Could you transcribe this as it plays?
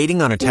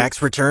Waiting on a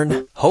tax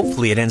return?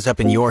 Hopefully it ends up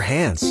in your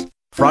hands.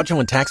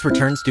 Fraudulent tax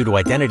returns due to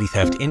identity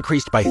theft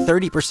increased by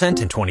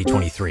 30% in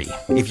 2023.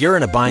 If you're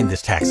in a bind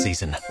this tax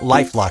season,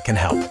 LifeLock can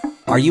help.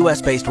 Our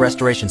U.S.-based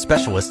restoration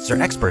specialists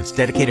are experts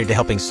dedicated to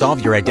helping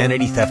solve your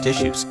identity theft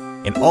issues.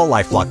 And all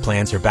LifeLock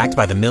plans are backed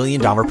by the $1 Million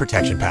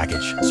Protection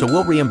Package. So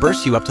we'll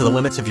reimburse you up to the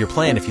limits of your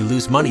plan if you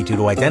lose money due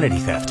to identity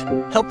theft.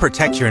 Help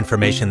protect your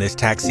information this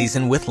tax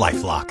season with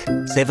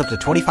LifeLock. Save up to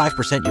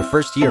 25% your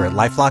first year at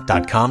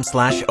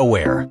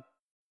LifeLock.com/aware.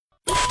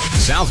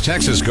 South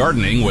Texas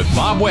Gardening with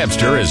Bob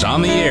Webster is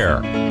on the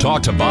air.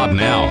 Talk to Bob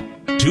now.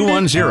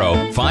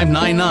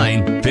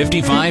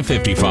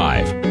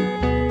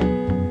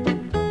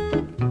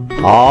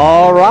 210-599-5555.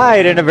 All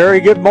right, and a very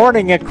good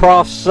morning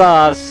across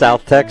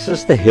South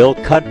Texas, the Hill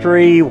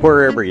Country,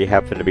 wherever you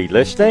happen to be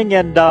listening.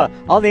 And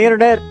on the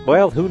internet,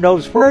 well, who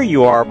knows where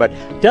you are, but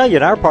I tell you,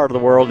 in our part of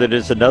the world, it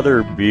is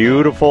another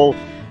beautiful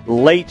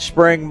late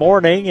spring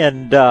morning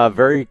and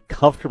very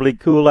comfortably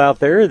cool out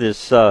there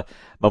this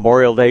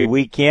Memorial Day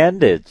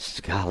weekend. It's,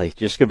 golly,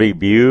 just going to be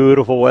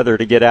beautiful weather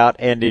to get out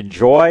and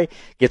enjoy,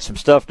 get some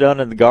stuff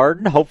done in the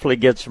garden, hopefully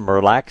get some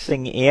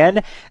relaxing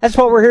in. That's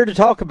what we're here to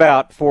talk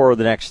about for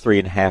the next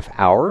 3.5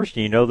 hours.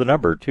 You know the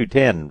number,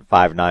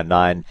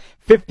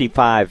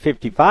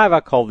 210-599-5555.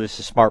 I call this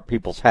the Smart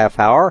People's Half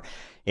Hour.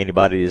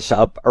 Anybody that's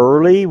up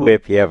early,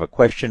 if you have a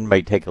question,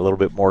 may take a little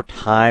bit more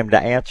time to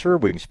answer.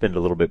 We can spend a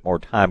little bit more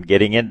time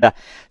getting into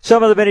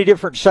some of the many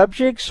different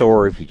subjects,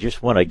 or if you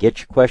just want to get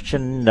your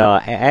question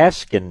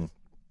asked and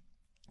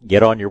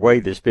get on your way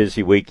this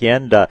busy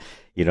weekend,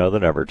 you know the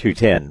number,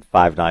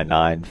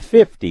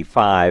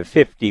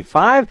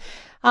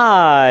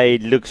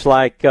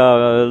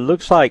 210-599-5555.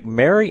 Looks like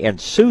Mary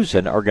and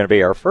Susan are going to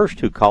be our first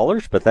two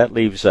callers, but that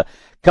leaves a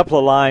couple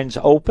of lines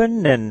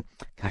open, and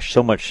gosh,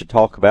 so much to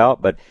talk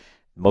about, but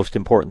the most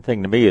important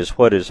thing to me is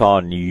what is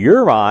on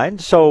your mind.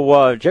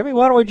 So, Jimmy,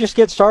 why don't we just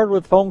get started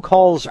with phone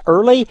calls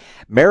early?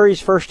 Mary's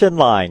first in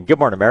line. Good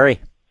morning, Mary.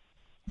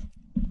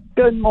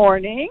 Good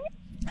morning.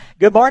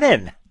 Good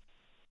morning.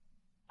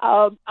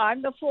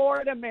 I'm the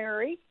Florida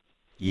Mary.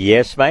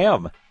 Yes,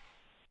 ma'am.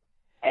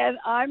 And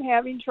I'm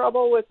having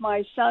trouble with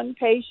my sun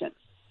patience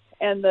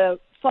and the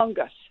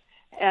fungus.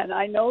 And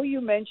I know you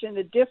mentioned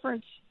the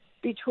difference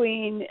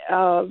between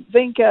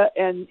vinca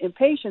and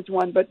impatiens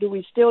one, but do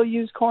we still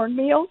use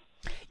cornmeal?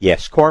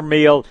 Yes,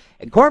 cornmeal.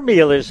 And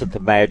cornmeal isn't the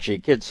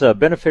magic. It's a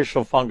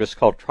beneficial fungus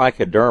called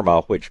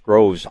trichoderma, which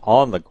grows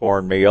on the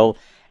cornmeal,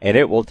 and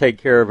it will take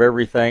care of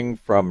everything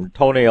from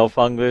toenail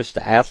fungus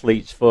to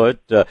athlete's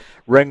foot,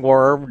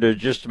 ringworm, to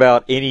just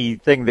about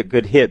anything that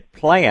could hit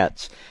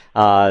plants.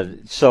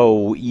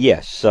 So,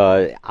 yes,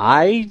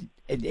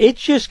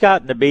 it's just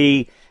gotten to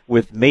be,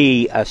 with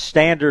me, a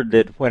standard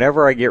that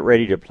whenever I get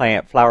ready to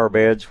plant flower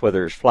beds,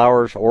 whether it's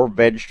flowers or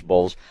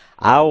vegetables,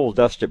 I will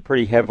dust it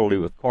pretty heavily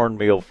with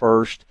cornmeal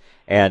first,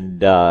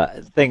 and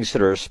things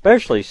that are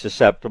especially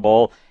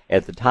susceptible,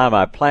 at the time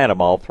I plant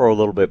them, I'll throw a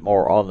little bit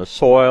more on the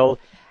soil.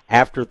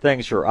 After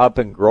things are up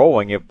and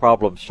growing, if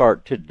problems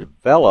start to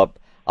develop,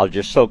 I'll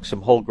just soak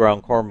some whole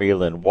ground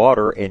cornmeal in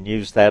water and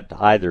use that to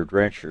either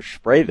drench or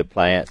spray the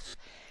plants.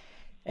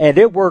 And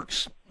it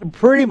works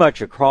pretty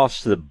much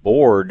across the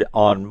board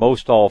on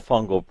most all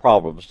fungal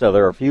problems. Now,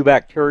 there are a few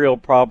bacterial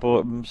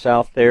problems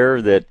out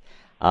there that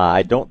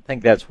I don't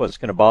think that's what's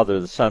going to bother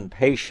the sun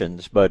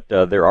patients, but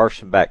there are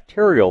some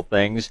bacterial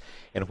things,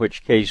 in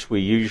which case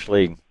we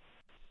usually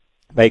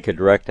make a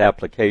direct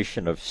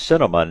application of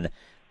cinnamon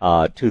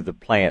to the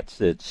plants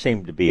that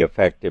seem to be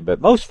affected. But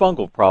most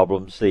fungal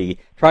problems, the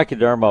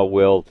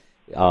trichoderma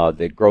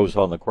that grows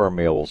on the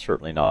cornmeal will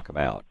certainly knock them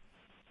out.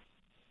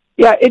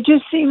 Yeah, it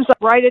just seems like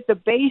right at the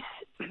base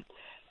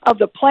of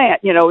the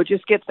plant, it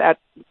just gets that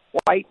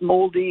white,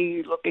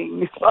 moldy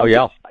looking. Oh,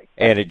 yeah.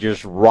 And it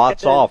just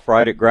rots off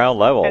right at ground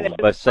level. And it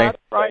just rots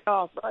right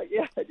off, right?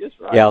 Yeah, it just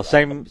rots off.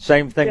 Same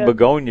thing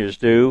begonias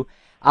do.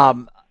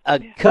 A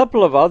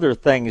couple of other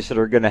things that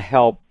are going to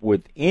help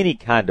with any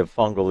kind of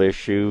fungal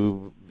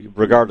issue,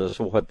 regardless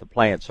of what the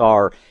plants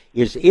are,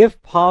 is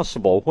if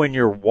possible, when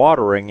you're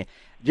watering,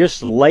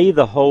 just lay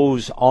the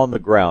hose on the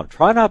ground.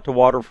 Try not to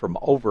water from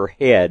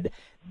overhead.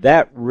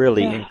 That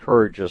really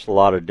encourages a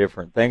lot of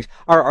different things.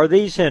 Are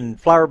these in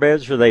flower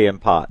beds or are they in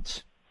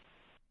pots?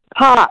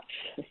 Pots,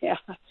 yeah.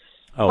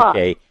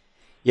 Okay. Pots.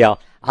 Yeah,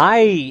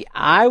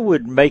 I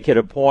would make it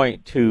a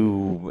point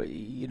to,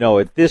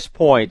 at this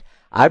point,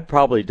 I'd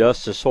probably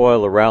dust the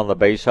soil around the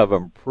base of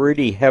them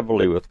pretty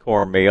heavily with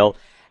cornmeal,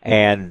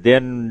 and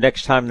then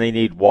next time they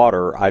need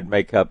water, I'd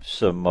make up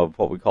some of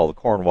what we call the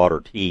corn water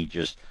tea,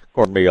 just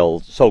cornmeal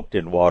soaked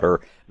in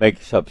water,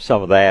 make up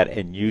some of that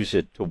and use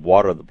it to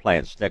water the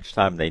plants next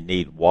time they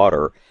need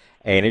water,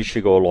 and it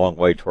should go a long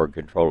way toward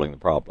controlling the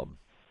problem.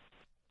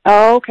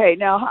 Okay,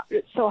 now,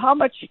 so how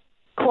much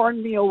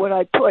cornmeal would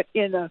I put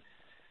in a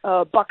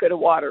bucket of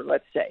water,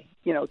 let's say?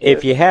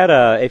 If you had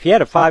a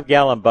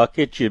 5-gallon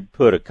bucket, you'd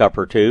put a cup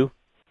or two.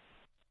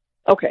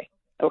 Okay,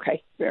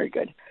 very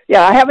good.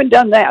 Yeah, I haven't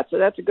done that, so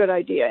that's a good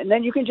idea. And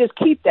then you can just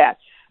keep that.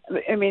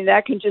 I mean,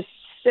 that can just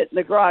sit in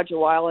the garage a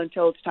while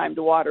until it's time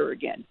to water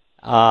again.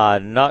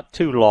 Not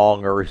too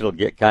long, or it'll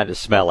get kind of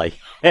smelly.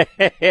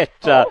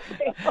 Well,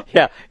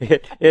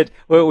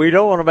 we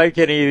don't want to make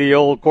any of the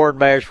old corn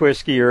mash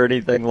whiskey or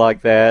anything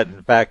like that.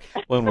 In fact,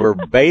 when we're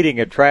baiting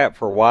a trap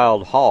for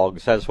wild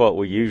hogs, that's what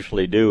we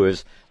usually do,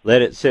 is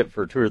let it sit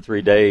for 2 or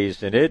 3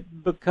 days, and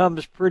it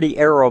becomes pretty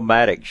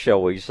aromatic,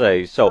 shall we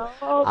say. So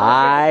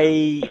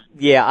I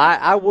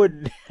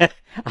wouldn't,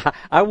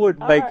 I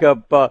wouldn't make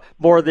up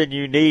more than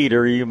you need,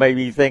 or you may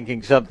be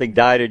thinking something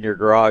died in your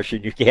garage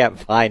and you can't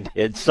find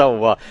it.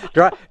 So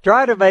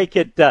try to make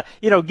it,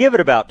 give it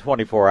about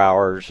 24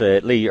 hours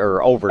at least,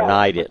 or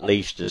overnight at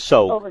least to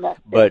soak. Overnight.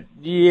 But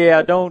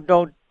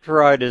don't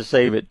try to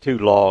save it too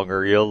long,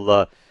 or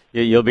you'll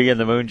be in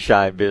the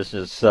moonshine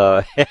business,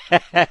 like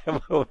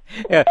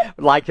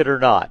it or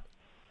not.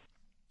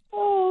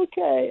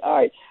 Okay, all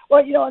right.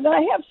 Well, and then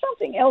I have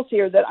something else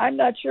here that I'm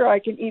not sure I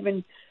can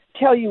even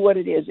tell you what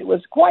it is. It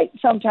was quite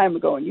some time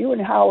ago, and you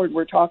and Howard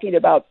were talking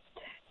about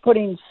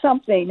putting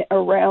something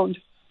around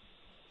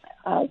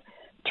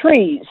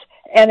trees,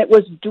 and it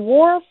was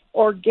dwarf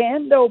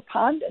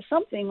organoponda,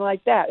 something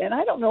like that, and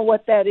I don't know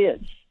what that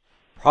is.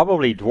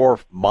 Probably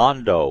dwarf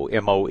mondo,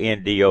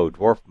 M-O-N-D-O,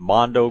 dwarf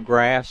mondo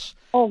grass.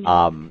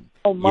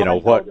 Mondo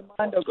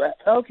grass.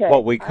 Okay.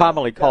 What we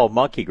commonly call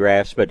monkey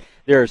grass, but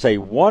there's a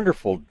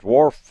wonderful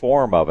dwarf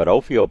form of it.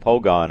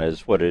 Ophiopogon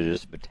is what it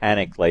is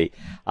botanically.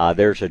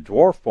 There's a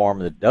dwarf form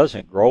that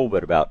doesn't grow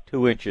but about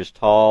 2 inches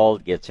tall,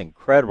 gets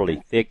incredibly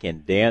thick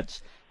and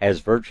dense, has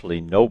virtually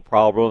no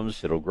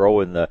problems. It'll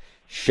grow in the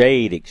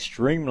shade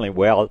extremely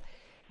well.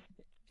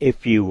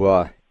 If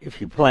you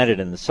plant it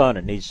in the sun,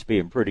 it needs to be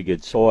in pretty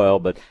good soil.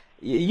 But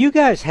you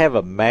guys have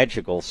a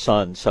magical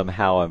sun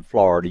somehow in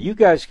Florida. You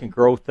guys can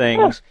grow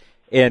things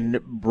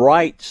in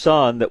bright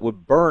sun that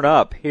would burn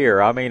up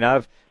here. I mean,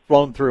 I've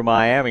flown through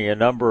Miami a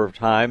number of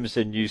times,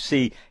 and you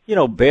see,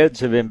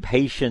 beds of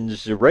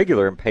impatiens,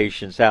 regular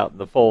impatiens out in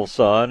the full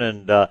sun,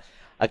 and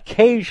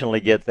occasionally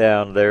get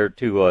down there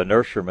to a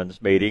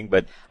nurseryman's meeting.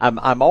 But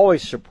I'm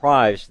always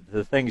surprised at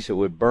the things that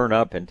would burn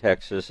up in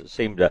Texas that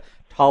seem to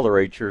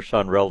tolerate your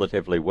sun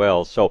relatively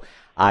well. So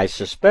I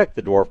suspect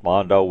the dwarf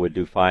mondo would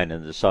do fine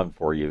in the sun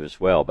for you as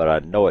well, but I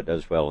know it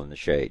does well in the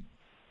shade.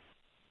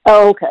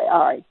 Oh, okay,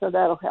 all right, so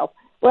that'll help.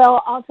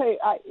 Well, I'll tell you,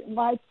 I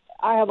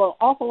have an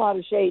awful lot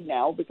of shade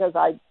now because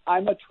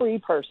I'm a tree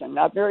person.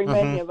 Not very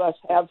many of us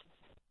have,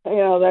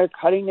 they're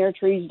cutting their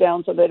trees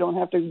down so they don't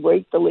have to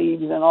rake the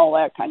leaves and all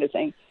that kind of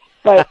thing.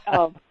 But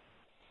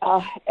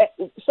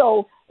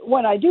so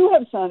when I do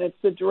have sun, it's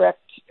the direct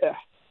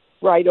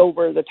right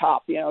over the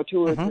top, 2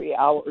 or 3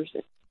 hours.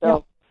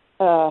 So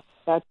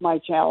that's my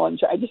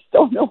challenge. I just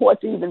don't know what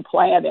to even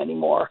plant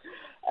anymore.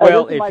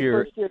 Well, if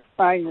you're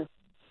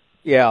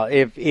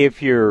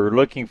if you're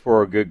looking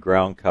for a good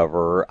ground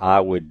cover,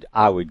 I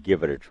would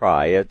give it a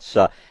try. It's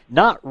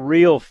not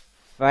real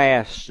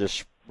fast to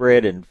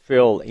spread and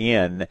fill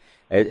in.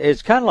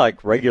 It's kind of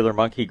like regular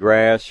monkey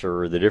grass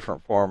or the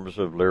different forms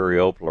of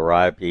Liriope,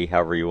 liriope,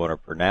 however you want to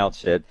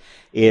pronounce it,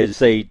 is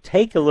they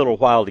take a little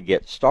while to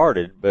get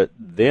started, but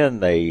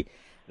then they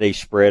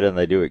spread and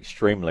they do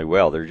extremely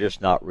well. They're just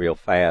not real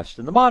fast.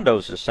 And the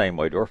mondo's the same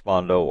way. Dwarf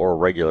mondo or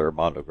regular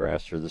mondo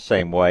grass are the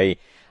same way.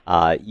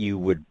 You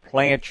would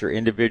plant your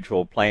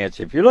individual plants.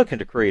 If you're looking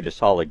to create a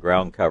solid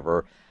ground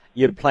cover,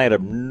 you'd plant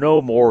them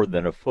no more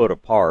than a foot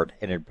apart,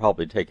 and it'd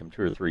probably take them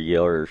 2 or 3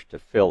 years to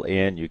fill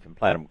in. You can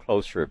plant them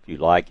closer if you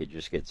like. It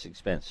just gets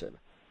expensive.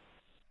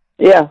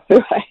 Yeah,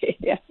 right.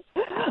 Yeah.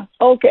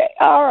 Okay.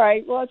 All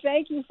right. Well,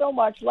 thank you so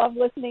much. Love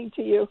listening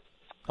to you.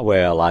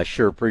 Well, I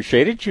sure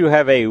appreciate it. You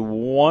have a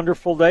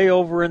wonderful day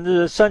over in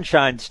the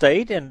Sunshine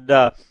State, and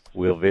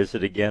we'll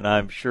visit again,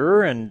 I'm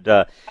sure. And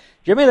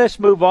Jimmy, let's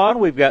move on.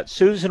 We've got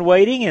Susan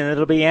waiting, and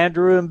it'll be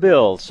Andrew and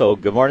Bill. So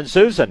good morning,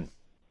 Susan.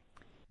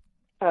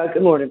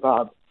 Good morning,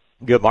 Bob.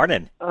 Good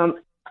morning. I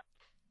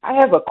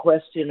have a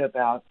question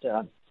about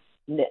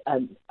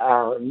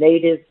our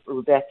native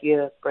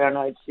Rudbeckia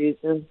brown-eyed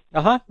Susan.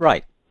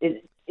 Right.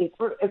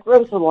 It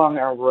grows along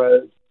our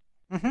road,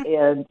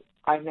 and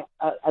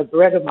I've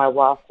read in my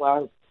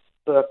wildflower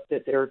book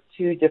that there are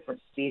 2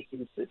 different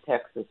species that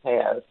Texas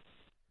has.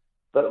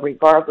 But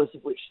regardless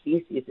of which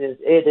species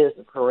it is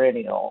a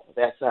perennial.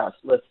 That's how it's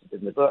listed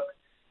in the book.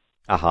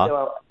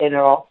 So, and it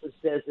also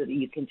says that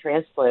you can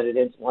transplant it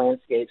into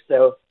landscapes.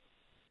 So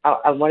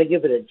I want to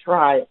give it a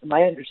try.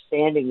 My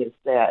understanding is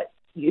that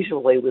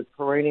usually with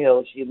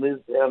perennials, you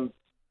move them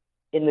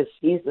in the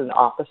season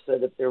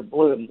opposite of their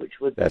bloom, which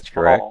would be That's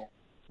correct. fall.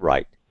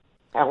 Right.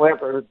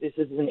 However, this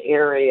is an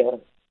area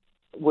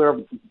where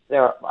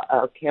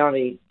our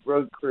county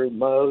road crew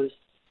mows.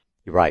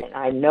 Right. And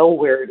I know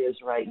where it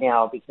is right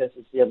now because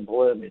it's in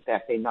bloom. In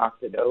fact, they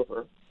knocked it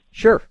over.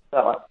 Sure.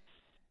 So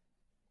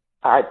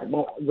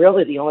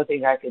really the only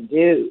thing I can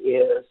do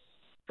is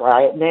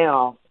try it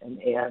now,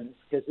 and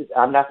because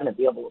I'm not going to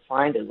be able to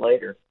find it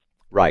later.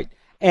 Right.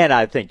 And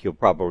I think you'll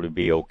probably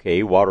be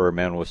okay. Water them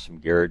in with some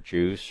Garrett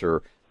juice or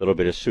a little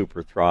bit of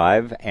Super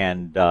Thrive,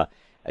 and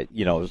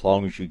as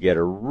long as you get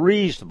a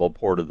reasonable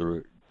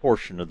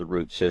portion of the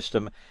root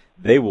system,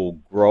 they will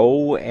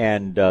grow,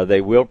 and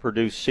they will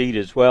produce seed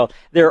as well.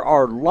 There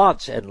are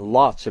lots and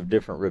lots of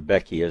different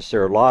Rudbeckias.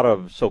 There are a lot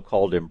of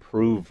so-called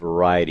improved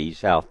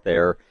varieties out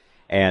there,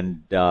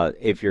 and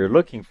if you're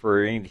looking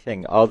for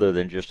anything other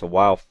than just a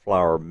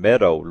wildflower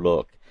meadow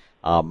look,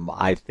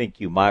 I think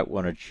you might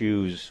want to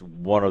choose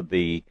one of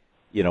the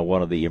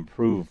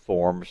improved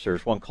forms.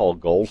 There's one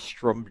called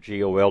Goldstrum,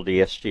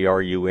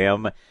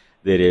 Goldstrum,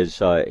 that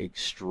is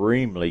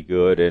extremely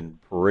good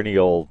and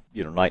perennial,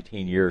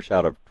 19 years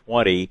out of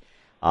 20.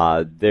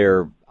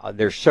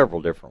 There's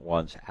several different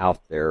ones out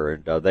there,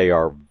 and they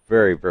are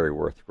very, very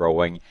worth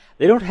growing.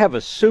 They don't have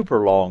a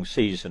super long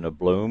season of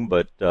bloom,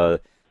 but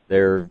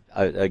they're,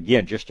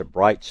 again, just a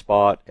bright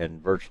spot,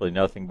 and virtually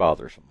nothing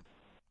bothers them.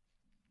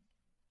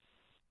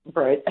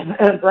 Bright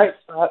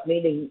spot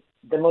meaning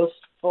the most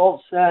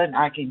full sun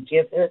I can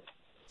give it.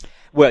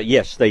 Well,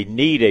 yes, they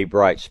need a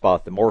bright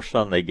spot. The more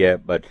sun they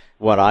get, but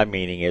what I'm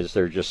meaning is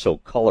they're just so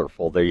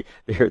colorful. They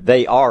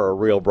are a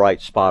real bright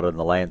spot in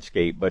the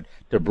landscape, but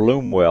to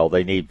bloom well,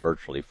 they need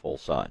virtually full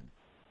sun.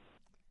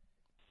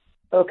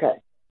 Okay,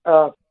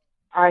 I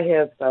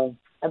have.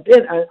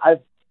 I've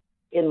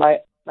in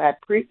my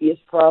previous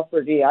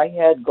property, I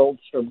had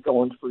Goldstrum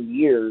going for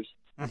years.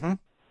 Mm-hmm.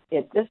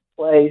 At this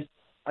place,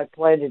 I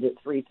planted it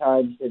 3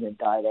 times and it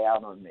died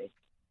out on me.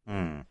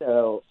 Mm.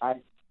 So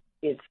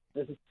it's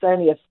the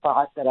sunniest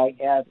spot that I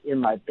have in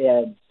my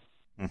bed.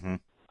 Mm-hmm.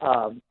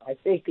 I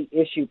think the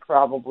issue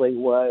probably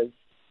was,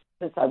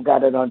 since I've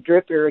got it on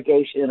drip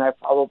irrigation, I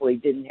probably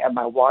didn't have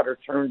my water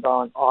turned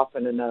on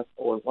often enough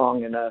or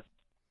long enough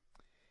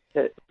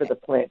for the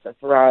plant to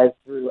thrive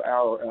through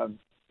our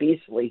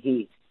beastly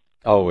heat.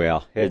 Oh,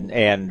 yeah,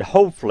 and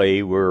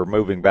hopefully we're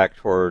moving back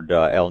toward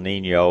El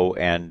Nino,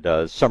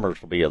 and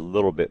summers will be a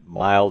little bit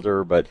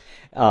milder, but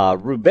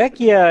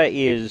Rudbeckia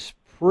is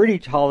pretty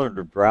tolerant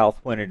of drought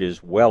when it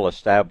is well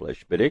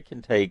established, but it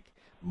can take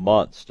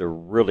months to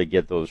really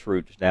get those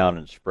roots down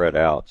and spread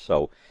out.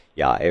 So,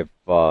 yeah,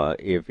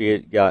 if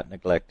it got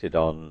neglected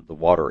on the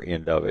water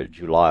end of it,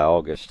 July,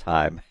 August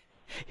time,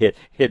 it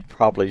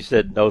probably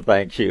said, no,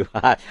 thank you.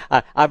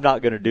 I'm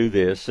not going to do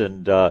this.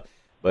 And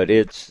but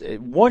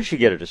once you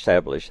get it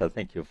established, I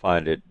think you'll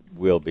find it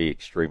will be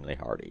extremely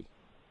hardy.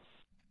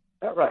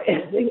 All right.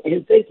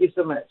 Thank you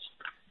so much.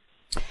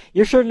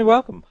 You're certainly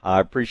welcome. I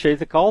appreciate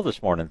the call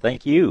this morning.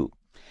 Thank you.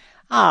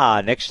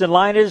 Next in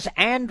line is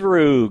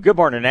Andrew. Good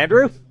morning,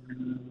 Andrew.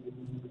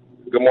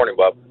 Good morning,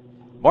 Bob.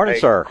 Morning,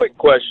 sir. Quick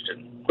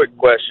question.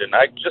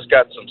 I just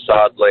got some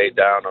sod laid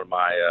down on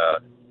my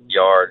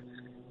yard,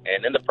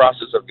 and in the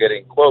process of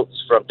getting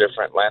quotes from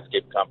different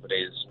landscape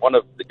companies, one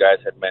of the guys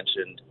had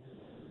mentioned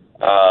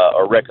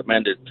or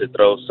recommended to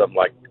throw some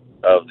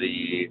of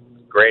the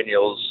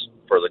granules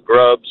for the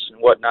grubs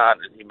and whatnot.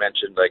 And he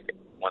mentioned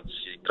once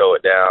you throw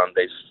it down,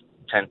 they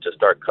tend to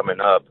start coming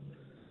up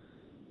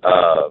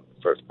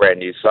for brand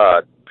new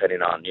sod,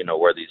 depending on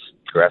where these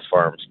grass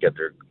farms get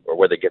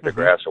where they get their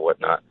grass or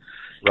whatnot.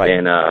 Right.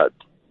 And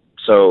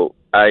so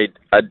I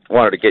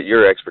wanted to get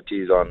your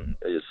expertise on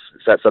is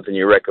that something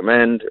you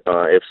recommend?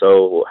 If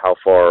so, how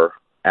far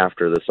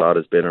after the sod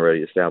has been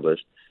already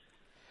established?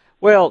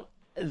 Well,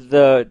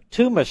 the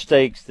two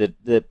mistakes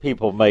that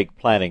people make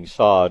planting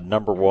sod,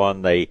 number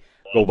one, they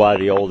go by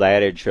the old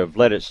adage of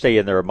let it stay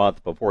in there a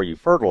month before you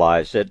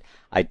fertilize it.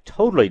 I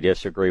totally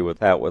disagree with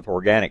that with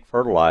organic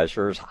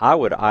fertilizers. I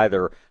would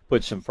either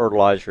put some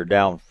fertilizer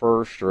down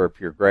first, or if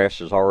your grass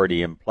is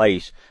already in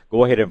place,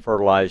 go ahead and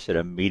fertilize it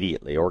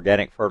immediately.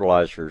 Organic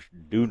fertilizers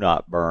do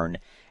not burn,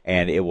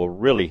 and it will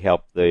really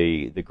help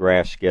the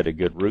grass get a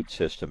good root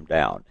system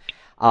down.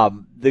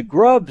 The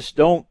grubs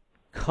don't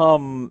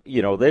come,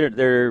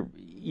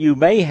 you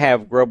may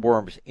have grub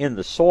worms in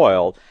the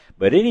soil,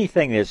 but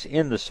anything that's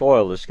in the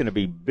soil is going to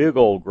be big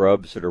old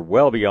grubs that are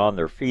well beyond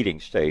their feeding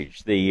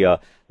stage. The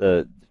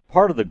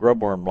part of the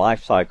grubworm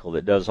life cycle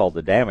that does all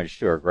the damage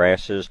to our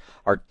grasses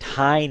are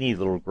tiny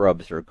little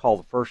grubs that are called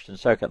the first and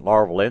second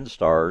larval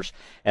instars.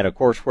 And of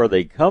course, where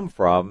they come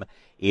from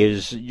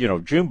is,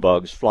 June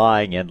bugs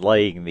flying and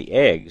laying the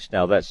eggs.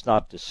 Now, that's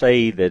not to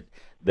say that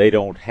they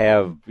don't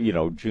have,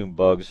 June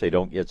bugs. They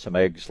don't get some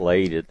eggs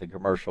laid at the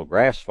commercial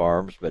grass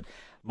farms, but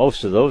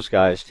most of those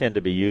guys tend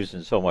to be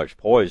using so much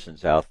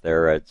poisons out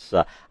there. It's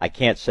I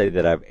can't say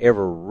that I've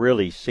ever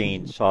really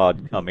seen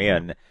sod come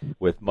in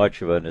with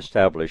much of an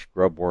established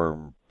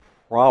grubworm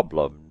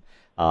problem.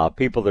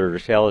 People that are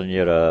telling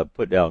you to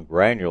put down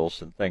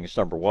granules and things,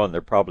 number one,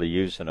 they're probably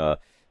using a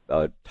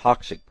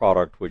toxic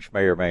product which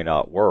may or may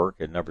not work,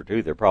 and number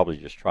two, they're probably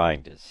just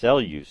trying to sell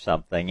you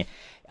something.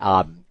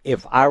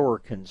 If I were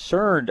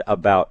concerned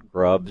about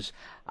grubs,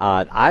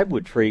 I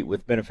would treat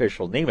with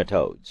beneficial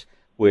nematodes,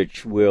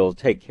 which will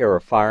take care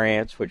of fire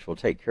ants, which will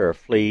take care of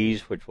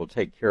fleas, which will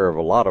take care of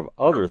a lot of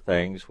other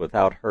things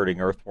without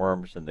hurting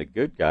earthworms and the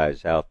good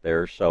guys out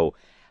there. So,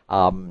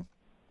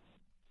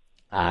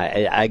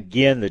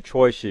 again, the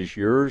choice is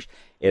yours.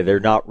 They're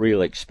not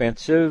real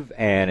expensive,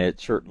 and it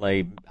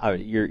certainly,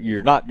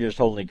 you're not just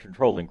only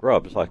controlling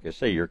grubs. Like I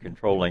say, you're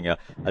controlling a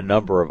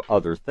number of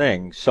other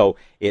things. So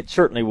it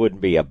certainly wouldn't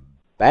be a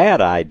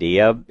bad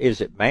idea. Is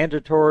it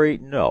mandatory?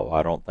 No,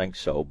 I don't think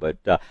so. But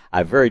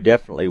I very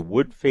definitely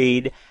would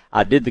feed.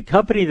 Did the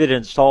company that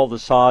installed the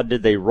sod,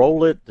 did they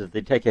roll it? Did they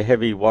take a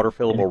heavy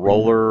water-fillable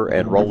roller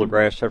and roll the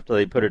grass after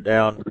they put it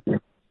down?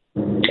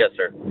 Yes,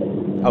 sir.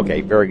 Okay,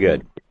 very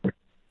good.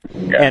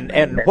 Yeah.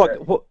 And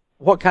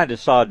what kind of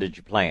sod did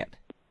you plant?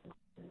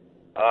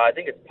 I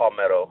think it's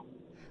palmetto.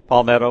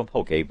 Palmetto?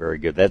 Okay, very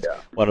good. That's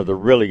one of the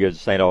really good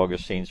St.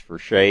 Augustines for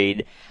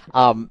shade.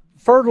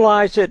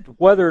 Fertilize it,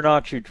 whether or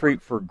not you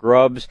treat for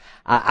grubs.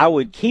 I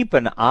would keep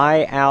an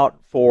eye out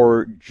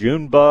for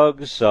June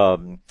bugs. A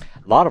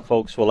lot of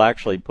folks will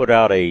actually put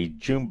out a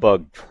June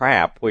bug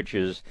trap, which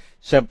is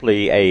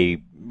simply a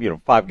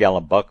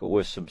 5-gallon bucket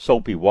with some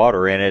soapy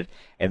water in it,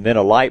 and then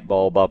a light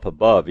bulb up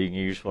above. You can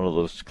use one of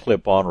those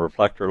clip-on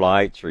reflector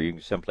lights, or you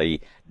can simply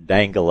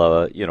dangle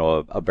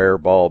a bare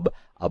bulb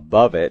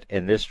above it,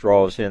 and this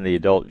draws in the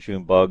adult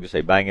June bugs.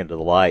 They bang into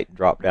the light and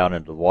drop down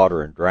into the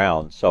water and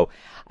drown. So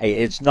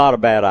it's not a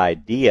bad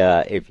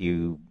idea if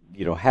you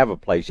have a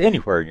place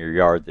anywhere in your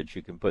yard that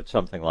you can put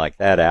something like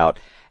that out,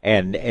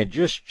 and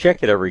just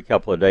check it every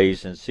couple of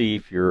days and see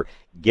if you're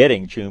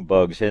getting June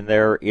bugs in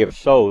there. If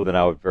so, then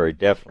I would very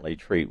definitely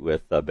treat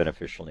with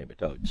beneficial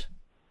nematodes.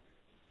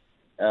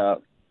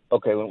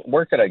 Okay,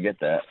 where could I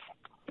get that?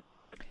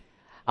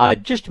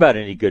 Just about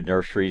any good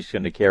nursery is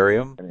going to carry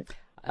them.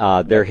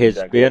 There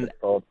has been,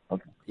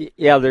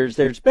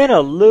 there's been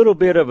a little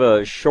bit of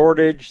a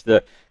shortage.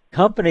 The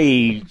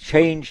company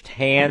changed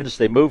hands.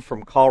 They moved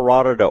from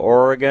Colorado to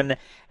Oregon,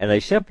 and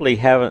they simply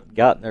haven't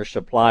gotten their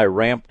supply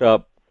ramped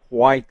up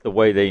quite the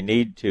way they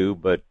need to.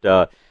 But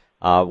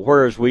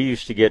whereas we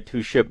used to get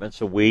 2 shipments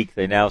a week,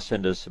 they now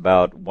send us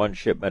about 1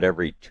 shipment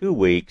every 2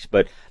 weeks.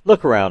 But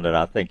look around, and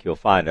I think you'll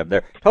find them.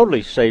 They're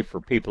totally safe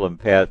for people and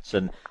pets,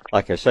 and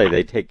like I say,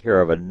 they take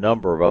care of a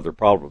number of other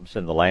problems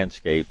in the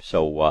landscape.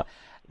 So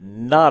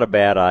not a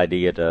bad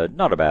idea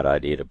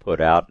to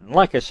put out. And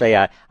like I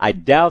say, I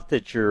doubt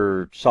that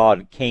your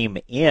sod came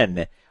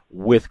in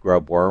with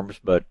grub worms,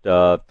 but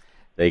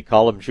they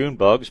call them June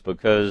bugs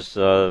because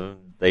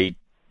they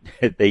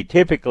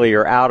typically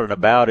are out and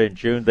about in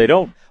June. They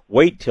don't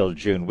wait till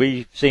June.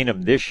 We've seen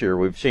them this year.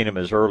 We've seen them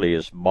as early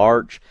as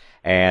March,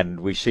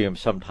 and we see them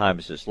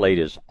sometimes as late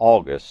as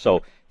August.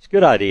 So it's a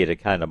good idea to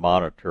kind of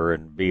monitor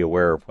and be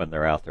aware of when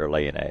they're out there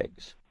laying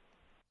eggs.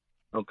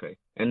 Okay.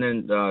 And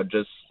then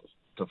just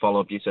to follow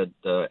up, you said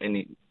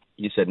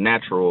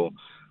natural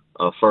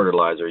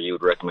fertilizer you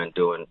would recommend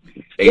doing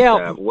ASAP.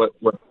 Yeah. What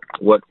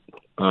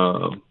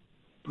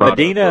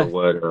Medina,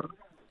 what,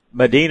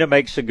 Medina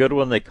makes a good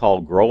one they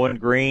call Growing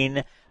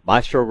Green.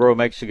 Maestro Grow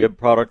makes a good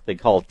product they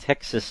call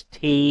Texas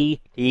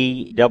Tea,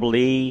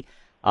 T-E-E.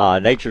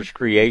 Nature's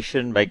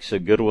Creation makes a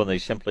good one they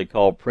simply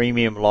call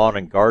Premium Lawn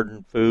and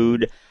Garden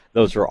Food.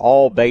 Those are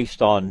all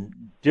based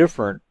on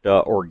different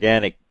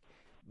organic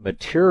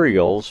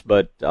materials,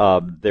 but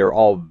they're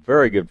all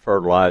very good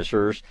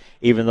fertilizers.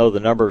 Even though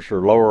the numbers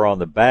are lower on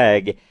the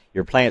bag,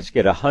 your plants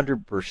get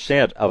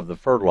 100% of the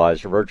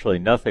fertilizer. Virtually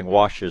nothing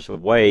washes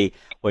away.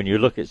 When you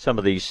look at some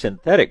of these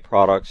synthetic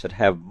products that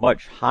have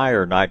much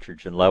higher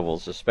nitrogen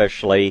levels,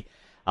 especially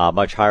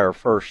much higher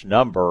first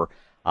number,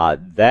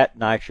 that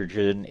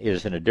nitrogen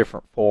is in a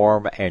different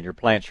form, and your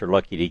plants are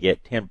lucky to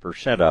get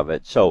 10% of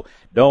it. So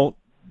don't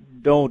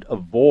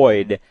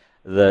avoid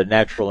the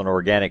natural and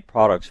organic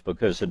products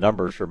because the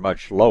numbers are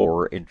much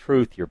lower. In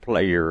truth, your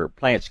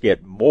plants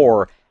get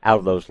more out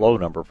of those low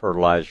number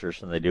fertilizers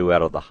than they do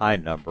out of the high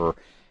number.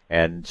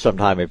 And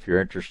sometime, if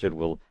you're interested,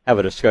 we'll have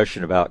a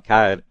discussion about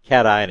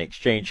cation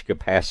exchange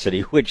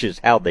capacity, which is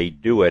how they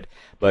do it.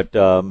 But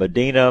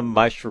Medina,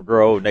 Maestro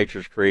Grow,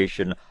 Nature's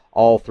Creation,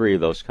 all 3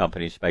 of those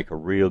companies make a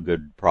real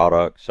good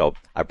product. So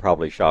I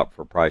probably shop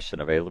for price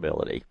and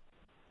availability.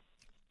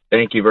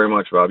 Thank you very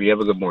much, Bob. You have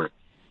a good morning.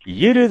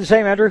 You do the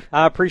same, Andrew.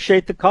 I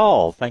appreciate the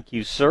call. Thank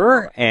you,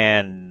 sir.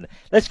 And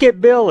let's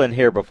get Bill in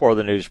here before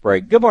the news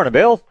break. Good morning,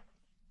 Bill.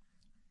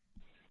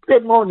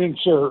 Good morning,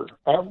 sir.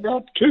 I've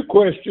got 2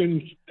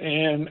 questions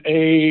and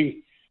a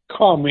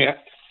comment.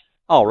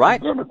 All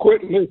right. I'm going to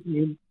quit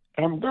listening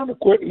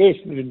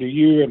to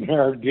you and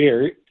Howard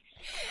Garrett.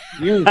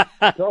 You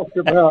talked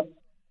about,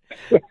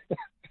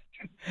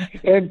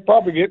 and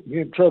probably get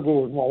me in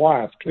trouble with my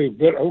wife too,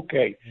 but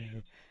okay.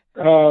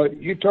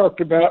 You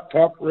talked about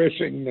top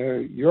dressing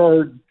the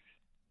yard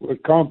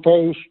with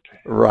compost.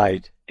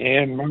 Right.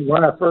 And my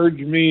wife urged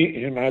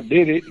me, and I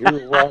did it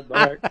here a while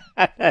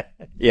back.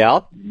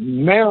 Yeah.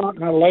 Now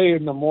I lay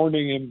in the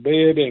morning in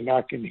bed, and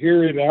I can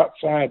hear it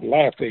outside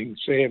laughing,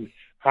 saying,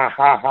 ha,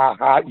 ha, ha,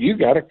 ha, you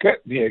got to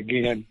cut me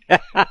again.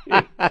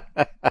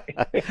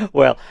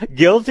 Well,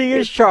 guilty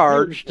as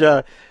charged.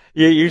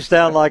 You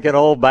sound like an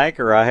old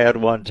banker I had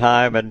one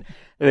time, and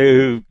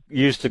who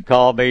used to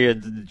call me,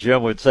 and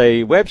Jim would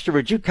say, "Webster,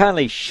 would you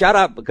kindly shut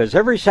up?" Because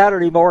every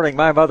Saturday morning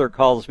my mother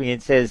calls me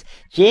and says,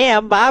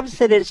 "Jim, Bob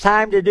said it's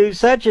time to do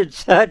such and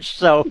such."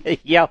 So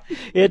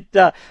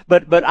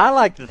but I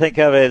like to think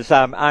of it as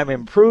I'm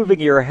improving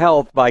your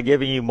health by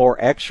giving you more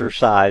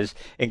exercise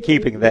and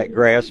keeping that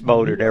grass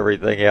mowed and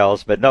everything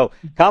else. But no,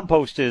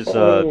 compost is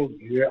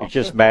it's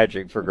just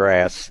magic for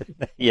grass.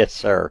 Yes,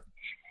 sir.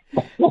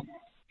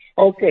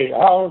 Okay,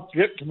 I'll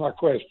get to my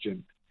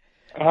question.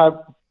 I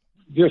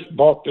just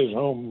bought this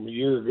home a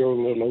year ago,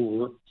 a little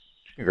over.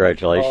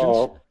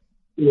 Congratulations.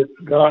 It's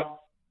got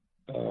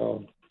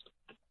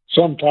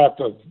some type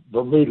of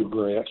Bermuda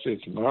grass.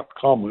 It's not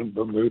common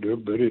Bermuda,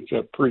 but it's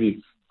a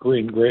pretty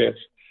green grass.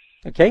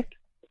 Okay.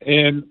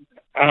 And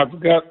I've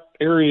got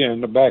area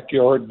in the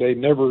backyard. They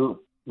never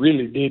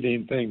really did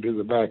anything to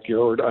the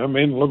backyard. I'm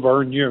in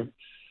Lavernia,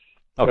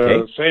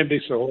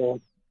 sandy soil.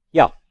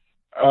 Yeah.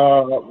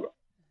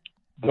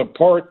 The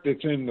part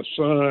that's in the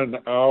sun,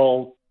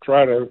 I'll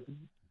try to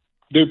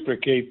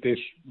duplicate this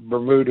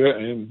Bermuda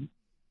and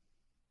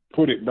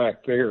put it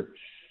back there.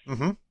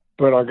 Mm-hmm.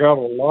 But I got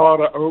a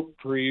lot of oak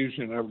trees,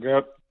 and I've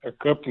got a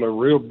couple of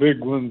real big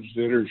ones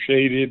that are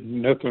shaded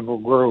and nothing will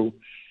grow.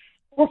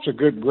 What's a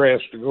good grass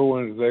to go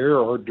into there,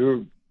 or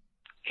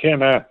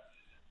can I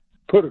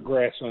put a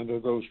grass under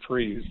those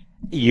trees?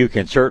 You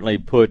can certainly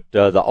put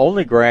the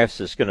only grass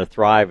that's going to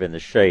thrive in the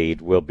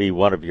shade will be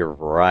one of your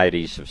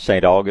varieties of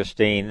St.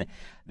 Augustine.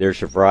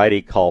 There's a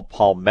variety called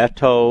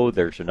Palmetto.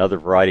 There's another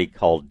variety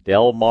called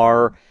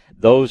Delmar.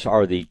 Those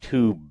are the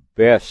two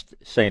best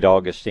St.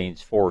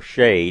 Augustines for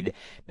shade.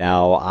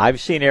 Now, I've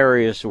seen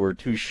areas that were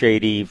too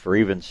shady for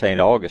even St.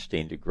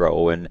 Augustine to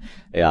grow, and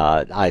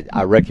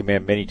I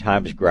recommend many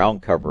times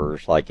ground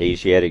covers like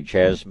Asiatic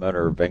jasmine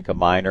or Vinca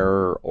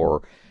minor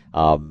or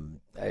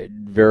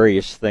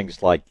various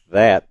things like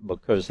that,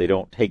 because they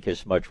don't take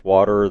as much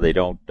water. They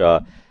don't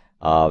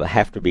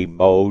have to be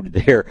mowed.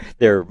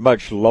 They're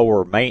much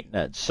lower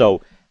maintenance.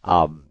 So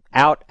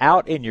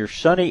out in your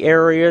sunny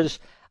areas,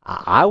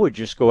 I would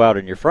just go out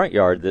in your front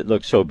yard that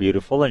looks so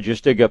beautiful and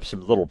just dig up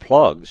some little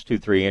plugs,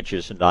 2-3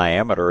 inches in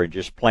diameter, and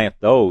just plant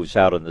those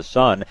out in the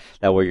sun.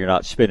 That way you're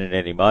not spending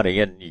any money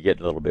and you get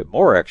a little bit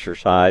more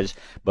exercise.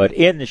 But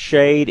in the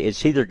shade,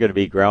 it's either going to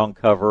be ground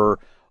cover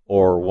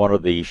or one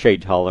of the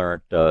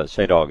shade-tolerant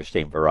St.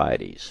 Augustine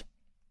varieties.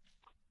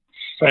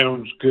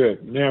 Sounds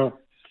good. Now,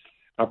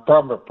 I'm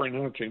probably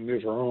pronouncing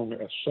this wrong.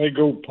 A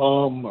sago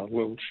palm, a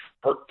little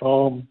short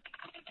palm.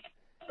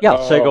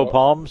 Yeah, sago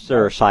palms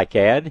or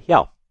cycad.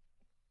 Yeah.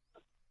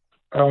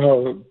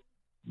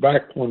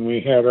 Back when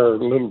we had our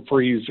little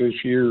freeze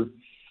this year,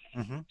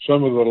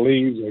 some of the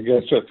leaves, I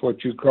guess that's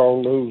what you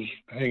call those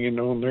hanging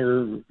on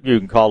there. You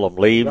can call them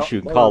leaves.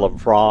 You can call them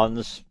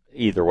fronds.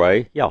 Either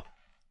way. Yeah.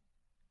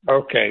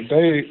 Okay,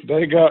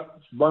 they got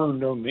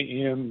burned on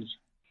the ends.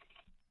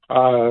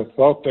 I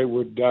thought they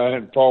would die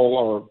and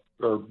fall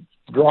or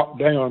drop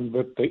down,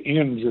 but the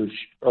ends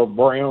are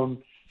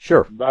brown.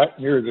 Sure. Back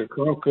near the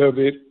trunk of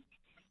it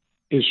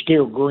is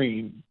still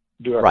green.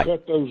 Do I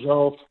cut those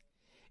off?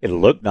 It'll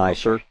look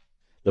nicer.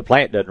 The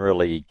plant doesn't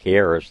really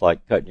care. It's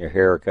like cutting your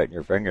hair or cutting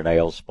your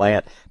fingernails.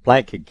 Plant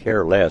could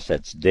care less.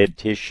 That's dead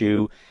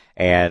tissue.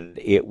 And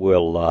it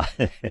will,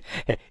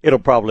 it'll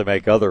probably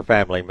make other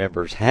family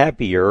members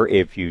happier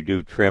if you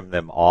do trim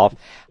them off.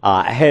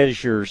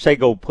 Has your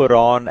sago put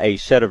on a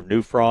set of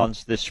new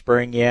fronds this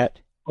spring yet?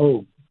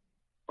 Oh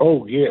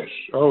yes.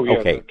 Oh yeah.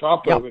 Okay. The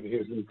top of it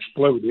has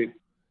exploded.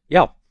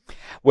 Yeah.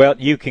 Well,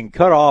 you can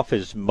cut off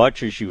as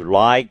much as you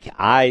like.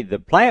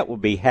 The plant will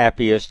be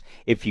happiest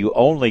if you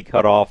only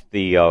cut off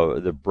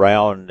the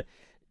brown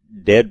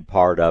dead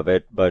part of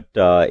it. But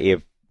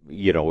if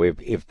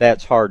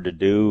that's hard to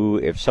do,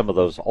 if some of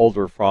those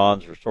older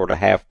fronds are sort of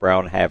half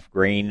brown, half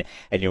green,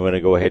 and you want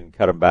to go ahead and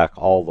cut them back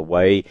all the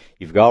way,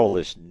 you've got all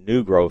this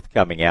new growth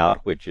coming out,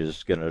 which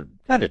is going to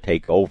kind of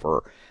take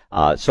over.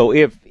 So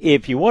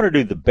if you want to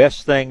do the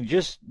best thing,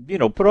 just,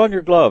 put on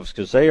your gloves,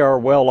 because they are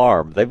well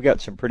armed. They've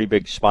got some pretty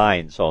big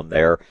spines on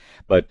there,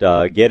 but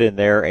get in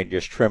there and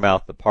just trim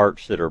out the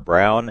parts that are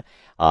brown.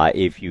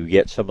 If you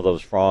get some of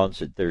those fronds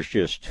that there's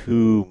just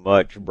too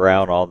much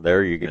brown on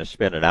there, you're going to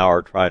spend an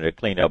hour trying to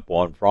clean up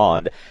one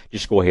frond.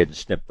 Just go ahead and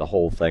snip the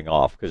whole thing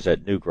off, because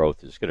that new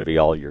growth is going to be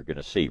all you're going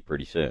to see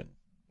pretty soon.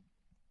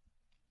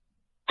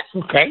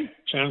 Okay,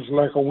 sounds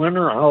like a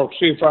winner. I'll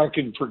see if I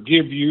can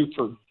forgive you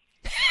for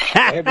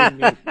having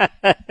me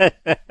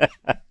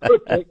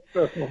put that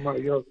stuff on my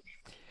yard.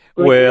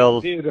 But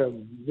it did a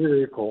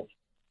miracle.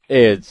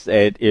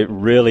 It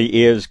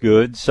really is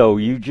good. So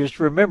you just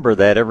remember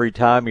that every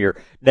time your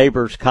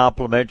neighbors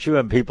compliment you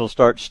and people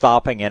start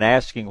stopping and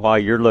asking why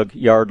your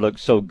yard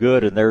looks so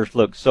good and theirs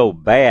looks so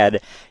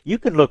bad, you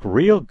can look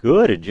real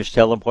good and just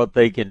tell them what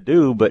they can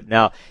do. But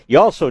now you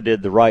also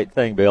did the right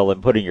thing, Bill,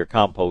 in putting your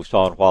compost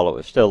on while it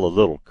was still a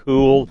little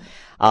cool.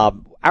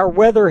 Our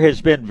weather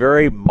has been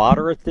very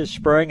moderate this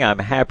spring, I'm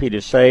happy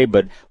to say,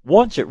 but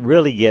once it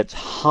really gets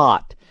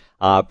hot,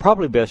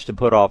 probably best to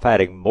put off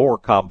adding more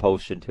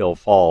compost until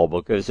fall,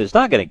 because it's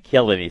not going to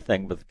kill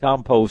anything, but the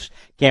compost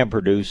can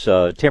produce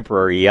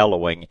temporary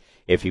yellowing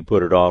if you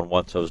put it on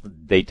once those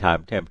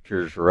daytime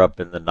temperatures are up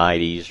in the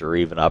 90s or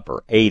even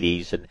upper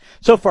 80s. And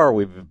so far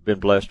we've been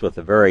blessed with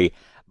a very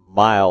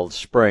mild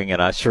spring,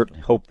 and I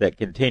certainly hope that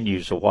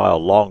continues a while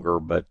longer.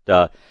 But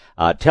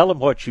tell them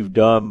what you've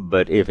done,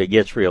 but if it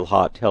gets real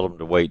hot, tell them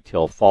to wait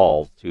till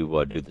fall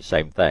to do the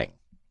same thing.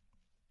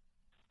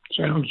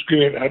 Sounds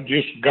good. I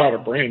just got a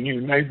brand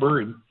new neighbor,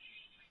 and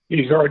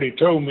he's already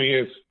told me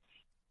if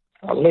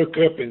I look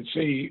up and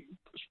see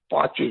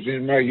splotches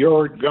in my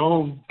yard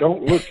gone,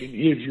 don't look in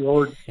his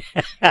yard.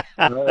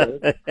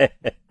 A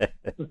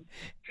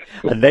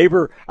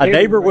neighbor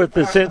with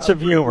a sense of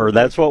humor.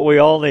 That's what we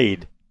all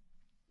need.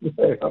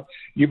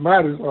 You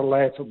might as well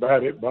laugh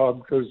about it, Bob,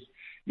 because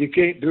you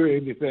can't do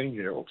anything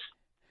else.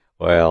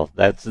 Well,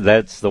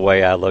 that's the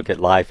way I look at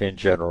life in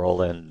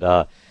general, and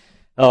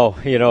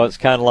it's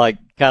kind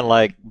of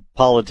like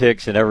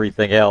politics and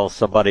everything else.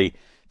 Somebody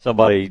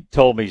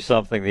told me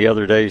something the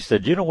other day.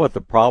 Said, "You know what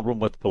the problem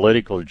with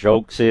political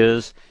jokes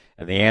is?"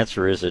 And the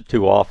answer is that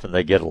too often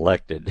they get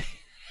elected.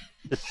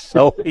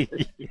 So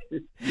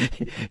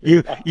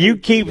you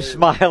keep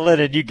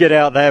smiling and you get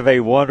out and have a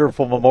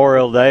wonderful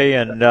Memorial Day,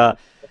 and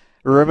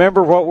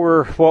remember what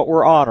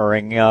we're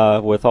honoring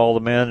with all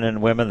the men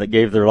and women that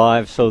gave their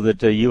lives so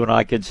that you and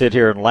I could sit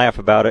here and laugh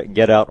about it and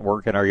get out and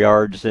work in our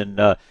yards in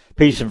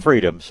peace and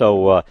freedom.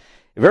 So a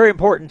very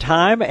important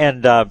time,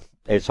 and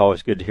it's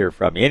always good to hear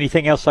from you.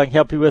 Anything else I can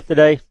help you with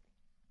today?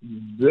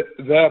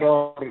 That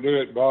ought to do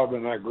it, Bob,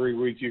 and I agree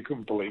with you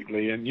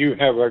completely. And you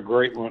have a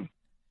great one.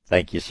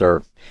 Thank you,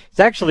 sir. It's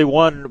actually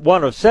one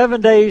of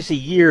 7 days a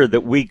year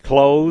that we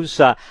close.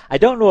 I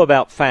don't know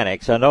about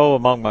Fanex. I know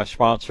among my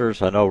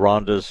sponsors, I know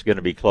Rhonda's going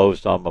to be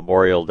closed on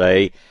Memorial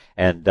Day,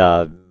 and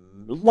a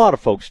lot of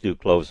folks do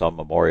close on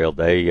Memorial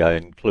Day,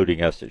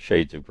 including us at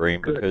Shades of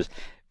Green, because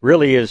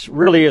really is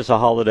a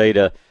holiday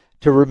to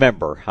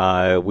remember.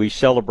 We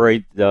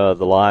celebrate the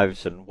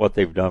lives and what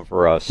they've done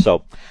for us.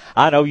 So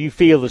I know you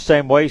feel the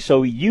same way,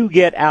 so you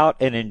get out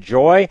and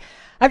enjoy.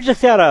 I've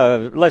just got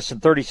less than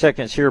 30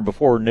 seconds here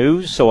before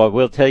news, so I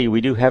will tell you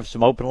we do have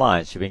some open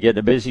lines. If you've been getting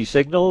a busy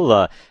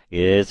signal,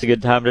 it's a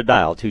good time to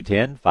dial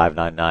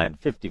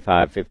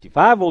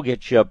 210-599-5555. We'll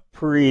get you up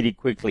pretty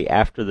quickly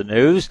after the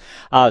news.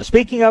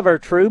 Speaking of our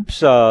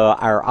troops,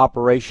 our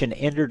Operation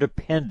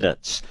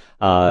Interdependence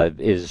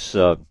is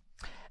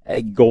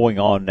going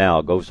on now.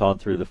 It goes on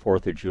through the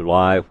 4th of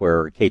July,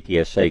 where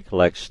KTSA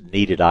collects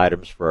needed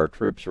items for our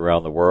troops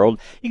around the world.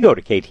 You can go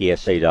to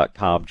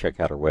ktsa.com,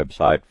 check out our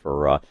website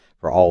for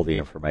all the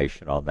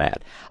information on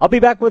that. I'll be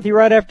back with you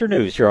right after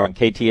news here on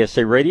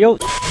KTSA Radio.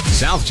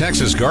 South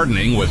Texas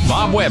Gardening with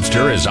Bob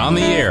Webster is on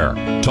the air.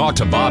 Talk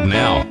to Bob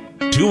now.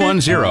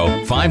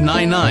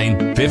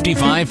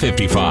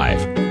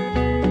 210-599-5555.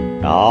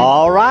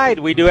 All right,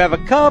 we do have a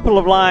couple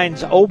of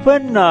lines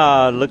open.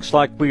 Looks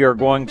like we are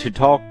going to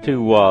talk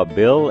to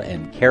Bill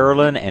and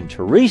Carolyn and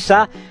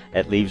Teresa.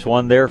 That leaves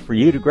one there for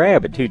you to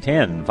grab at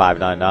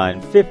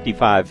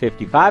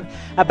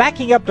 210-599-5555.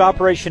 Backing up to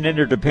Operation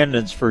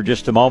Interdependence for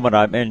just a moment,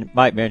 I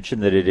might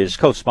mention that it is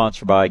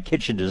co-sponsored by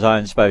Kitchen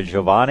Designs by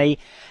Giovanni,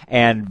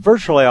 and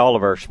virtually all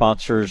of our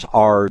sponsors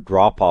are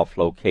drop-off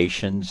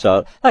locations.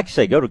 Like I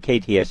say, go to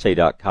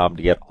ktsa.com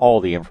to get all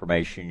the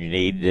information you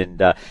need, and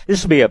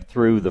this will be up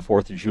through the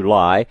 4th of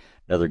July.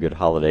 Another good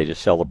holiday to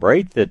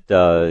celebrate that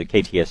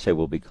KTSA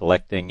will be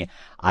collecting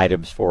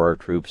items for our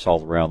troops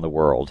all around the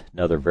world.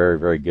 Another very,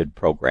 very good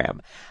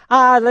program.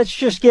 Let's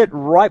just get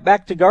right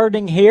back to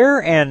gardening here,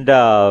 and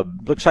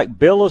looks like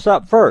Bill is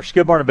up first.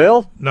 Good morning,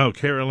 Bill. No,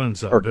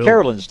 Carolyn's up. Or Bill.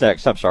 Carolyn's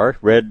next. I'm sorry.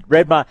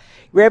 Read my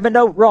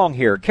note wrong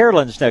here.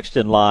 Carolyn's next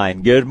in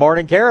line. Good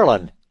morning,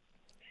 Carolyn.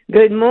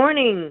 Good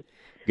morning.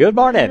 Good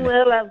morning.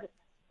 Well,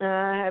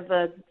 I have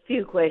a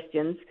few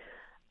questions.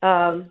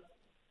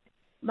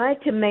 My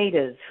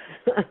tomatoes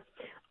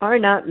are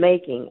not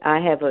making. I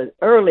have an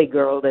early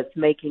girl that's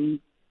making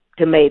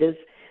tomatoes.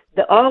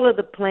 All of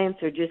the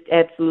plants are just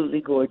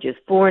absolutely gorgeous,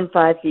 4 and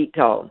 5 feet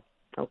tall.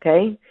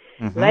 Okay?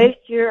 Mm-hmm. Last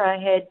year I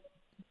had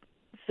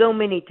so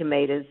many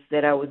tomatoes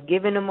that I was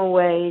giving them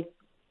away,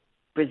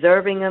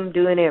 preserving them,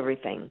 doing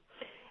everything.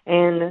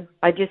 And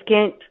I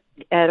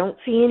don't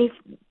see any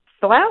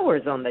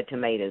flowers on the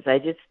tomatoes. They're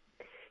just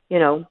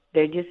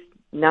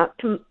not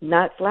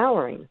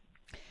flowering.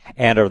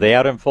 And are they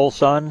out in full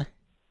sun?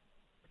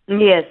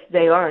 Yes,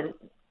 they are.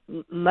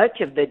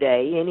 Much of the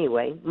day,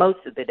 anyway,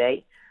 most of the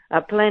day. I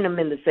plant them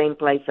in the same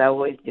place I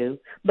always do.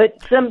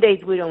 But some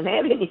days we don't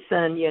have any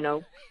sun,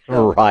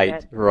 So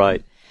right.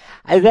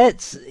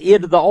 That's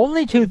the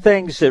only two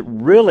things that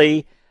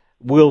really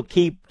will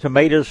keep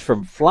tomatoes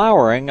from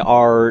flowering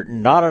are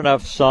not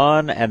enough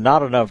sun and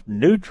not enough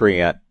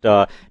nutrient.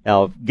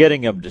 Now,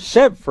 getting them to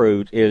set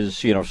fruit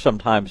is,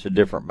 sometimes a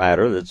different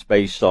matter that's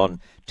based on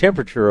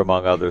temperature,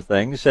 among other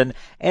things, and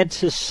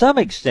to some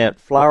extent,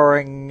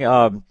 flowering.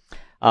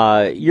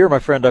 You're my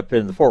friend up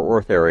in the Fort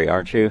Worth area,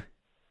 aren't you?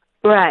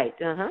 Right.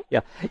 Uh-huh.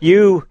 Yeah.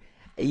 You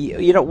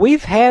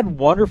we've had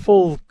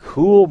wonderful,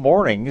 cool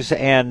mornings,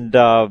 and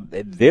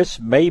this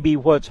may be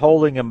what's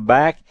holding them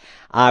back.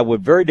 I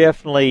would very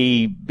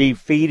definitely be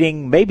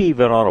feeding, maybe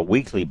even on a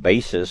weekly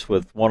basis,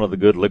 with one of the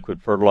good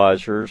liquid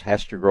fertilizers,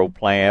 Has to Grow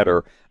Plant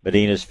or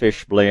Medina's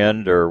Fish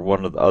Blend or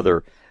one of the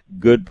other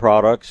good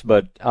products.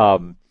 But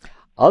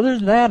other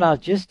than that, I'll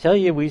just tell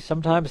you, we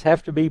sometimes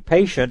have to be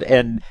patient,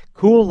 and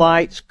cool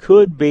nights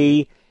could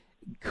be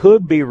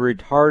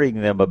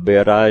retarding them a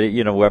bit.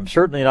 I'm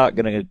certainly not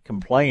going to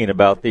complain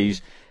about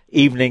these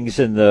evenings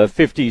in the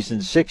 50s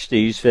and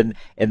 60s,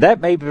 and that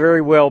may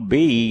very well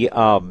be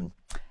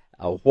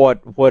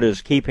what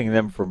is keeping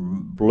them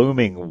from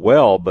blooming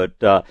well.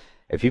 But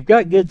if you've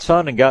got good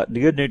sun and got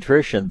good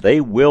nutrition, they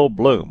will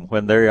bloom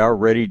when they are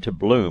ready to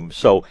bloom.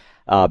 So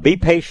be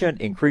patient,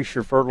 increase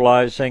your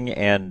fertilizing,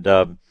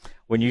 and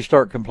when you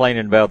start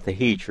complaining about the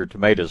heat, your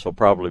tomatoes will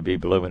probably be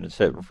blooming and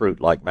setting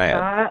fruit like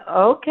mad.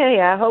 Okay,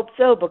 I hope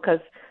so, because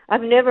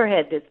I've never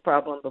had this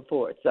problem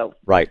before. So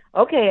right.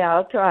 Okay,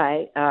 I'll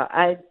try.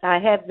 I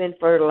have been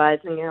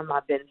fertilizing them.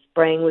 I've been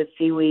spraying with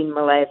seaweed and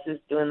molasses,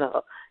 doing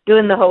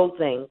the whole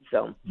thing.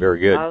 So very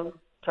good. I'll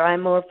try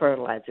more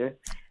fertilizer.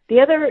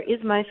 The other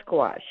is my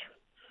squash.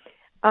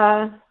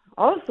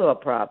 Also a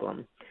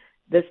problem.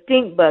 The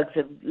stink bugs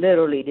have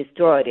literally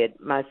destroyed it.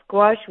 My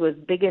squash was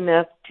big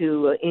enough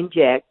to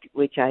inject,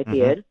 which I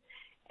did,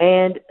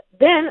 and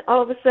then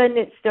all of a sudden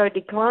it started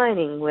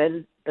declining.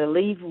 When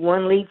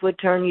one leaf would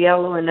turn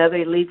yellow,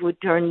 another leaf would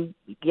turn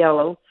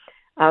yellow.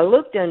 I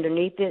looked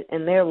underneath it,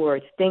 and there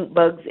were stink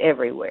bugs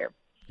everywhere.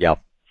 Yeah.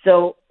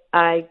 So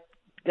I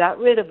got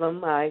rid of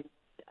them. I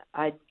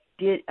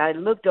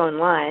looked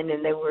online,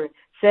 and there were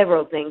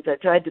several things. I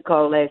tried to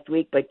call last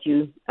week, but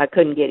I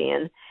couldn't get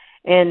in,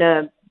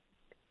 and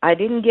I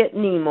didn't get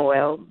neem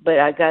oil, but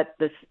I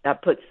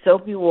put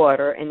soapy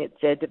water, and it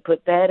said to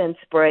put that and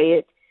spray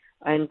it,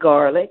 and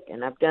garlic,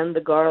 and I've done the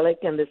garlic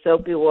and the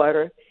soapy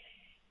water,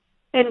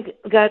 and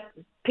got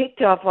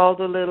picked off all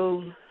the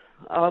little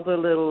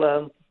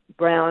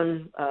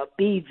brown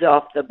beads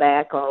off the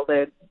back, all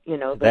the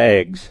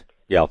eggs.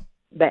 Yeah.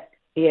 The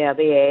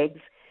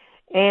eggs.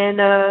 And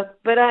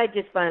but I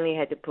just finally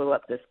had to pull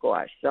up the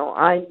squash. So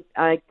I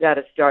got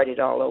to start it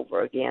all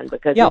over again,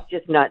 because it's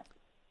just not.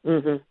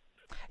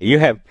 You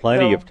have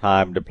plenty of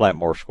time to plant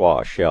more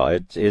squash. Yeah,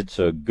 it's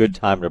a good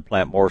time to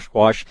plant more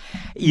squash.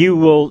 You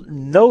will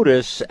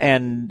notice,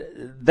 and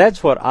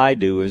that's what I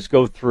do, is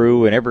go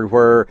through and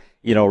everywhere,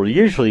 it'll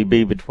usually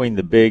be between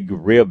the big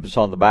ribs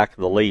on the back of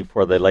the leaf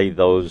where they lay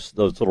those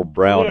little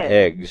brown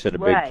eggs in a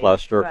big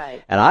cluster.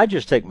 Right. And I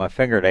just take my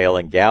fingernail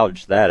and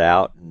gouge that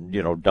out and,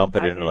 dump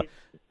it in a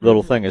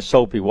little thing of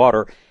soapy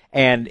water.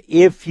 And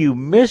if you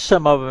miss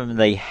some of them and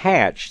they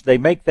hatch, they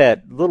make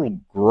that little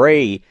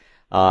gray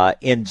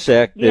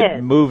insect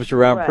that moves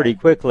around pretty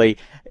quickly.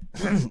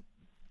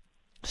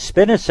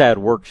 Spinosad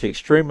works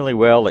extremely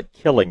well at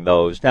killing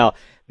those. Now,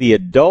 the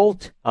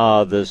adult,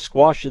 the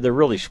squash, they're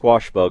really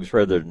squash bugs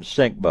rather than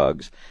stink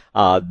bugs.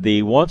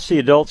 Once the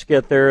adults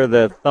get there,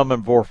 the thumb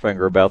and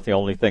forefinger are about the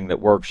only thing that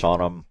works on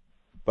them.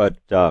 But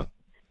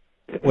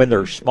when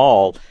they're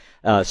small,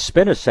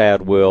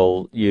 Spinosad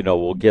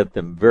will get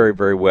them very,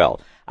 very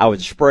well. I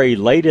would spray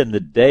late in the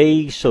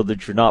day so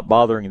that you're not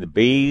bothering the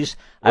bees.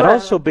 I'd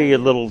also be a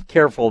little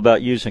careful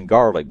about using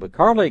garlic, but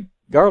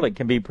garlic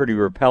can be pretty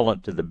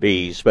repellent to the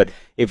bees. But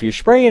if you're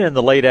spraying in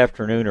the late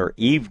afternoon or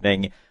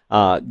evening,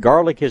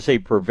 garlic is a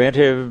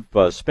preventive,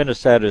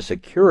 Spinosad is a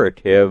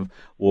curative,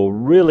 will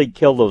really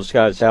kill those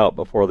guys out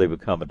before they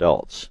become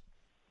adults.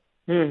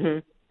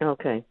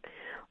 Okay.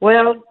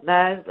 Well,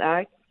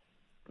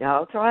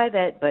 I'll try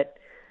that, but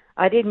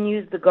I didn't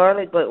use the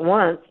garlic but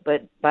once,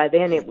 but by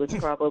then it was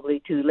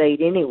probably too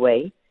late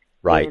anyway.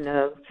 Right.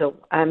 And so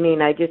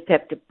I just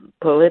have to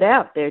pull it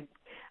out. It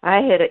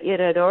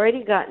had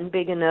already gotten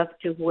big enough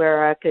to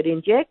where I could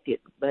inject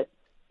it, but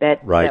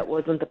that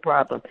wasn't the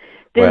problem.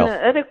 Then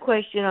the other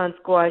question on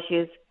squash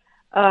is,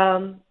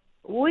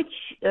 which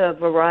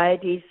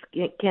varieties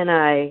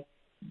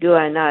do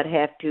I not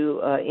have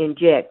to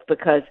inject?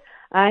 Because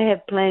I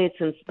have planted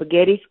some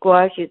spaghetti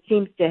squash. It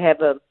seems to have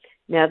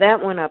now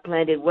that one I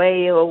planted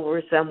way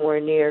over somewhere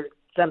near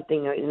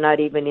something, not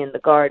even in the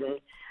garden,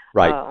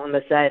 on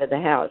the side of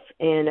the house.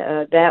 And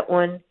that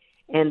one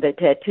and the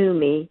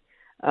Tatumi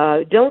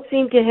don't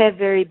seem to have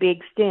very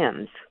big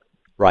stems.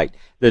 Right.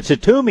 The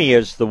Tatumi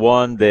is the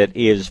one that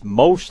is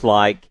most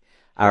like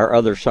our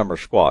other summer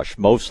squash,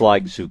 most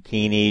like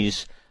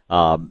zucchinis,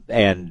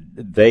 and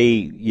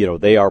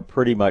they are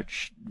pretty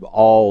much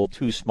all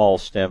too small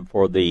stem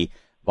for the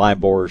vine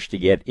borers to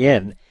get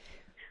in.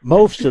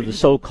 Most of the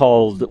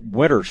so-called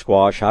winter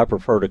squash, I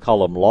prefer to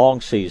call them long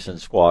season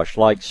squash,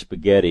 like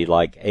spaghetti,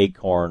 like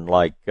acorn,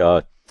 like,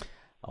 all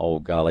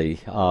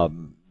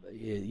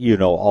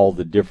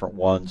the different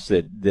ones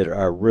that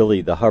are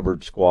really the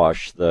Hubbard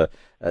squash. The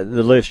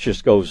list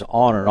just goes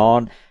on and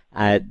on.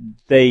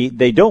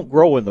 They don't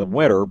grow in the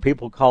winter.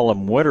 People call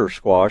them winter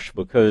squash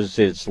because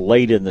it's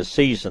late in the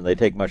season. They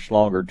take much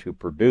longer to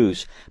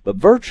produce. But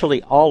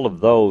virtually all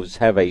of those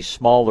have a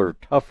smaller,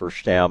 tougher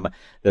stem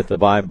that the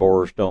vine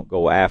borers don't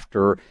go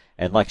after.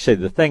 And like I say,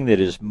 the thing that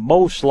is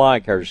most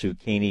like our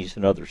zucchinis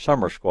and other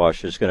summer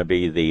squash is going to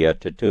be the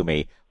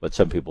tatumi, what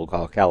some people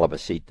call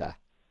calabacita.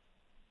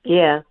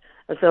 Yeah,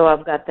 so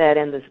I've got that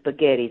in the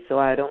spaghetti, so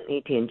I don't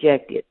need to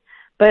inject it.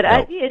 But No.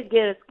 I did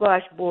get a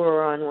squash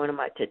borer on one of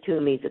my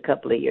tatumis a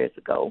couple of years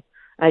ago.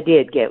 I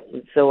did get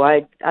one. So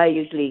I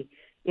usually,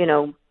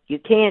 you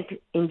can't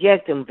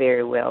inject them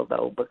very well,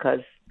 though,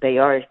 because they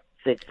are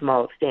such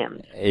small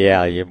stems.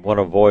 Yeah, you want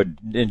to avoid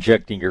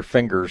injecting your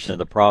fingers in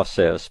the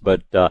process.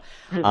 But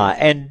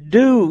and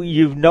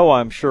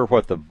I'm sure,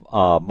 what the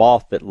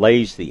moth that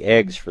lays the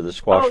eggs for the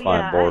squash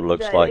vine borer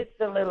looks like. It's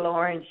the little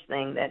orange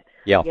thing that,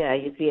 Yeah,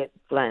 you see it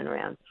flying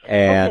around.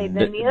 And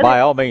okay, by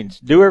all means,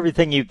 do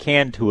everything you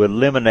can to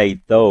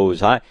eliminate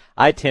those.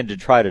 I tend to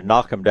try to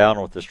knock them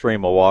down with a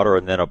stream of water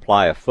and then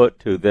apply a foot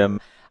to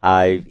them.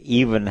 I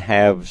even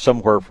have,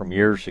 somewhere from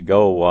years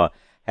ago,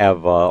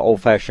 have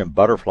old-fashioned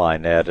butterfly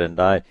net, and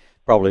I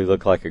probably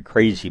look like a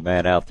crazy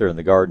man out there in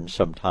the garden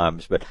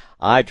sometimes, but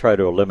I try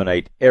to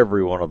eliminate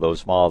every one of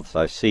those moths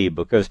I see,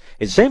 because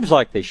it seems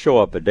like they show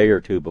up a day or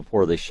two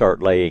before they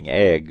start laying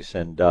eggs,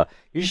 and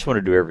you just want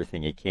to do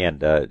everything you can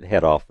to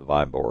head off the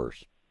vine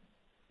borers.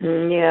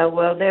 Yeah,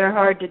 well, they're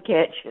hard to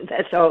catch.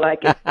 That's all I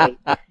can say.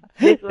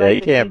 Just like Yeah,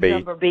 you can be.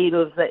 Cucumber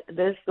beetles.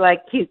 This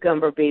like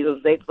cucumber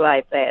beetles. They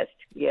fly fast.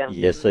 Yeah.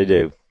 Yes, they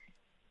do.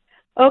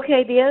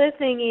 Okay, the other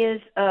thing is,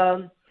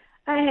 I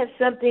have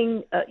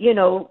something,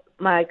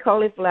 my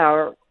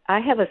cauliflower. I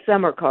have a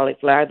summer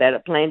cauliflower that I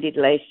planted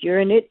last year,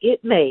 and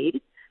it made.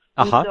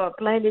 And so I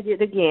planted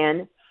it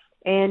again,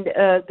 and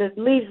the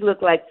leaves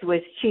look like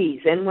Swiss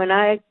cheese. And when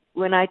I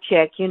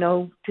check,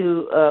 during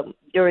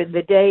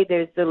the day,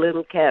 there's the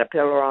little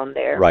caterpillar on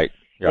there. Right.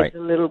 It's a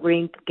little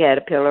green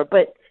caterpillar,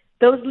 but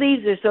those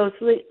leaves are so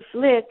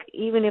slick.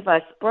 Even if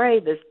I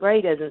spray, the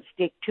spray doesn't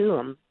stick to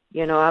them.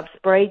 I've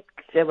sprayed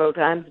several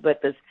times,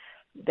 but it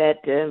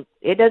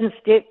doesn't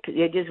stick.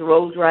 It just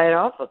rolls right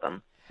off of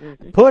them.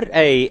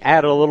 Mm-hmm.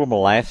 Add a little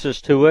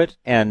molasses to it,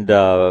 and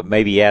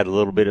maybe add a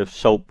little bit of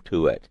soap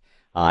to it.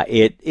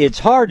 It's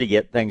hard to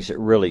get things that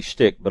really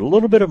stick, but a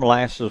little bit of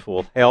molasses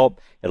will help.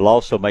 It'll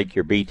also make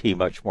your BT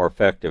much more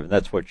effective, and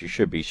that's what you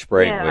should be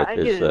spraying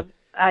with.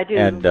 I do.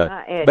 And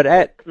but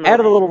add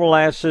a little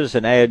molasses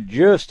and add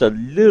just a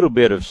little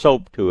bit of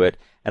soap to it,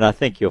 and I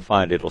think you'll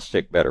find it'll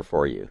stick better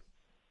for you.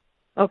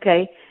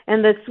 Okay,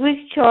 and the Swiss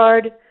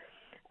chard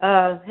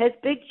has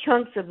big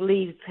chunks of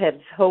leaves, have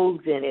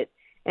holes in it,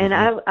 and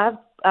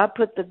I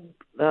put the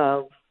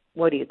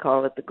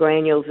the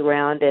granules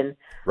around, and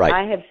right.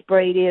 I have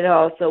sprayed it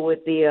also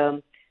with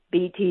the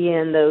BT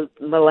and the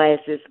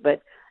molasses,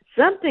 but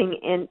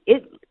and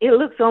it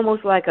looks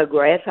almost like a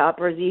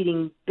grasshopper is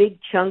eating big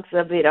chunks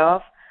of it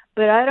off.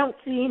 But I don't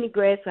see any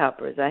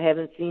grasshoppers. I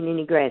haven't seen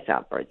any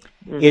grasshoppers.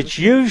 Mm-hmm.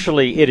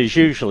 It is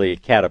usually a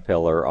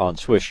caterpillar on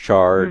Swiss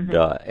chard,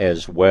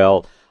 as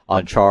well,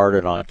 on chard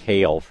and on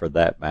kale for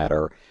that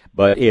matter.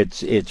 But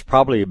it's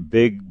probably a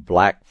big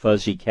black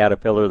fuzzy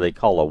caterpillar they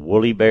call a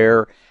woolly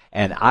bear,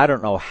 and I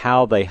don't know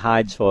how they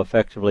hide so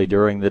effectively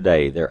during the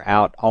day. They're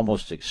out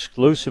almost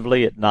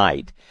exclusively at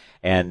night.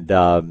 And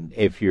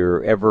if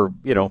you're ever,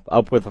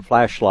 up with a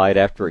flashlight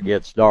after it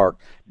gets dark,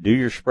 do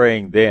your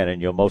spraying then,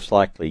 and you'll most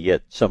likely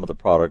get some of the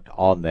product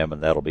on them,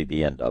 and that'll be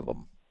the end of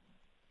them.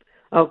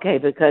 Okay,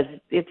 because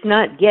it's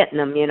not getting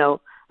them,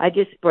 I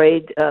just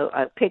sprayed,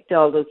 I picked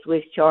all the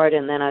Swiss chard,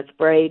 and then I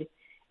sprayed.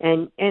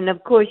 And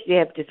of course, you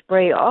have to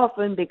spray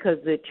often because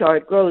the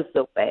chard grows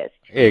so fast.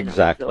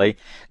 Exactly.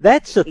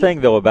 That's the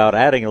thing, though, about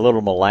adding a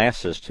little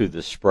molasses to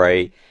the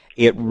spray.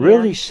 It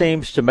really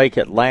seems to make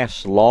it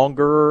last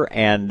longer,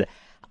 and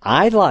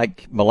I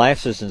like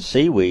molasses and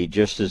seaweed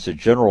just as a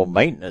general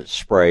maintenance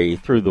spray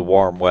through the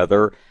warm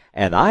weather.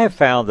 And I have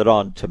found that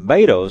on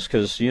tomatoes,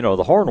 because, the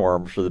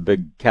hornworms are the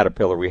big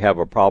caterpillar we have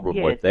a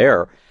problem with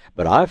there,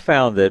 but I've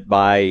found that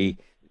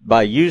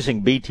by using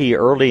BT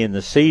early in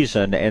the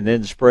season and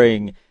then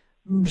spraying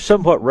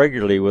somewhat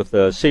regularly with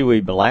a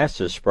seaweed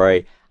molasses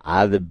spray,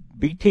 the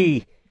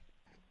BT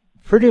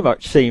pretty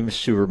much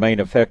seems to remain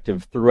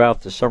effective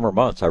throughout the summer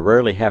months. I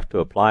rarely have to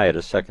apply it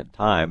a second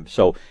time.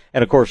 So,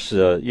 and of course,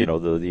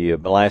 the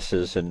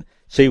molasses and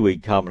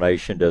seaweed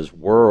combination does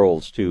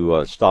worlds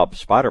to stop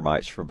spider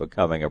mites from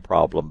becoming a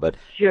problem. But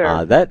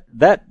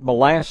that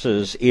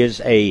molasses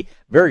is a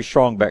very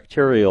strong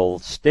bacterial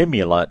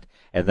stimulant,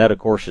 and that, of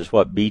course, is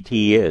what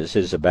BT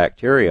is a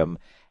bacterium.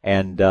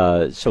 And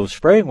so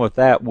spraying with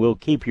that will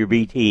keep your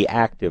BT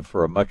active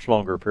for a much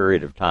longer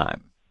period of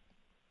time.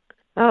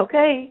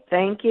 Okay,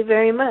 thank you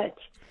very much.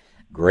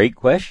 Great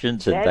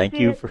questions, and thank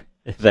you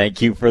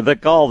for the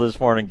call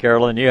this morning,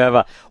 Carolyn. You have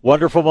a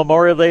wonderful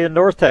Memorial Day in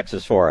North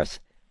Texas for us.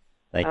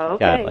 Thank you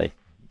kindly.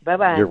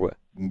 Bye-bye.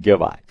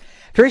 Goodbye.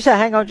 Teresa,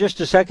 hang on just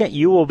a second.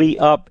 You'll be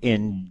up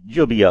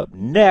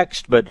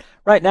next, but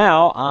right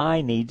now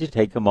I need to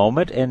take a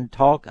moment and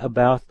talk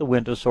about the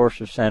Window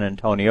Source of San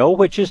Antonio,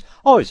 which is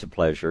always a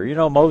pleasure. You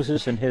know,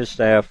 Moses and his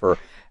staff are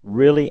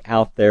really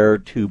out there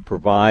to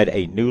provide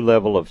a new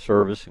level of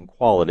service and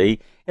quality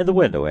in the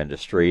window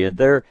industry.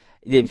 And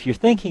if you're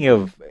thinking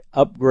of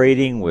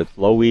upgrading with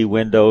low E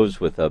windows,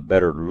 with a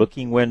better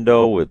looking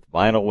window, with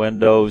vinyl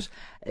windows,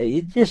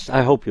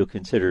 I hope you'll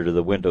consider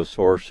the Window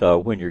Source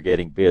when you're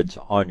getting bids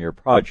on your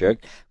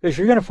project, because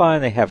you're going to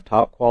find they have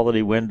top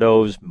quality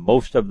windows,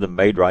 most of them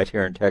made right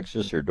here in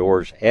Texas, or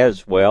doors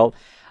as well.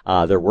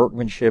 Their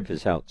workmanship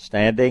is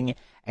outstanding,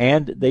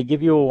 and they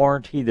give you a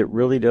warranty that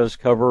really does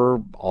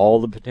cover all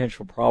the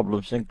potential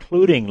problems,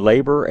 including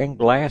labor and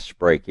glass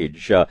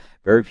breakage.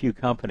 Very few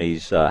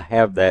companies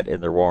have that in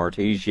their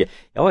warranties. You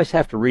always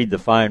have to read the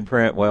fine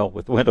print. Well,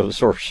 with Window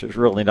Source, there's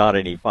really not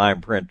any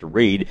fine print to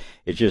read.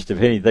 It's just if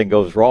anything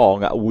goes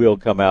wrong, we'll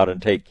come out and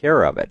take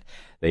care of it.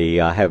 They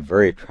have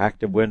very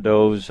attractive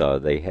windows.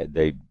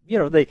 They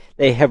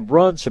have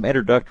run some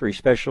introductory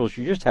specials.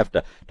 You just have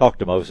to talk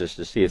to Moses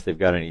to see if they've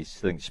got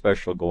anything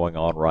special going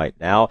on right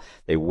now.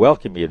 They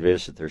welcome you to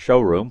visit their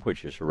showroom,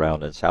 which is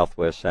around in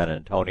Southwest San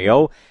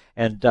Antonio.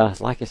 And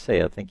like I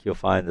say, I think you'll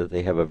find that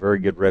they have a very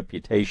good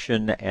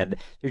reputation, and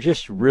they're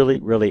just really,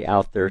 really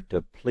out there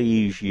to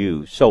please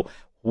you. So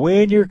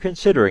when you're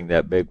considering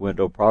that big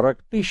window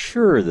product, be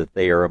sure that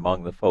they are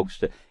among the folks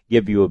to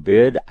give you a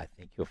bid. I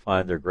think you'll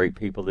find they're great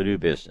people to do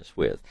business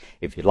with.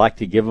 If you'd like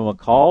to give them a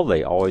call,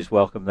 they always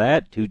welcome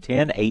that.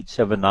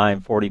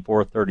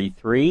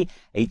 210-879-4433,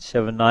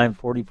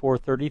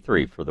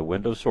 879-4433 for the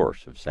Window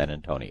Source of San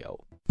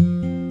Antonio.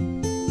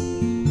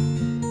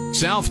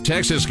 South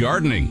Texas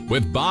Gardening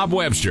with Bob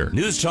Webster.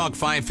 News Talk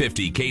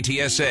 550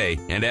 KTSA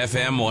and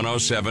FM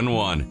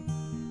 1071.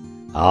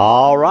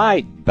 All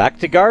right, back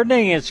to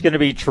gardening. It's going to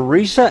be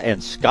Teresa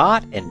and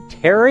Scott and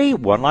Terry.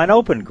 One line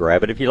open.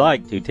 Grab it if you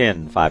like.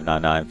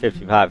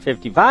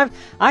 210-599-5555.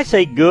 I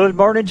say good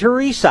morning,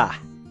 Teresa.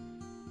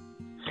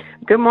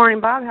 Good morning,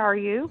 Bob. How are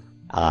you?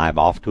 I'm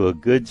off to a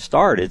good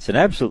start. It's an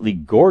absolutely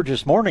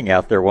gorgeous morning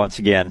out there once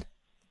again.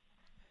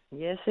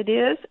 Yes, it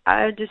is.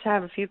 I just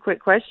have a few quick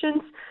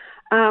questions.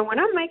 When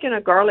I'm making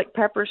a garlic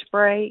pepper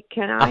spray,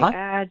 can I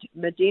add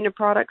Medina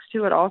products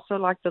to it also,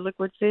 like the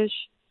liquid fish?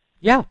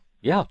 Yeah,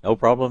 no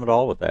problem at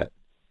all with that.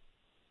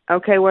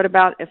 Okay, what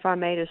about if I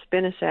made a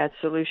spinosad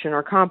solution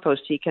or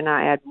compost tea? Can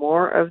I add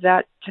more of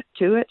that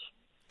to it?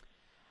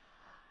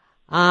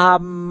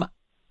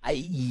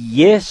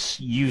 Yes,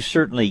 you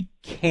certainly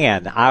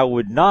can. I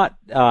would not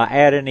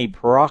add any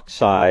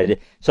peroxide.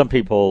 Some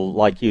people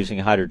like using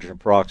hydrogen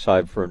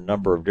peroxide for a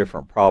number of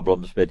different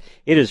problems, but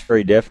it is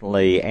very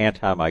definitely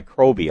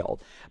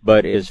antimicrobial.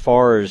 But as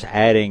far as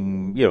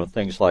adding,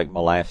 things like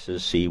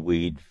molasses,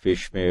 seaweed,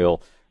 fish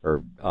meal,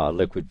 or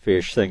liquid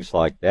fish, things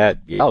like that,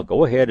 yeah,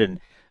 go ahead and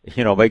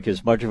make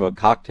as much of a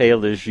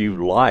cocktail as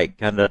you like,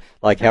 kind of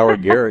like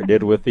Howard Garrett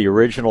did with the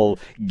original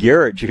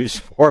Garrett juice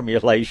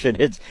formulation.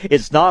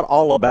 It's not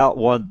all about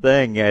one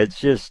thing. It's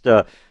just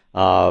make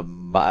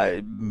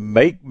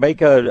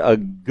a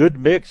good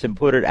mix and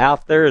put it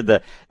out there.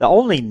 The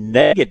only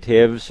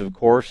negatives, of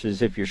course,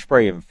 is if you're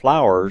spraying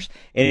flowers,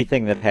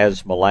 anything that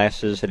has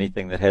molasses,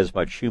 anything that has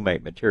much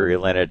humate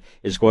material in it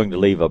is going to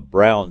leave a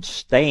brown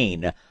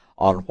stain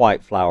on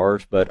white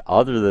flowers. But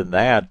other than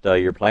that,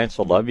 your plants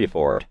will love you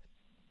for it.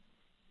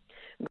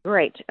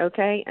 Great.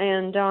 Okay.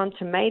 And on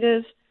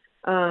tomatoes,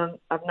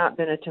 I've not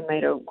been a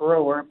tomato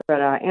grower, but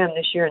I am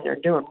this year, and they're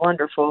doing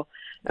wonderful.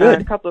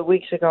 A couple of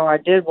weeks ago, I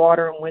did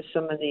water them with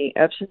some of the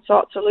Epsom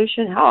salt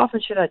solution. How often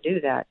should I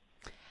do that?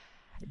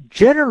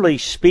 Generally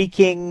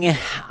speaking,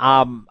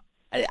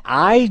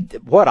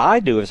 what I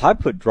do is I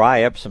put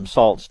dry Epsom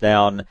salts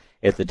down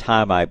at the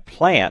time I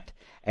plant,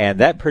 and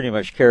that pretty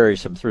much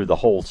carries them through the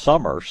whole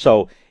summer.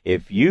 So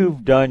if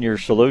you've done your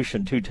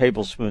solution 2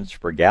 tablespoons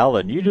per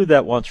gallon, you do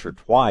that once or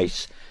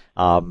twice.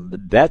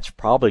 That's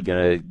probably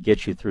going to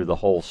get you through the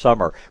whole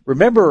summer.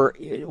 Remember,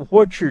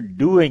 what you're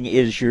doing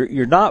is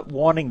you're not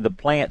wanting the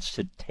plants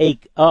to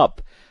take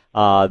up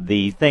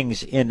the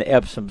things in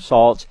Epsom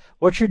salts.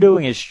 What you're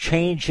doing is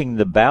changing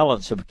the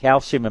balance of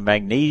calcium and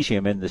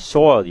magnesium in the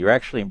soil. You're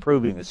actually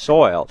improving the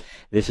soil.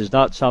 This is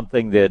not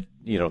something that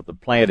the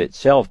plant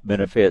itself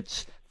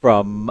benefits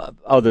from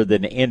other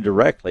than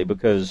indirectly,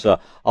 because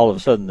all of a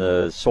sudden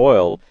the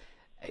soil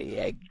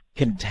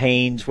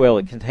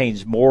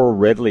contains more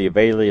readily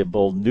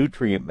available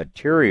nutrient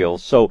material.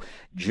 So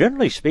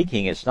generally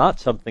speaking, it's not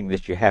something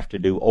that you have to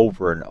do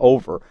over and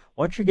over.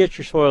 Once you get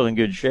your soil in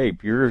good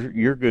shape,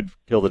 you're good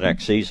till the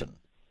next season.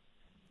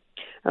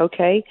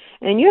 Okay.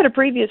 And you had a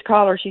previous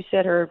caller, she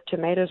said her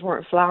tomatoes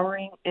weren't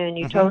flowering, and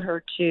you told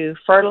her to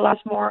fertilize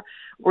more.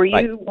 Were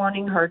you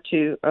wanting her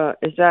to,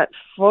 is that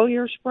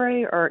foliar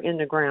spray or in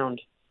the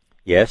ground?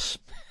 Yes.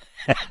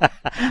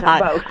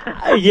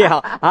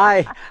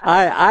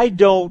 I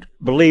don't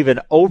believe in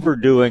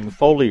overdoing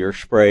foliar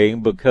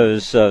spraying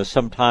because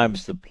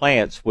sometimes the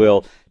plants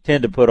will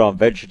tend to put on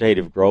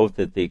vegetative growth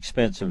at the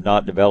expense of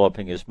not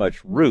developing as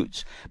much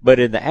roots. But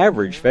in the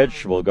average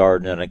vegetable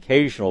garden, an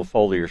occasional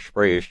foliar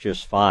spray is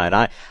just fine.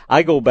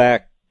 I go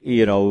back,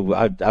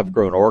 I've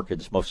grown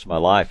orchids most of my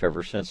life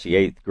ever since the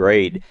 8th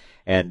grade.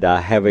 And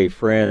I have a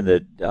friend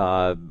that,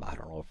 I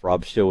don't know if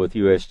Rob's still with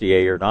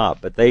USDA or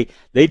not, but they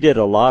did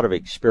a lot of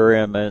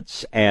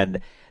experiments, and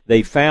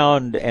they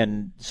found,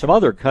 and some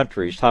other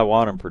countries,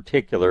 Taiwan in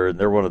particular, and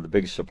they're one of the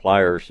big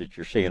suppliers that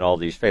you're seeing all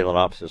these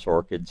Phalaenopsis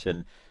orchids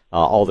in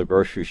all the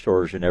grocery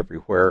stores and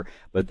everywhere,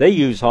 but they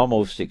use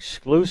almost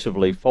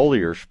exclusively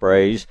foliar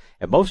sprays,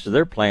 and most of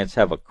their plants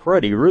have a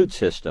cruddy root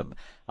system.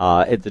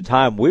 At the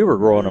time we were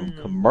growing them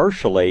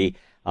commercially,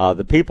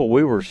 the people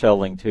we were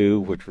selling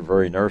to, which were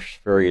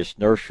various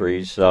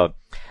nurseries,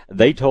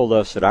 they told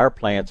us that our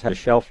plants had a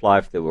shelf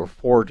life that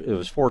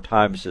was 4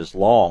 times as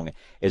long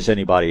as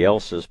anybody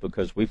else's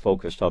because we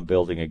focused on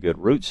building a good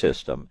root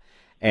system.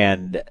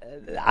 And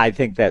I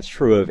think that's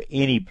true of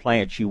any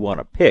plants you want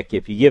to pick.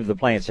 If you give the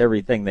plants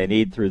everything they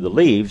need through the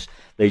leaves,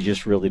 they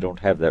just really don't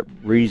have that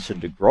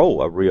reason to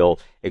grow a real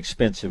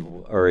extensive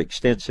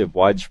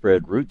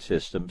widespread root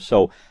system.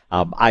 So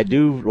I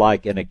do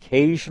like an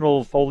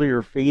occasional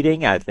foliar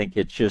feeding. I think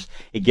it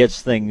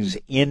gets things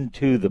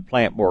into the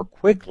plant more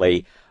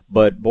quickly.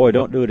 But boy,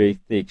 don't do it at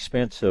the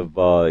expense of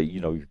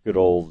your good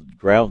old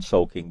ground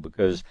soaking,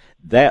 because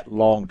that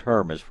long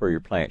term is where your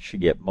plants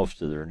should get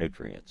most of their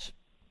nutrients.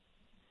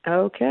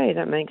 Okay,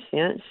 that makes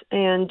sense.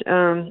 And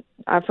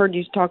I've heard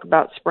you talk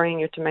about spraying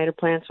your tomato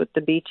plants with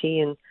the BT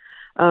and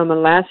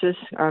molasses.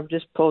 I've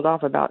just pulled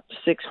off about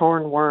 6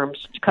 hornworms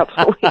a couple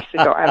of weeks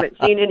ago. I haven't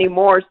seen any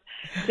more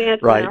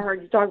since. Right. And I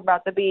heard you talk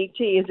about the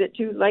BT. Is it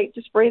too late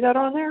to spray that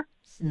on there?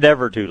 It's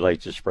never too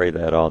late to spray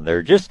that on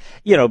there. Just,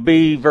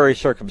 be very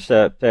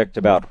circumspect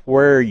about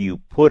where you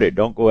put it.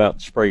 Don't go out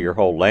and spray your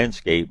whole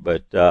landscape,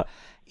 but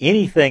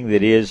anything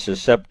that is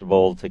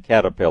susceptible to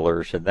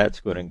caterpillars, and that's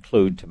going to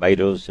include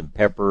tomatoes and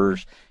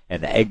peppers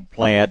and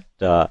eggplant.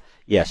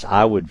 Yes,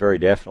 I would very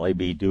definitely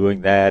be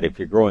doing that. If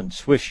you're growing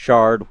Swiss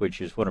chard,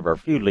 which is one of our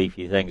few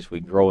leafy things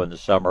we grow in the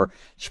summer,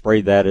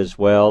 spray that as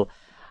well.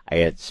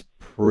 It's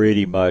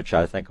pretty much,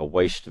 I think, a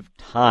waste of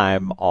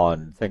time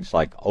on things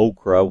like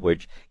okra,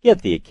 which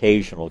get the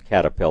occasional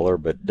caterpillar,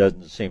 but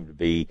doesn't seem to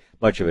be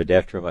much of a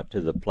detriment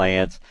to the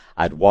plants.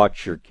 I'd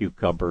watch your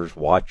cucumbers,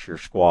 watch your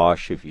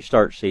squash. If you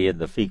start seeing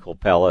the fecal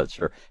pellets,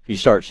 or if you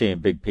start seeing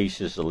big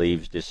pieces of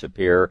leaves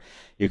disappear,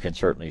 you can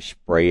certainly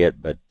spray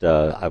it, but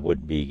I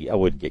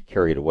wouldn't get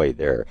carried away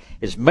there.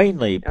 It's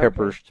mainly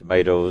peppers,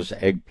 tomatoes,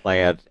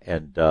 eggplant,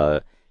 and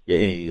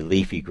any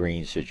leafy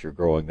greens that you're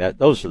growing.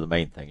 Those are the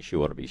main things you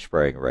want to be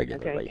spraying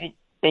regularly. Okay.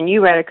 And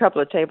you add a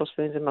couple of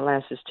tablespoons of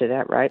molasses to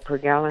that, right, per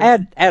gallon?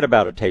 Add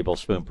about a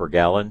tablespoon per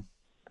gallon.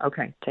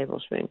 Okay,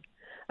 tablespoon.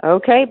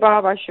 Okay,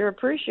 Bob, I sure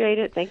appreciate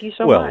it. Thank you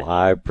so much. Well,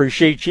 I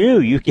appreciate you.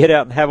 You get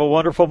out and have a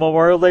wonderful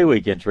Memorial Day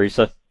weekend,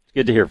 Teresa. It's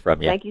good to hear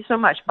from you. Thank you so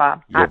much,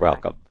 Bob. You're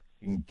welcome.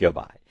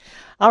 Goodbye.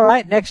 All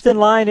right, next in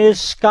line is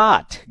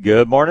Scott.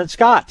 Good morning,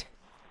 Scott.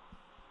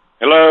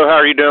 Hello, how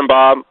are you doing,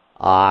 Bob?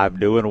 I'm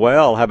doing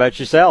well. How about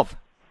yourself?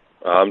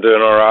 I'm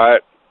doing all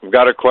right. I've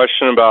got a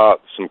question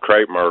about some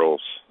crepe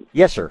myrtles.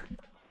 Yes, sir.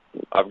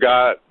 I've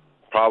got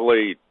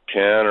probably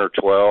 10 or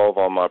 12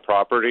 on my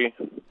property.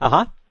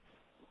 Uh-huh.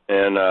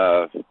 And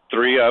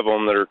 3 of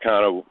them that are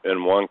kind of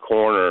in one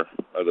corner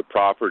of the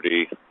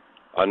property,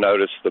 I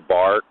noticed the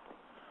bark,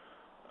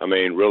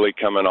 really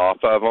coming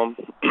off of them.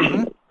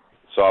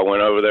 So I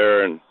went over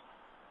there and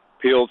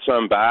peeled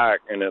some back,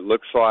 and it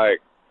looks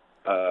like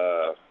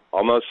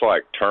almost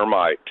like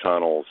termite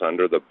tunnels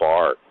under the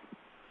bark.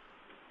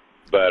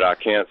 But I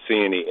can't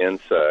see any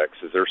insects.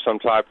 Is there some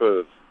type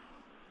of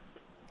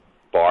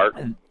bark?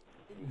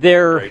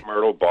 Crepe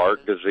myrtle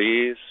bark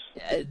disease?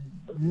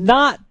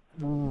 Not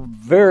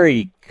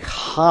very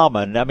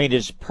common.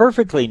 It's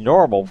perfectly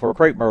normal for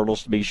crepe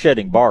myrtles to be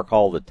shedding bark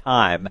all the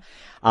time.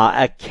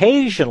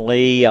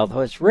 Occasionally,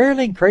 although it's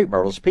rarely in crepe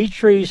myrtles, peach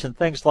trees and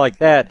things like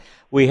that,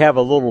 we have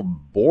a little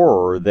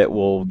borer that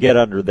will get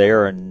under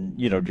there and,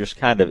 just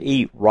kind of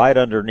eat right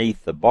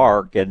underneath the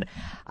bark. And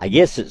I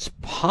guess it's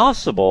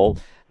possible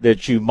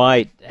that you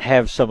might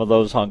have some of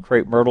those on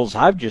crepe myrtles.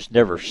 I've just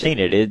never seen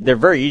it. They're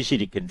very easy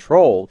to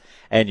control,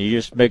 and you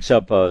just mix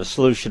up a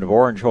solution of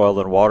orange oil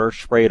and water,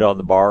 spray it on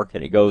the bark,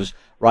 and it goes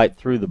right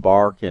through the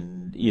bark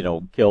and,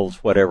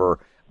 kills whatever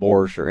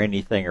borers or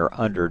anything are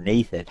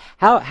underneath it.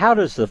 How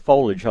does the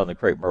foliage on the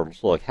crepe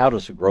myrtles look? How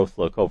does the growth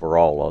look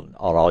overall on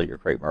all your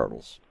crepe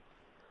myrtles?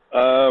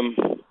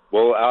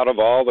 Well, out of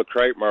all the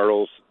crepe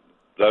myrtles,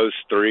 those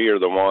 3 are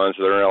the ones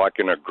that are like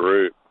in a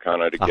group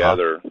kind of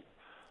together. Uh-huh.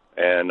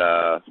 And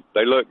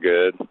they look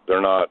good.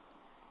 They're not,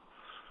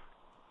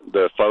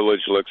 the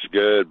foliage looks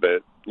good,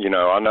 but,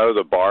 I know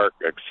the bark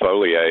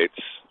exfoliates,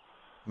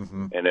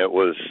 and it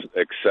was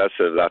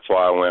excessive. That's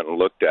why I went and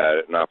looked at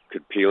it, and I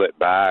could peel it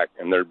back,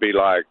 and there'd be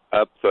like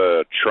up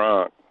the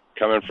trunk,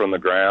 coming from the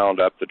ground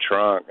up the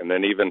trunk, and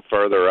then even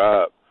further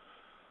up,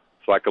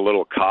 it's like a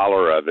little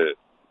collar of it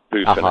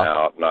poofing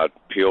out, and I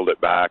peeled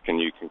it back,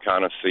 and you can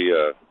kind of see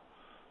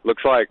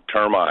looks like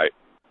termite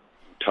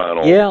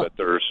tunnel, but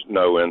there's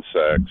no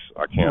insects.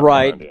 I can't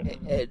find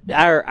it.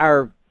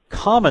 Our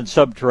common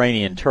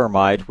subterranean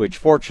termite, which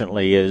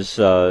fortunately is,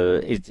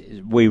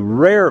 we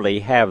rarely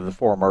have the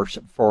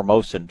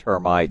Formosan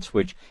termites,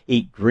 which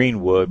eat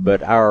greenwood,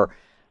 but our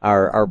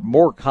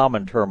more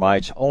common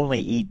termites only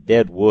eat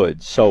dead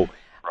wood, so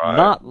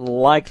not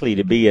likely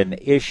to be an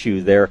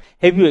issue there.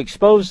 Have you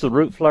exposed the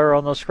root flare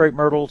on those crepe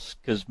myrtles?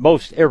 Because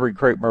most every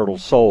crepe myrtle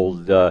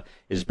sold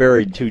is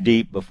buried too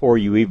deep before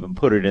you even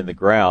put it in the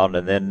ground,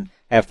 and then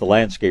half the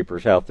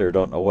landscapers out there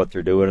don't know what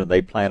they're doing, and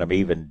they plant them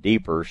even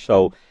deeper.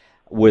 So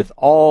with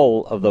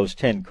all of those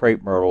 10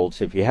 crepe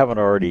myrtles, if you haven't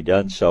already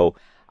done so,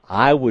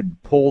 I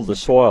would pull the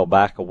soil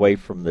back away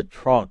from the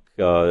trunk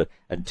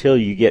until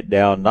you get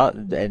down,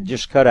 and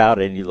just cut out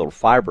any little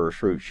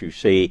fibrous roots you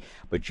see,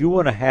 but you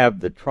want to have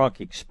the trunk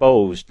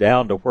exposed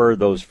down to where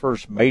those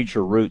first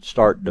major roots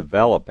start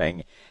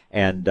developing.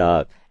 And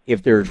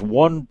if there's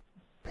one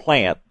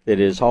plant that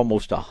is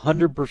almost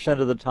 100%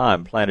 of the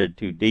time planted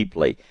too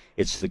deeply,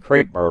 it's the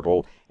crepe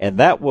myrtle, and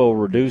that will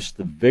reduce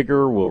the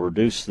vigor, will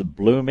reduce the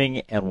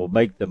blooming, and will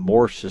make them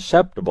more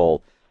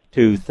susceptible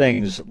to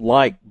things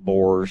like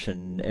borers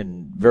and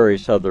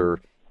various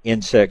other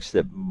insects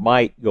that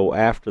might go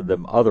after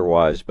them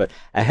otherwise. But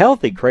a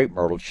healthy crepe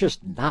myrtle is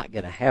just not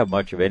going to have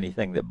much of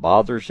anything that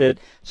bothers it.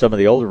 Some of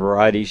the older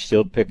varieties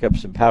still pick up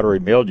some powdery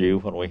mildew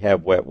when we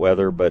have wet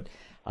weather, but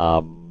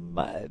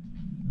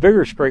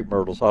vigorous crepe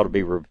myrtles ought to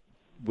be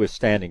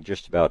withstanding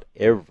just about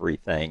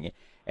everything.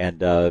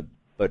 And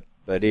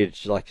but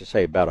it's, like I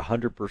say, about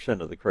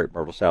 100% of the crepe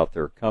myrtles out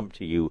there come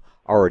to you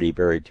already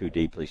buried too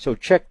deeply. So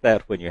check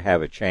that when you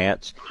have a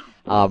chance.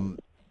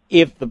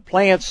 If the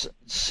plants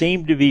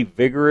seem to be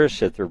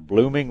vigorous, if they're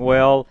blooming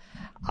well,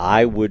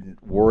 I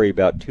wouldn't worry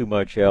about too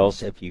much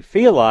else. If you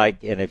feel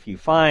like, and if you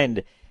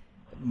find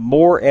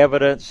more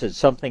evidence that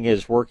something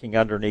is working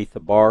underneath the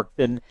bark,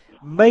 then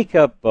make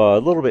up a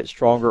little bit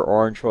stronger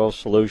orange oil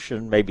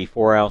solution, maybe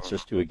 4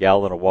 ounces to a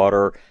gallon of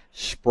water.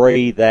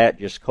 Spray that,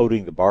 just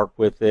coating the bark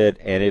with it,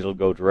 and it'll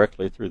go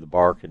directly through the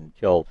bark and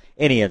kill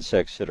any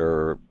insects that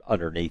are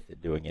underneath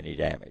it doing any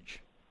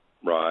damage.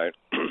 Right.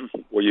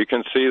 Well, you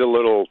can see the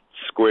little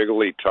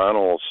squiggly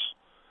tunnels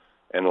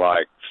and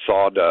like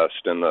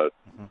sawdust in the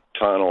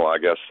tunnel. I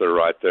guess they're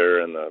right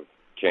there in the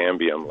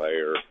cambium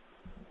layer.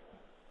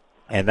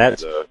 And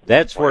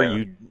that's where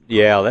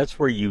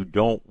you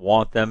don't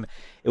want them.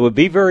 It would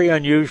be very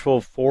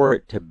unusual for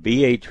it to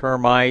be a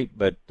termite,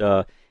 but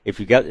if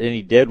you got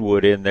any dead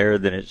wood in there,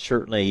 then it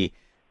certainly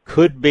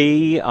could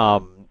be.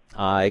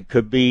 It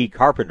could be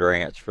carpenter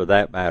ants for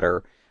that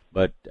matter.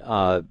 But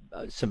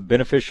some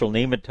beneficial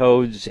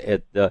nematodes.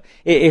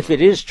 If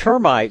it is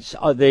termites,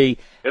 are they?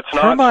 It's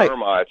not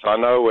termites. I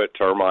know what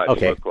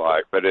termites look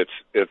like, but it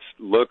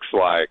looks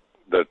like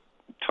the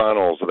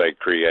tunnels they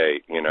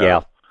create. You know.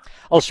 Yeah.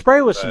 I'll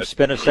spray with some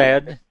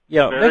spinosad.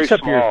 Yeah, very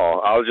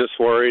small. I was just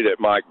worried it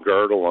might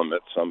girdle them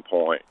at some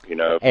point. You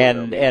know.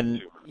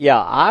 And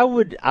yeah, I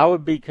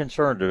would be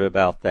concerned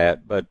about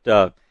that, but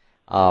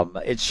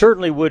it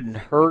certainly wouldn't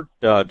hurt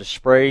to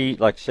spray,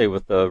 like I say,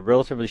 with a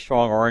relatively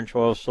strong orange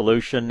oil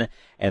solution,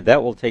 and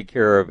that will take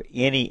care of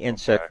any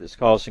insect that's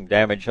causing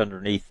damage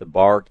underneath the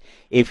bark.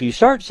 If you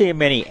start seeing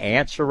many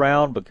ants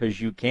around,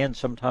 because you can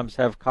sometimes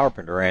have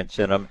carpenter ants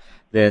in them,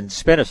 then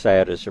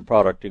spinosad is a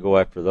product to go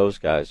after those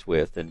guys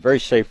with, and very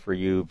safe for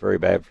you, very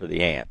bad for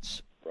the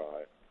ants.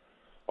 Right.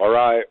 All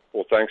right.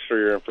 Well, thanks for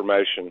your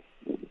information.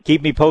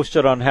 Keep me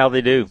posted on how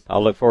they do.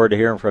 I'll look forward to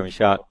hearing from you,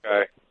 Scott.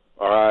 Okay.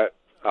 All right.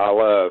 I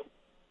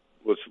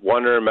was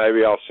wondering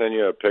maybe I'll send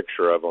you a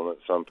picture of them at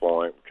some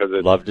point, because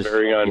it's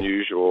very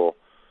unusual.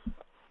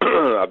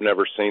 I've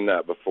never seen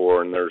that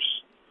before, and there's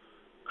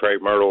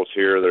crepe myrtles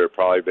here that have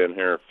probably been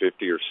here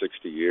 50 or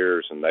 60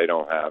 years, and they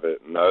don't have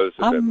it, and those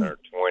have been there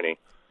 20.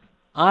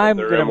 I'm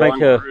going to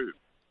make a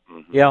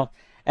yeah.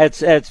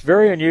 It's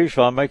very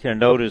unusual. I'm making a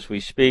note as we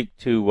speak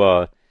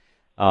to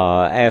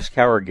ask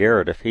Howard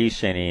Garrett if he's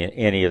seen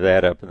any of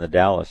that up in the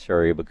Dallas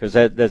area, because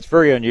that's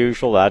very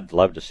unusual. I'd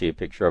love to see a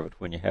picture of it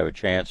when you have a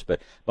chance,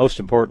 but most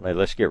importantly,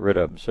 let's get rid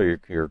of them so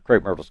your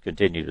crepe myrtles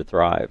continue to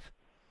thrive.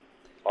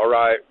 All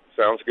right.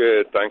 Sounds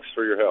good. Thanks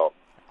for your help.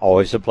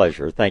 Always a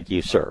pleasure. Thank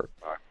you, sir.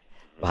 Bye.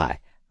 Bye.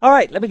 All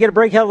right, let me get a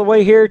break out of the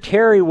way here.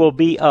 Terry will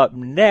be up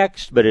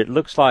next, but it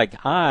looks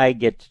like I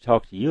get to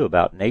talk to you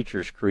about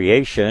nature's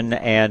creation.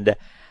 And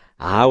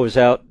I was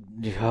out,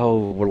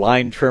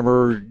 line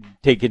trimmer,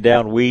 taking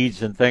down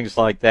weeds and things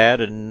like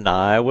that, and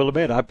I will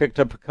admit I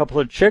picked up a couple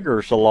of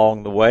chiggers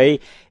along the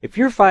way. If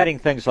you're fighting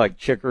things like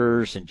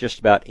chiggers and just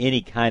about any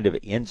kind of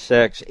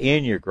insects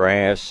in your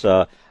grass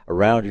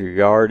around your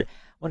yard,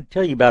 I want to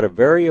tell you about a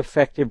very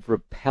effective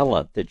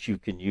repellent that you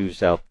can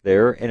use out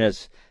there, and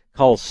it's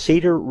called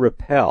Cedar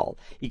Repel.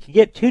 You can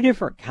get two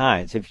different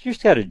kinds. If you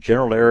just got a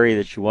general area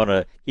that you want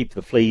to keep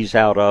the fleas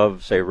out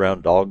of, say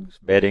around dogs'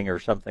 bedding or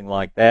something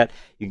like that,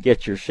 you can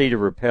get your Cedar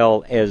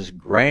Repel as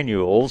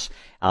granules.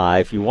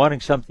 If you're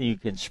wanting something you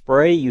can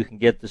spray, you can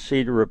get the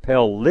Cedar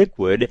Repel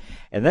liquid,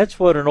 and that's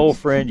what an old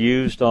friend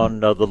used on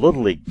the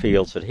Little League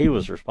fields that he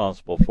was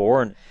responsible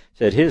for, and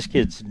said his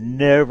kids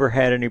never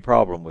had any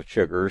problem with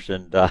sugars,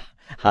 and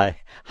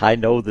I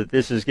know that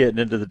this is getting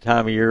into the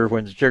time of year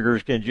when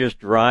sugars can just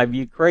drive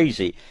you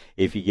crazy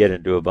if you get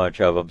into a bunch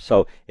of them.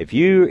 So if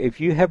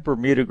you have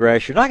Bermuda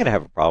grass, you're not going to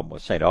have a problem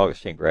with St.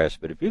 Augustine grass,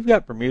 but if you've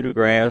got Bermuda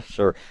grass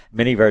or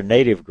many of our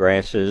native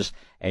grasses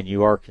and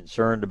you are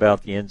concerned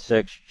about the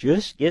insects,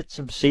 just get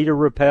some Cedar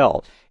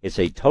Repel. It's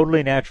a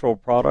totally natural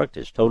product.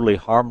 It's totally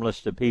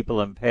harmless to people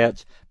and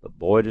pets, but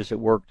boy, does it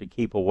work to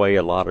keep away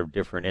a lot of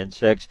different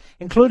insects,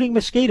 including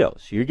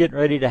mosquitoes. You're getting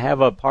ready to have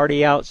a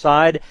party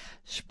outside,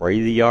 spray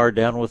the yard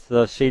down with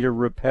Cedar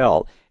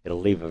Repel. It'll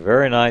leave a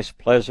very nice,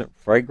 pleasant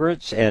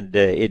fragrance, and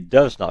it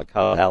does not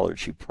cause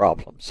allergy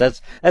problems.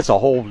 That's a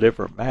whole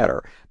different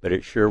matter, but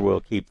it sure will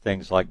keep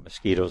things like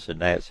mosquitoes and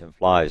gnats and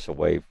flies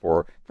away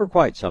for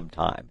quite some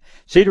time.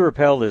 Cedar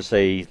Repel is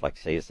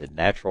it's a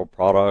natural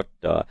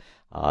product.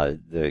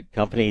 The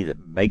company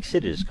that makes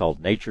it is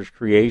called Nature's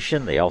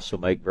Creation. They also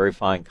make very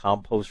fine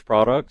compost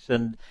products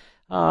and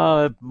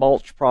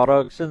mulch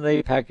products, and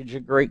they package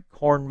a great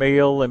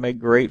cornmeal. They make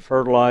great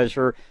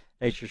fertilizer.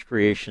 Nature's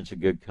Creation's a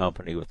good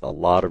company with a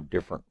lot of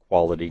different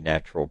quality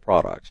natural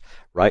products.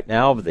 Right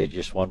now, they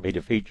just want me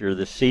to feature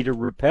the Cedar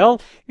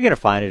Repel. You're going to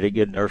find it at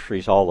good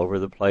nurseries all over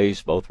the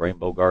place. Both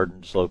Rainbow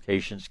Gardens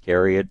locations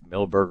carry it,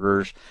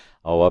 Millburgers.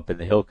 Up in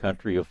the Hill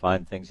Country, you'll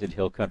find things at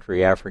Hill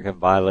Country African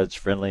Violets,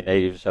 Friendly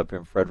Natives up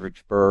in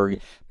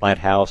Fredericksburg, Plant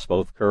House,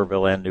 both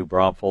Kerrville and New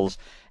Braunfels.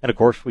 And, of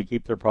course, we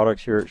keep their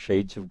products here at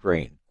Shades of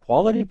Green.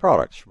 Quality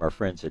products from our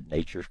friends at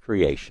Nature's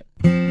Creation.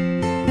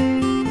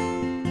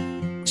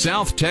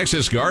 South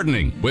Texas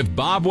Gardening with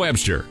Bob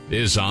Webster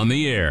is on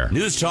the air.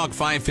 News Talk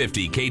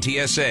 550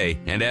 KTSA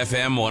and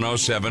FM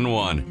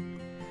 1071.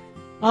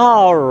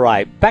 All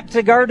right, back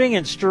to gardening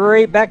and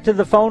straight back to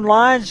the phone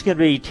lines. It's going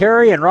to be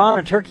Terry and Ron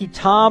and Turkey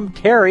Tom.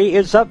 Terry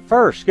is up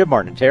first. Good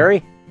morning,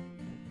 Terry.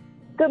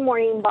 Good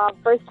morning, Bob.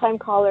 First-time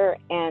caller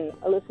and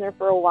a listener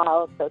for a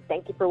while, so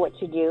thank you for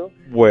what you do.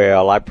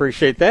 Well, I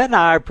appreciate that, and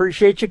I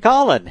appreciate you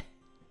calling.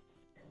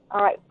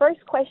 All right,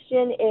 first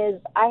question is,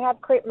 I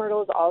have crepe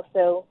myrtles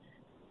also,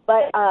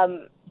 but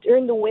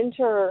during the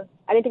winter,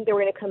 I didn't think they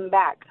were going to come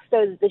back.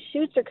 So the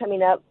shoots are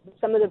coming up.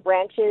 Some of the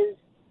branches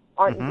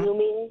aren't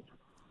blooming.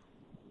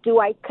 Do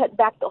I cut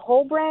back the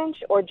whole branch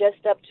or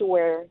just up to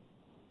where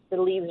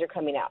the leaves are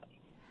coming out?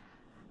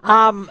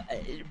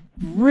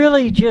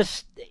 Really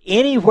just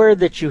anywhere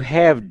that you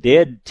have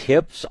dead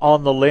tips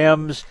on the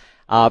limbs,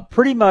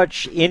 pretty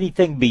much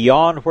anything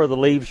beyond where the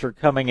leaves are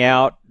coming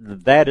out,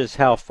 that is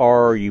how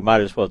far you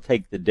might as well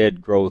take the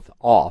dead growth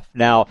off.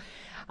 Now,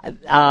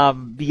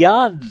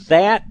 beyond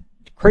that,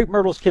 crepe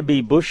myrtles can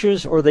be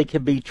bushes or they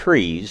can be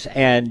trees,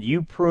 and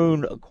you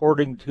prune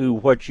according to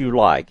what you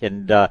like.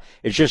 And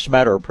it's just a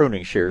matter of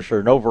pruning shears. There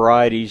are no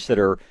varieties that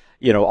are,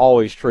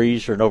 always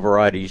trees, or no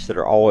varieties that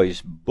are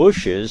always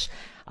bushes.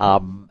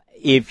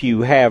 If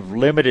you have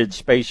limited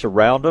space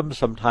around them,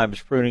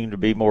 sometimes pruning to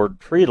be more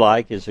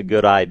tree-like is a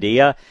good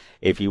idea.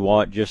 If you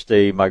want just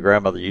my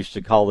grandmother used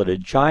to call it a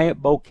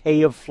giant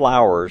bouquet of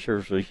flowers.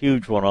 There's a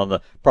huge one on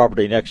the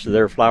property next to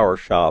their flower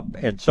shop.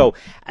 And so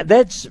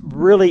that's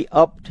really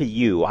up to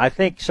you. I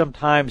think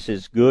sometimes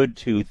it's good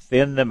to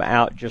thin them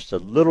out just a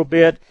little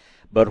bit,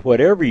 but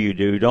whatever you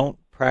do, don't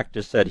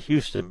practice that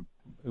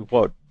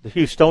what the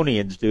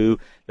Houstonians do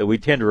that we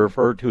tend to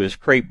refer to as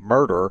crepe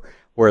murder,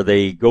 where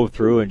they go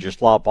through and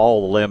just lop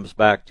all the limbs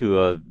back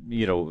to a,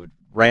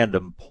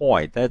 random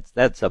point.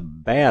 That's a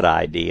bad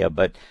idea.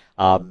 But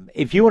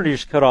if you want to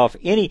just cut off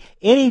any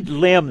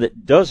limb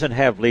that doesn't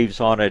have leaves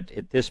on it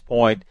at this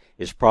point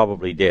is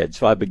probably dead.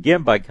 So I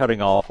begin by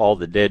cutting off all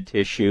the dead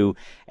tissue,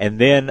 and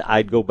then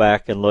I'd go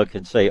back and look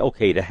and say,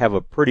 okay, to have a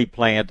pretty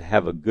plant, to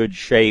have a good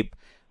shape,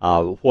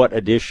 what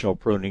additional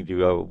pruning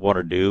do I want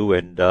to do,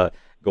 and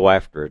go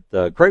after it.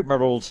 The crepe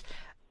myrtles,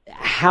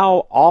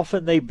 how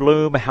often they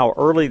bloom, how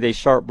early they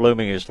start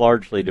blooming is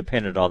largely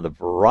dependent on the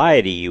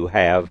variety you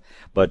have,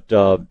 but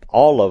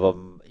all of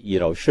them,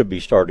 should be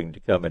starting to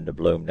come into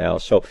bloom now.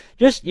 So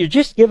you're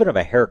just giving them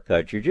a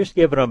haircut. You're just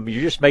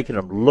making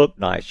them look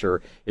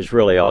nicer is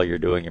really all you're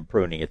doing in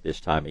pruning at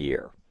this time of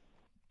year.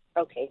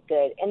 Okay,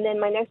 good. And then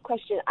my next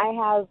question, I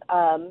have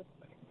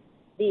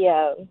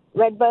the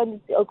redbuds,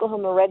 the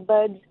Oklahoma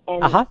redbuds,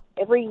 and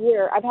every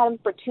year, I've had them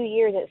for 2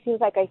 years, and it seems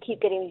like I keep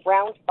getting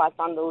brown spots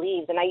on the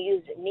leaves, and I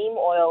used neem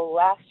oil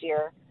last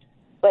year,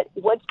 but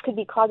what could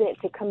be causing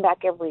it to come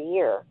back every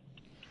year?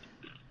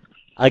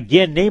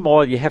 Again, neem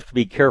oil you have to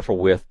be careful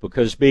with,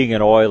 because being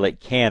an oil, it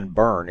can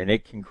burn, and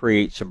it can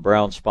create some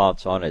brown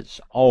spots on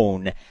its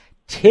own.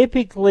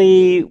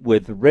 Typically,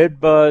 with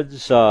red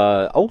buds,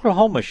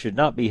 Oklahoma should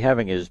not be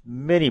having as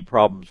many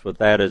problems with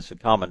that as the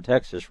common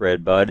Texas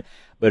red bud,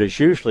 but it's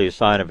usually a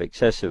sign of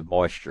excessive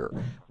moisture.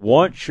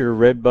 Once your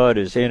red bud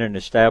is in and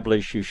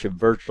established, you should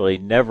virtually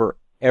never,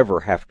 ever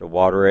have to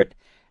water it.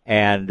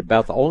 And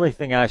about the only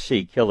thing I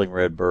see killing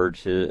red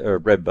buds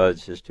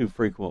is too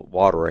frequent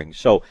watering.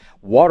 So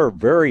water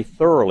very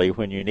thoroughly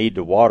when you need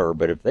to water,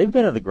 but if they've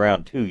been in the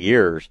ground 2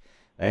 years,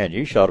 man,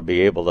 you ought to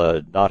be able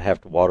to not have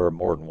to water them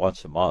more than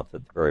once a month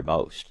at the very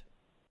most.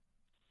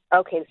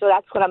 Okay, so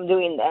that's what I'm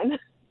doing then.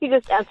 You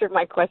just answered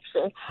my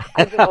question.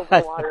 I've been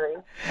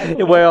overwatering.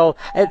 Well,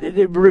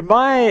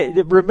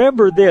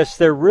 remember this,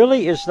 there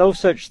really is no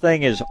such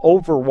thing as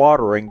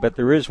overwatering, but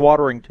there is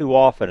watering too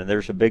often, and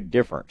there's a big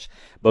difference.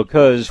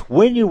 Because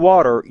when you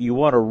want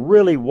to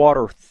really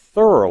water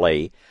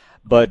thoroughly,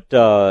 but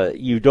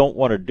you don't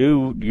want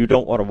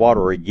to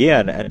water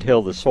again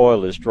until the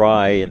soil is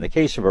dry. In the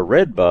case of a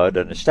red bud,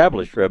 an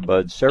established red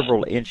bud,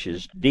 several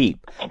inches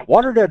deep.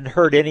 Water doesn't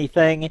hurt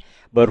anything,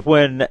 but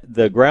when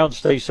the ground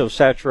stays so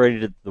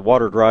saturated that the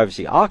water drives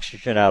the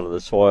oxygen out of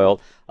the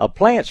soil, a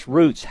plant's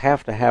roots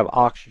have to have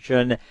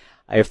oxygen.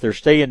 If they're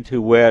staying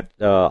too wet,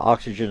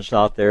 oxygen's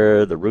not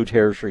there, the root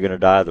hairs are going to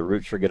die, the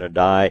roots are going to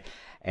die.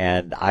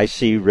 And I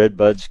see red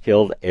buds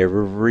killed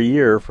every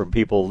year from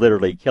people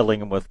literally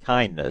killing them with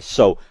kindness.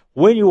 So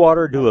when you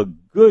water, do a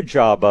good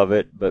job of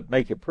it, but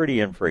make it pretty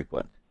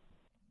infrequent.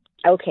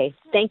 Okay.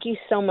 Thank you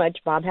so much,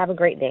 Bob. Have a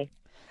great day.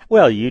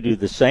 Well, you do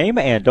the same,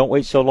 and don't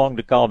wait so long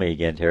to call me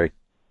again, Terry.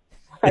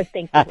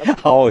 Thank you.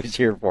 Always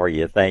here for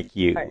you. Thank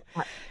you. All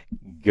right.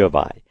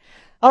 Goodbye.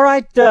 All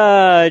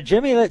right,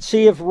 Jimmy, let's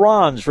see if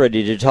Ron's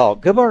ready to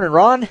talk. Good morning,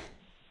 Ron.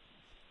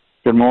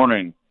 Good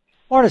morning.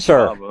 Morning,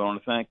 sir. I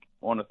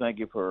want to thank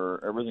you for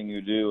everything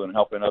you do and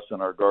helping us in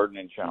our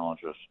gardening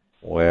challenges.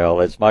 Well,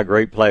 it's my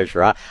great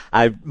pleasure.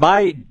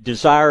 My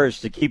desire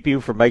is to keep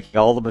you from making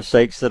all the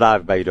mistakes that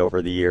I've made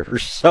over the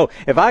years. So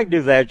if I can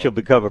do that, you'll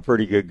become a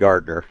pretty good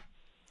gardener.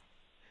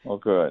 Well,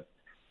 good.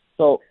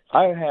 So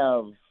I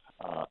have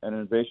an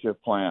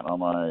invasive plant on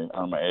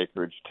my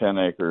acreage, 10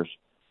 acres.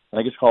 I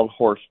think it's called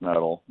horse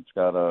nettle. It's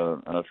got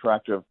an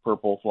attractive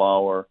purple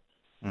flower,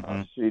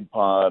 a seed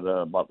pod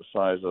about the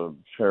size of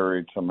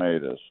cherry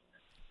tomatoes.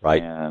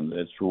 Right. And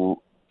it's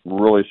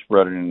really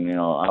spreading,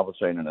 I would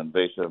say in an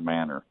invasive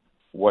manner.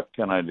 What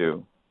can I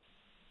do?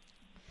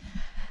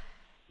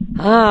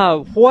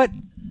 What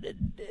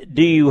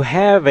do you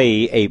have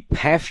a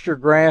pasture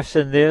grass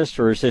in this,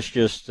 or is this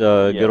just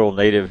good old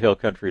native hill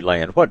country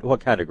land? What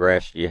kind of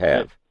grass do you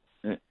have?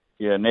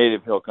 Yeah,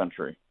 native hill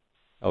country.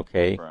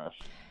 Okay. Grass.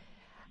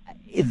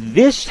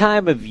 This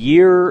time of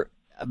year,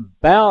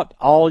 about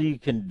all you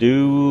can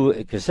do,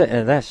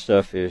 and that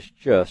stuff is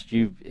just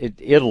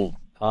it'll.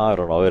 I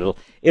don't know.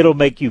 It'll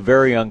make you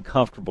very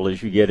uncomfortable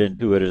as you get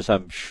into it, as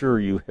I'm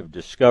sure you have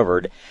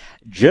discovered.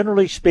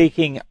 Generally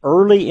speaking,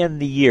 early in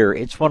the year,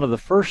 it's one of the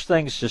first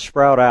things to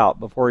sprout out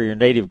before your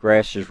native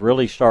grasses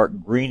really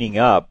start greening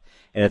up.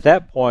 And at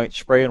that point,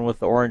 spraying with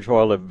the orange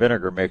oil and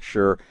vinegar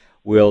mixture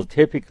will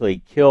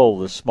typically kill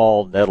the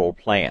small nettle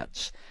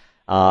plants.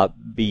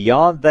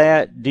 Beyond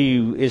that, do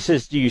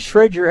you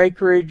shred your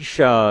acreage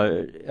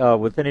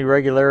with any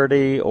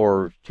regularity,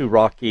 or too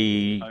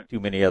rocky,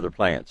 too many other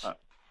plants?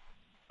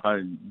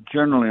 I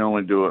generally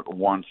only do it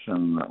once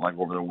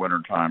over the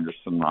winter time,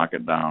 just to knock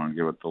it down and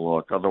give it the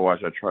look. Otherwise,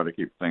 I try to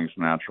keep things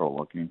natural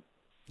looking.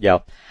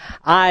 Yeah.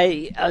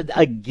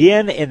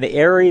 Again, in the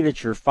area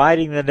that you're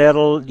fighting the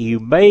nettle,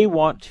 you may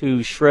want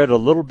to shred a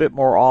little bit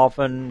more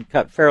often,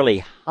 cut fairly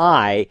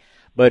high,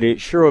 but it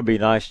sure would be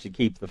nice to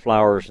keep the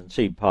flowers and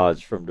seed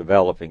pods from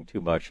developing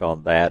too much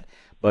on that.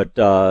 But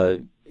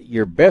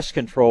your best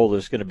control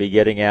is going to be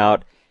getting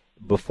out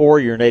before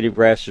your native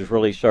grasses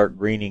really start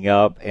greening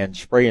up, and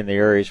spray in the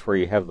areas where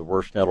you have the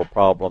worst nettle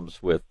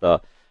problems with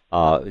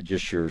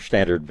just your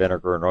standard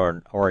vinegar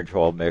and orange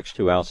oil mix,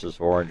 2 ounces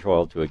of orange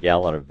oil to a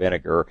gallon of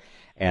vinegar.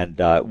 And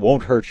it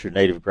won't hurt your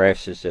native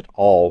grasses at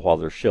all while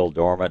they're still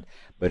dormant,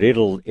 but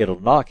it'll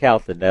knock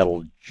out the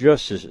nettle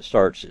just as it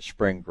starts its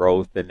spring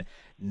growth. And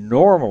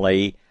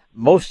normally,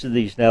 most of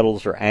these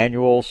nettles are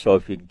annual, so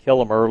if you can kill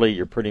them early,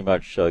 you're pretty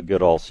much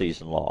good all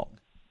season long.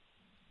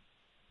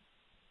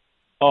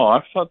 Oh,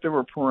 I thought they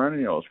were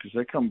perennials because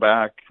they come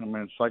back. I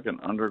mean, it's like an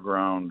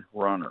underground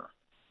runner.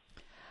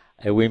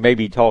 And we may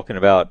be talking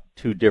about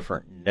two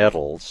different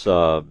nettles.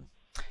 Are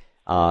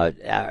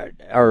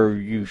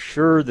you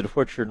sure that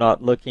what you're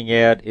not looking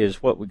at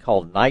is what we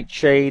call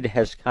nightshade,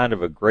 has kind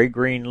of a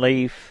gray-green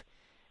leaf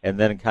and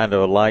then kind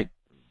of a light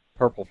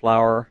purple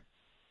flower?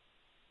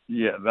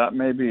 Yeah, that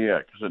may be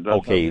it, because it does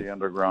have the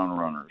underground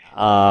runners.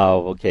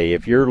 Okay.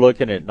 If you're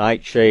looking at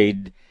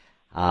nightshade,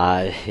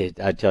 I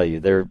tell you,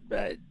 they're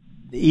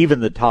even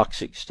the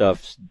toxic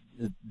stuffs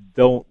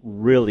don't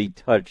really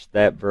touch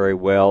that very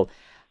well.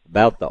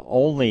 About the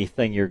only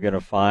thing you're going to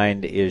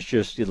find is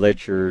just to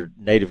let your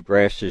native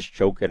grasses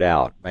choke it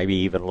out. Maybe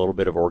even a little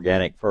bit of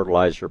organic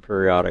fertilizer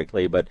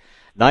periodically, but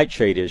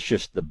nightshade is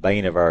just the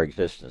bane of our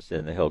existence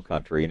in the hill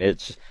country, and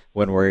it's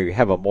when we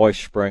have a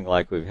moist spring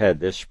like we've had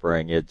this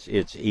spring,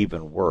 it's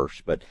even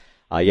worse. But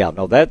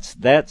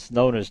that's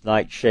known as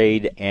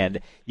nightshade, and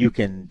you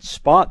can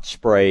spot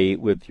spray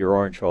with your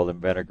orange oil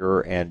and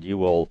vinegar, and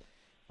you'll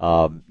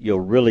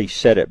really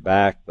set it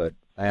back. But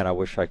man, I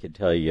wish I could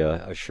tell you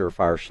a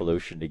surefire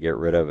solution to get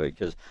rid of it,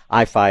 because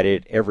I fight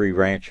it. Every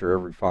rancher,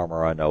 every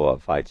farmer I know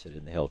of fights it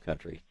in the hill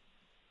country.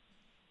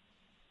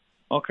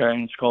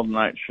 Okay, it's called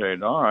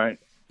nightshade. All right.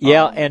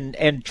 Yeah,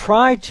 and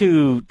try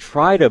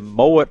to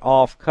mow it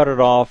off, cut it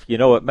off.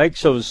 It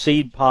makes those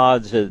seed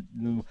pods that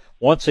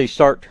once they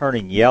start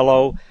turning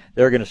yellow,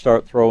 they're going to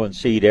start throwing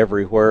seed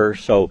everywhere.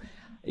 So,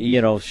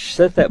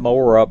 set that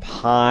mower up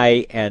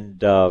high,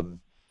 and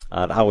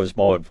I was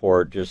mowing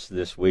for it just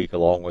this week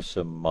along with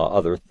some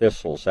other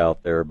thistles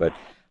out there, but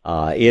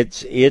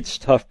it's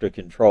tough to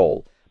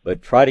control.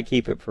 But try to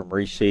keep it from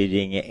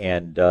reseeding.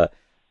 And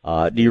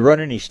do you run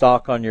any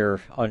stock on your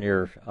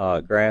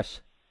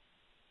grass?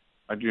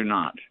 I do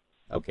not.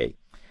 Okay.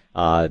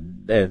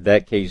 In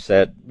that case,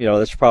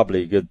 that's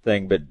probably a good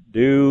thing. But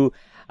I'm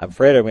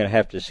afraid I'm going to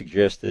have to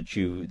suggest that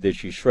you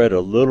shred a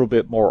little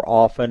bit more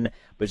often,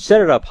 but set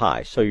it up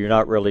high so you're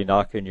not really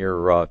knocking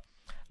your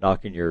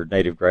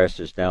native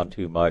grasses down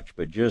too much.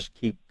 But just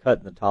keep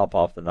cutting the top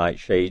off the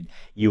nightshade.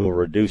 You will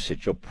reduce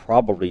it. You'll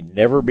probably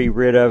never be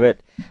rid of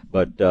it,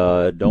 but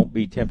don't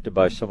be tempted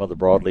by some of the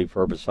broadleaf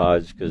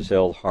herbicides, because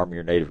they'll harm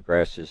your native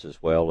grasses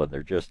as well, and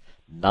they're just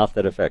not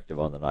that effective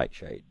on the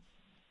nightshade.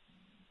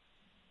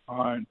 All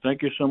right.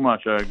 Thank you so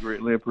much. I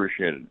greatly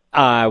appreciate it.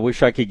 I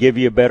wish I could give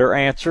you a better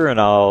answer, and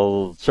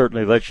I'll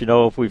certainly let you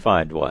know if we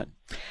find one.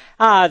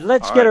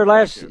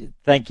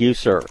 Thank you,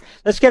 sir.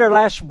 Let's get our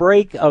last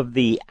break of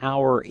the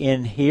hour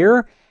in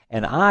here,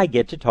 and I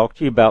get to talk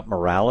to you about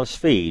Morales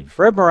Feed.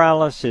 Fred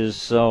Morales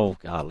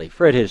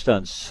Fred has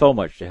done so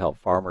much to help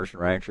farmers and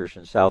ranchers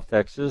in South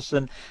Texas,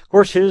 and of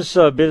course his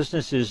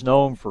business is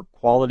known for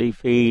quality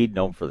feed,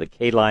 known for the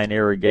K-line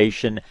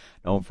irrigation,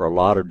 known for a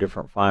lot of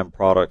different fine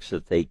products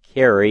that they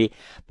carry.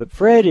 But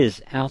Fred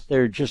is out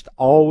there just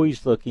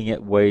always looking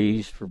at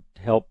ways to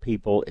help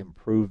people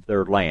improve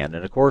their land.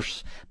 And of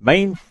course,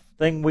 main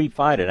thing we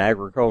find in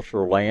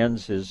agricultural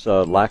lands is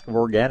lack of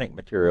organic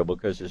material,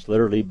 because it's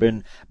literally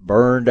been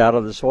burned out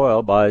of the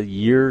soil by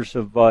years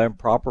of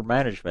improper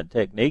management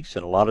techniques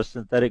and a lot of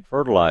synthetic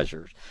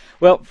fertilizers.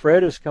 Well,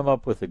 Fred has come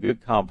up with a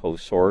good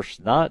compost source,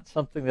 not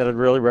something that I'd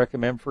really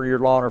recommend for your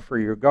lawn or for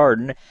your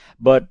garden,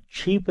 but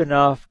cheap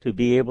enough to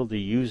be able to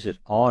use it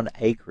on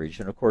acreage.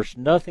 And of course,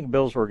 nothing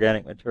builds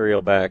organic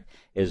material back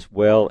as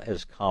well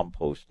as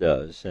compost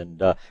does.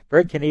 And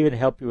Fred can even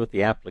help you with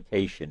the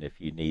application if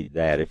you need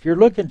that. If you're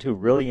looking to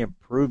really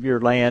improve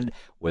your land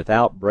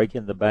without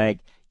breaking the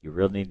bank, you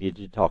really need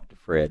to talk to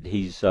Fred.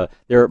 He's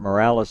there at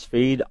Morales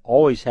Feed,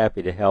 always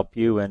happy to help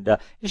you. And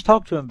just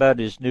talk to him about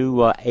his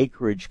new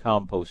acreage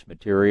compost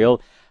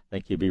material. I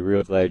think you'd be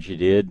real glad you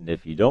did. And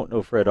if you don't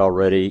know Fred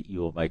already,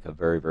 you will make a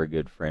very, very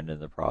good friend in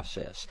the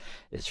process.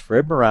 It's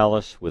Fred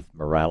Morales with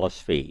Morales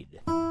Feed.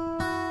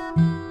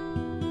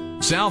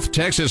 South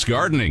Texas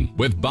Gardening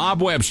with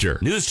Bob Webster.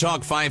 News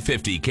Talk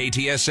 550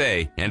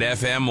 KTSA and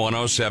FM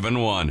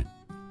 1071.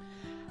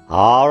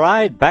 All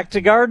right, back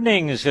to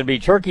gardening. It's going to be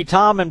Turkey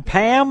Tom and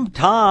Pam.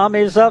 Tom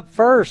is up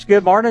first.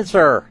 Good morning,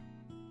 sir.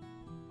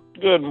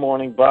 Good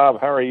morning, Bob.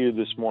 How are you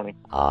this morning?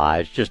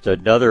 It's just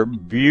another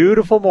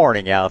beautiful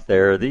morning out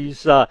there.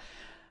 These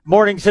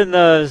mornings in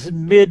the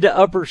mid to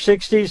upper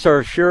 60s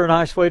are sure a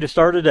nice way to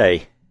start a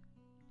day.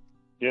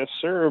 Yes,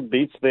 sir.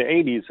 Beats the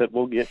 80s that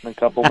we'll get in a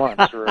couple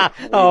months.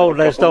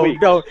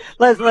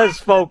 Let's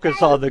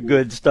focus on the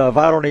good stuff.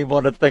 I don't even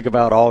want to think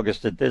about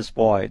August at this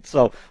point.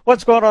 So,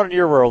 what's going on in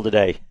your world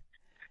today?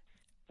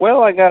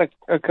 Well, I got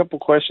a couple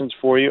questions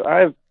for you.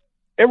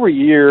 Every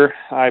year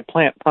I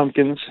plant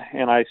pumpkins,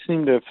 and I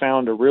seem to have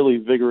found a really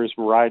vigorous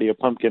variety of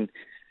pumpkin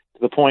to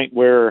the point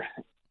where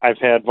I've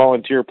had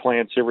volunteer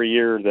plants every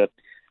year that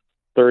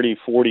 30,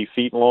 40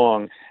 feet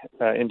long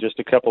in just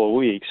a couple of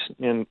weeks.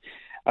 And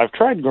I've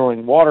tried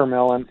growing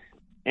watermelon,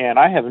 and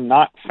I have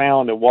not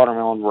found a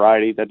watermelon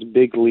variety that's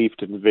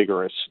big-leafed and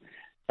vigorous.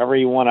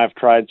 Every one I've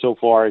tried so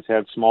far has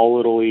had small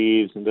little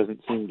leaves and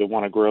doesn't seem to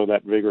want to grow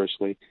that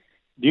vigorously.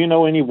 Do you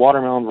know any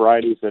watermelon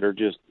varieties that are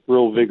just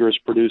real vigorous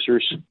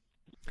producers?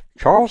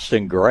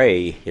 Charleston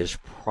Gray is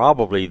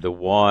probably the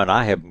one.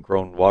 I haven't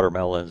grown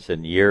watermelons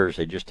in years.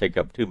 They just take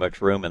up too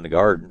much room in the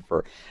garden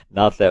for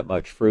not that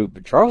much fruit.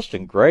 But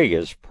Charleston Gray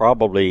is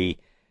probably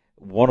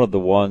one of the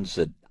ones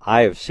that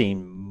I have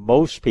seen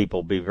most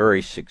people be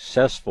very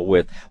successful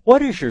with.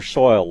 What is your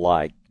soil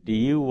like? Do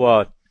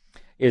you,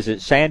 is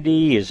it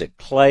sandy? Is it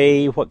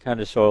clay? What kind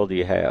of soil do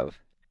you have?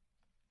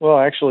 Well,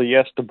 actually,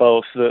 yes to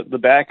both. The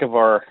back of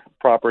our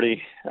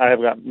property, I have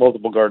got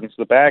multiple gardens.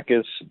 The back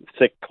is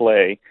thick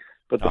clay,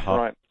 but the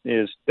front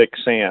is thick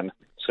sand.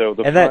 So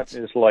the front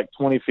is like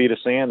 20 feet of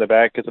sand. The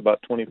back is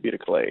about 20 feet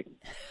of clay.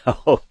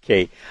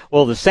 Okay.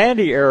 Well, the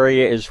sandy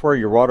area is where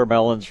your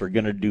watermelons are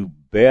going to do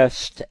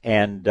best,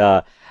 and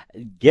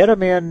get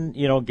them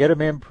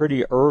in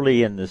pretty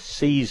early in the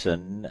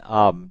season.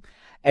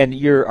 And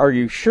are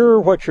you sure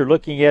what you're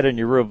looking at in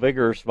your real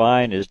vigorous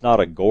vine is not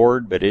a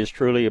gourd, but is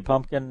truly a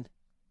pumpkin?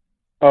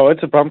 Oh,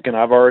 it's a pumpkin.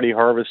 I've already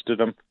harvested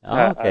them. Oh,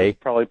 okay. I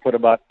probably put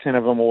about 10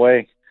 of them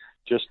away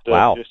just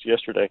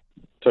yesterday.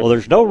 Well,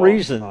 there's no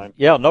reason.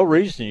 Yeah, no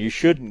reason you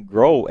shouldn't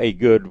grow a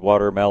good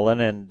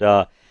watermelon. And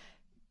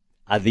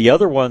the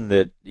other one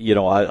that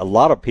a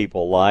lot of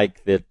people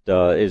like that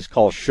is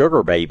called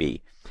Sugar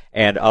Baby.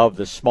 And of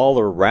the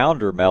smaller,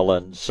 rounder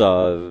melons,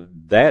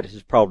 that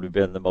has probably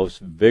been the most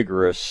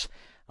vigorous.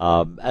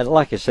 And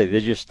like I say,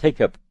 they just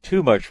take up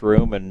too much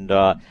room, and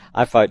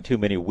I find too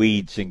many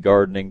weeds in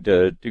gardening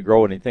to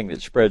grow anything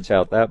that spreads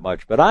out that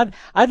much. But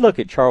I'd look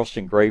at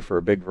Charleston Gray for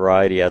a big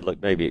variety. I'd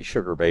look maybe at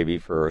Sugar Baby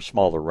for a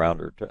smaller,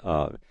 rounder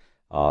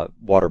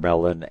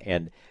watermelon,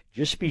 and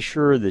just be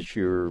sure that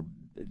you're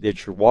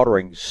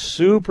watering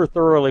super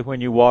thoroughly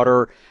when you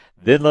water.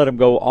 Then let them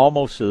go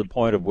almost to the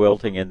point of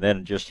wilting, and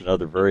then just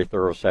another very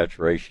thorough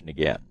saturation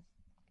again.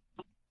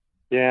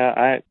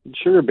 Yeah,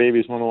 Sugar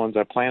Baby is one of the ones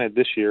I planted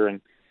this year, and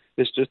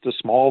it's just a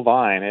small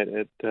vine.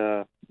 It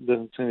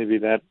doesn't seem to be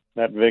that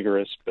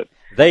vigorous, but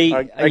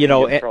I give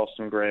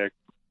Charleston Gray a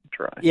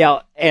try.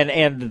 Yeah,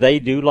 and they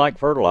do like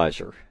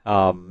fertilizer,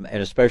 and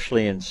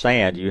especially in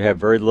sand, you have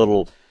very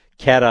little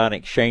cation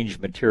exchange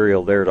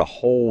material there to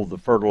hold the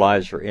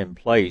fertilizer in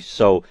place.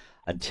 So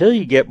until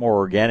you get more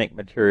organic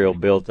material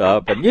built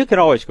up, and you can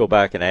always go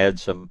back and add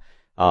some,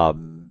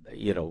 some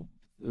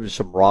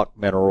rock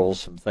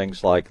minerals, some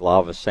things like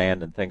lava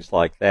sand and things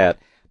like that.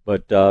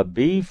 But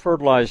be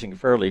fertilizing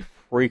fairly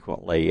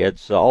frequently.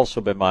 It's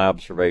also been my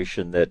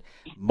observation that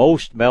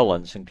most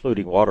melons,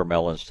 including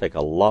watermelons, take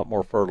a lot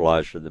more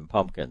fertilizer than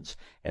pumpkins,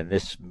 and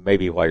this may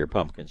be why your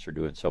pumpkins are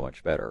doing so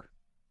much better.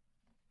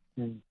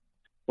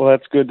 Well,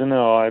 that's good to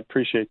know. I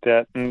appreciate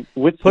that. And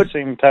with the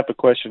same type of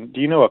question, do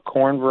you know a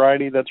corn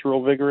variety that's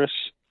real vigorous,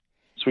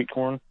 sweet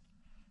corn?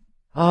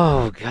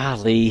 Oh,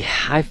 golly,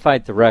 I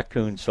fight the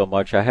raccoon so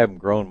much. I haven't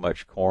grown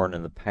much corn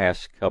in the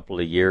past couple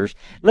of years.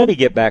 Let me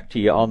get back to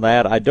you on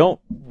that. I don't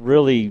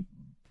really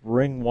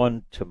bring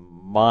one to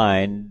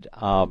mind,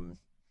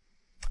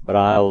 but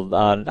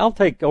I'll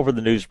take over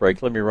the news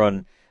break. Let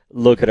me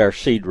look at our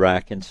seed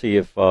rack and see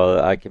if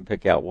I can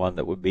pick out one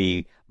that would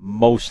be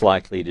most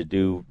likely to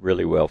do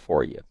really well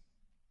for you.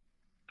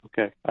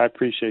 Okay, I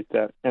appreciate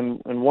that. And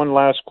one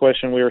last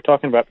question. We were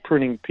talking about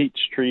pruning peach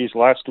trees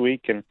last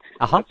week, and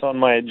it's on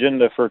my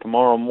agenda for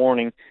tomorrow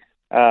morning.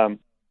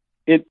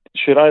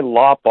 Should I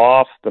lop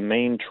off the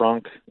main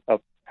trunk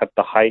at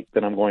the height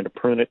that I'm going to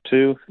prune it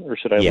to, or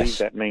should I leave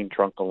that main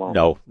trunk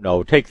alone?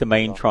 No. Take the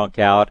main trunk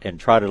out and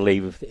try to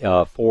leave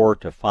 4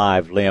 to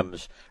 5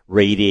 limbs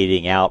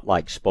radiating out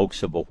like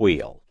spokes of a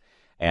wheel.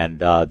 And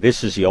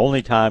this is the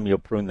only time you'll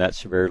prune that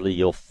severely.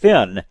 You'll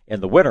thin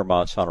in the winter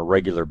months on a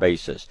regular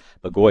basis,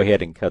 but go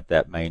ahead and cut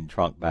that main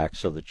trunk back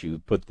so that you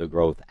put the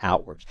growth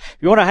outwards. If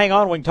you want to hang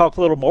on, we can talk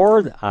a little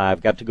more.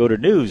 I've got to go to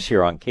news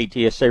here on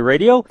KTSA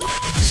Radio.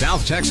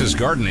 South Texas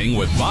Gardening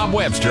with Bob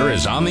Webster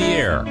is on the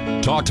air.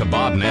 Talk to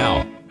Bob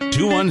now.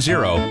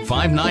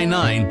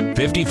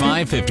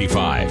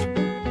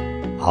 210-599-5555.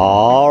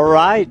 All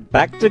right,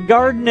 back to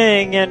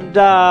gardening, and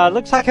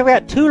looks like I've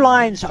got 2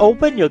 lines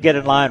open. You'll get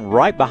in line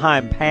right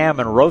behind Pam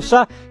and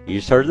Rosa. You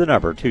just heard the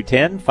number,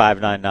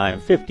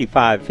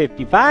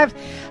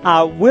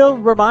 210-599-5555. We'll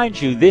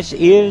remind you, this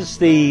is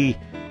the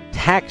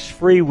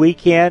tax-free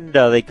weekend.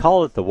 They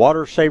call it the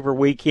Water Saver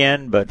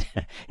Weekend, but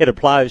it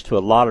applies to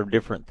a lot of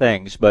different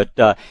things.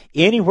 But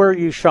anywhere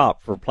you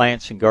shop for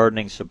plants and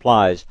gardening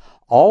supplies,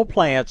 all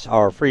plants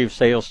are free of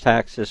sales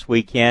tax this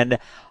weekend.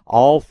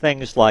 All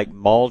things like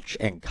mulch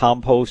and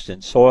compost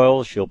and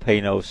soils, you'll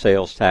pay no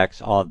sales tax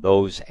on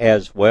those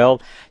as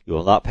well. You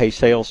will not pay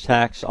sales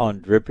tax on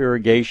drip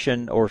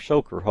irrigation or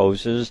soaker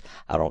hoses.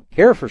 I don't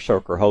care for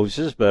soaker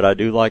hoses, but I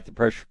do like the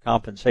pressure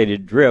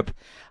compensated drip.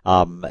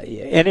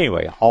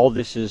 Anyway, all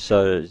this is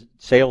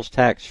sales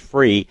tax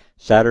free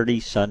Saturday,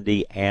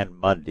 Sunday, and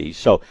Monday.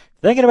 So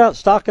thinking about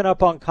stocking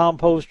up on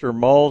compost or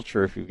mulch,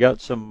 or if you've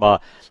got some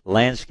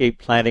landscape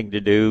planting to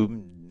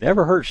do,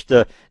 never hurts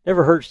to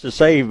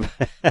save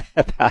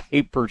about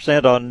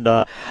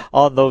 8%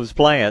 on those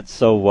plants.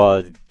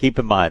 So keep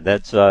in mind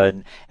that's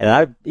and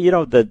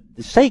the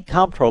state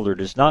comptroller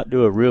does not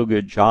do a real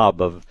good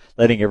job of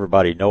letting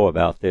everybody know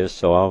about this.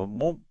 So I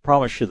won't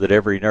promise you that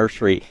every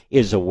nursery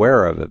is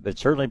aware of it, but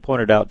certainly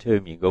point it out to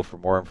them. You can go for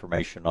more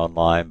information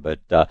online.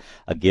 But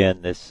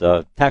again, this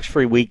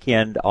tax-free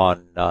weekend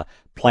on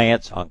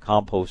plants, on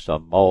compost,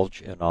 on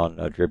mulch, and on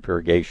drip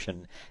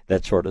irrigation,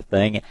 that sort of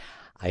thing.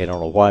 I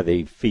don't know why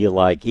they feel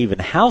like even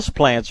house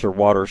plants are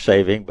water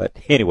saving, but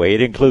anyway,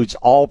 it includes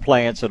all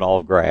plants and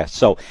all grass.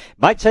 So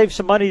might save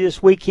some money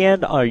this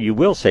weekend, or you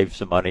will save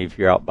some money if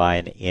you're out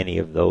buying any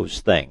of those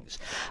things.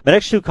 The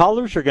next 2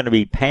 callers are going to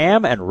be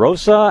Pam and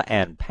Rosa,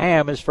 and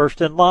Pam is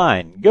first in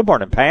line. Good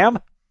morning, Pam.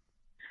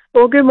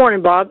 Well, good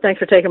morning, Bob. Thanks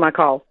for taking my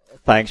call.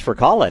 Thanks for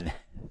calling.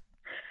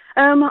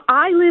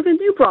 I live in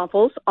New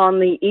Braunfels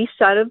on the east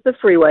side of the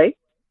freeway,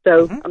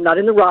 so I'm not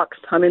in the rocks.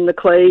 I'm in the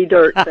clay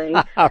dirt thing.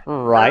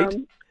 Right.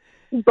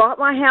 bought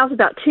my house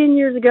about 10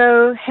 years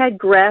ago, had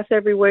grass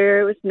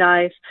everywhere. It was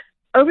nice.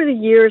 Over the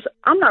years,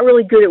 I'm not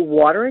really good at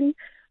watering,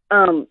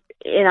 and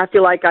I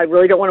feel like I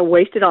really don't want to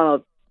waste it on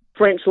a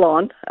French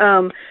lawn.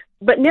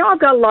 But now I've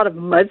got a lot of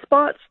mud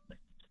spots,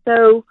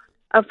 so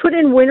I've put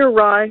in winter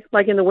rye.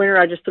 Like in the winter,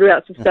 I just threw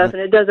out some stuff,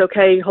 and it does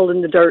okay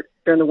holding the dirt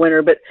during the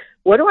winter. But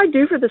what do I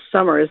do for the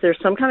summer? Is there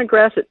some kind of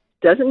grass that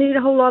doesn't need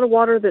a whole lot of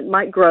water that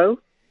might grow?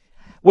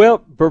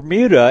 Well,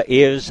 Bermuda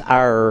is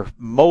our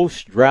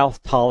most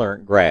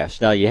drought-tolerant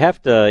grass. Now, you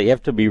have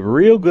to be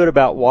real good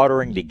about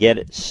watering to get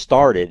it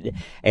started,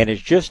 and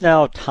it's just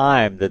now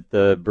time that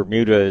the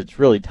Bermuda, it's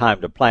really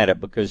time to plant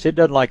it because it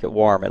doesn't like it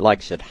warm, it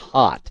likes it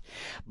hot.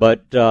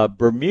 But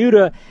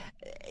Bermuda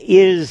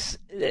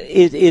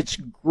it's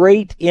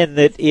great in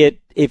that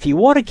if you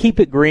want to keep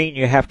it green,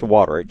 you have to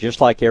water it, just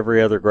like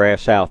every other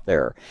grass out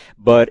there.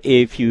 But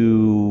if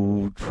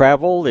you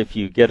travel, if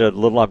you get a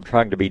little, I'm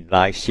trying to be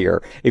nice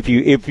here, if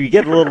you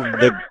get a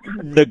little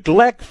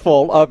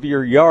neglectful of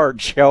your yard,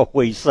 shall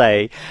we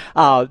say,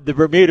 the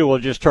Bermuda will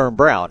just turn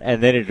brown,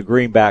 and then it'll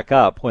green back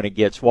up when it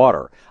gets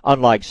water.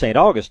 Unlike St.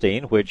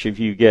 Augustine, which if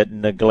you get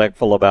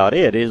neglectful about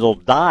it, it'll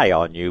die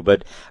on you.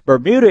 But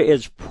Bermuda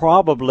is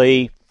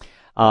probably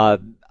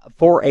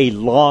for a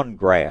lawn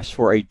grass,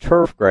 for a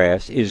turf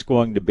grass, is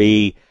going to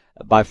be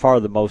by far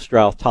the most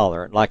drought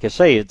tolerant. Like I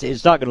say,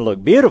 it's not going to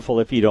look beautiful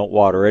if you don't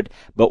water it,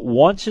 but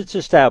once it's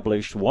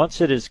established, once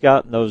it has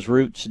gotten those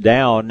roots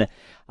down,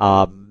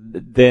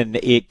 then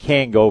it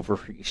can go for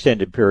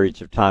extended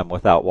periods of time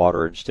without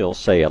water and still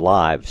stay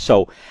alive.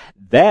 So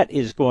that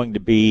is going to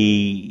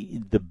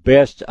be the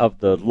best of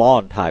the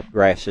lawn type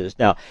grasses.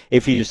 Now,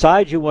 if you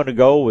decide you want to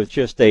go with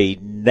just a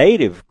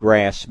native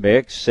grass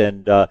mix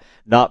and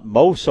not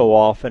mow so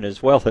often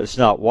as well as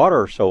not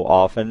water so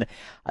often,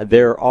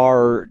 there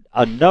are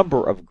a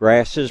number of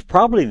grasses.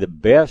 Probably the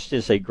best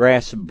is a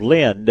grass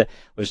blend. It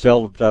was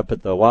developed up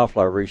at the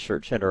Wildflower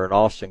Research Center in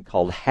Austin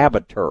called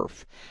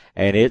Habiturf.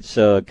 And it's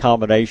a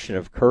combination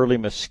of curly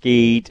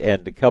mesquite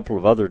and a couple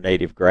of other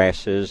native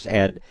grasses,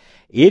 and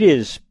it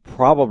is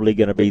probably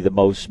going to be the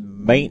most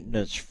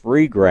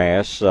maintenance-free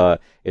grass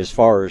as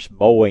far as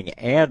mowing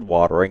and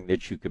watering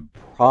that you could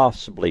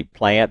possibly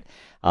plant,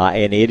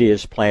 and it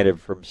is planted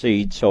from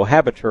seed. So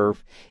Habiturf,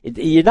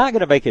 you're not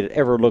going to make it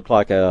ever look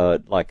like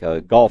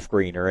a golf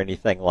green or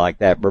anything like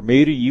that.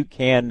 Bermuda, you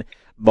can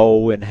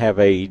mow and have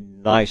a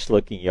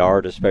nice-looking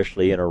yard,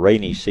 especially in a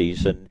rainy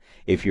season,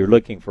 if you're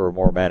looking for a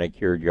more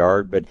manicured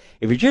yard. But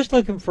if you're just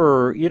looking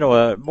for,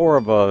 a more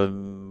of a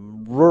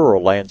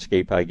rural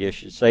landscape, I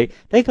guess you'd say,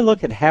 take a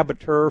look at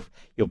Habiturf.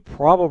 You'll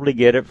probably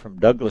get it from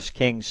Douglas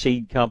King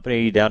Seed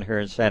Company down here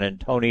in San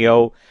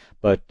Antonio,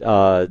 but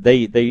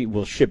they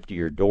will ship to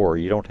your door.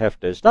 You don't have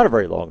to. It's not a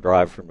very long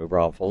drive from New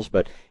Braunfels,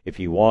 but if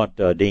you want,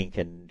 Dean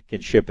can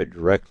ship it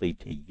directly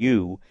to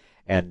you,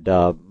 and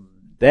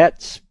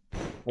that's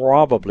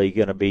probably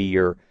going to be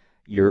your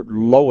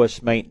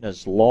lowest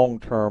maintenance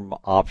long-term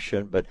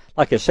option. But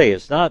like I say,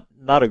 it's not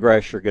a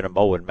grass you're going to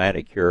mow and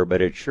manicure,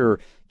 but it sure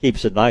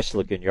keeps a nice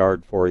looking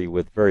yard for you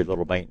with very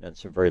little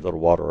maintenance and very little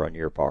water on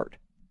your part.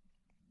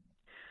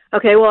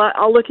 Okay, well,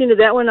 I'll look into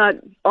that one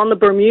on the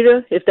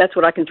Bermuda, if that's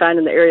what I can find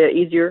in the area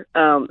easier.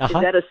 Is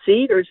that a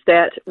seed, or is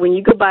that when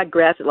you go buy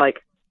grass at like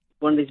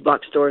one of these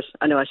box stores?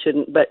 I know I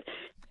shouldn't, but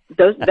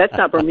that's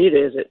not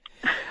Bermuda, is it?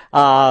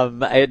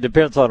 It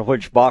depends on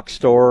which box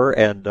store,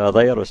 and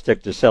they ought to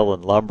stick to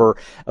selling lumber.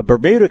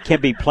 Bermuda can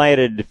be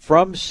planted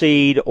from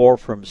seed or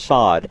from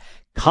sod.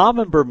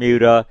 Common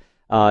Bermuda,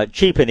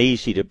 cheap and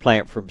easy to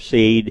plant from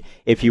seed.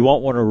 If you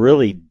want one of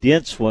really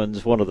dense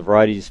ones, one of the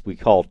varieties we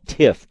call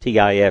TIFF,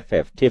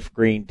 T-I-F-F, TIFF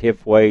Green,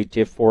 TIFF Way,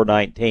 TIFF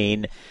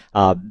 419,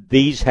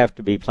 these have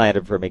to be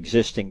planted from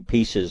existing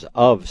pieces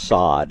of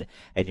sod,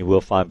 and you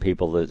will find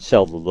people that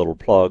sell the little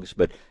plugs.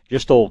 But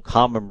just old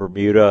common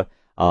Bermuda,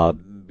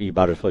 you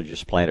might as well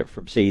just plant it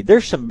from seed.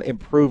 There's some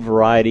improved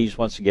varieties.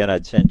 Once again,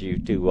 I'd send you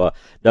to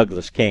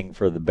Douglas King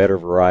for the better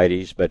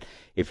varieties. But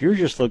if you're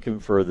just looking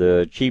for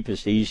the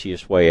cheapest,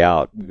 easiest way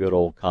out, good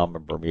old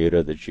common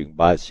Bermuda that you can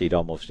buy seed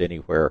almost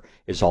anywhere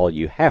is all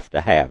you have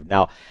to have.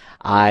 Now,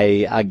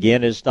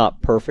 again, it's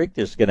not perfect.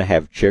 It's going to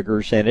have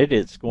chiggers in it.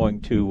 It's going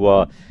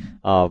to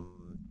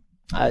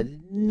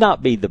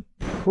not be the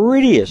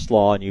prettiest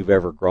lawn you've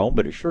ever grown,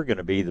 but it's sure going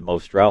to be the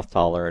most drought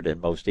tolerant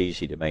and most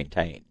easy to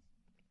maintain.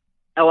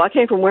 Oh, I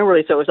came from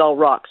Wimberley, so it was all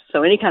rocks.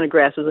 So any kind of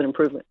grass is an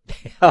improvement.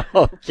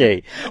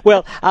 Okay.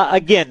 Well,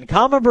 again,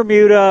 common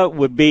Bermuda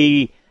would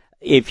be,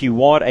 if you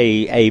want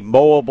a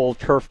mowable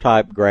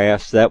turf-type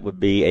grass, that would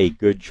be a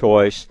good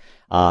choice.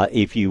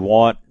 If you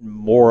want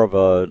more of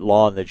a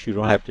lawn that you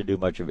don't have to do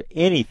much of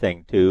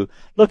anything to,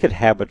 look at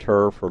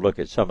Habiturf or look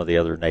at some of the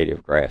other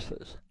native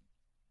grasses.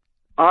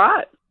 All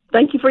right.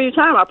 Thank you for your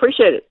time. I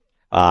appreciate it.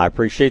 I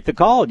appreciate the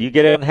call. You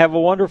get in and have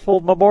a wonderful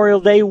Memorial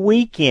Day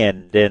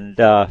weekend. And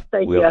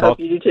thank you. I hope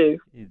you do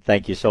too.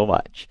 Thank you so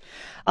much.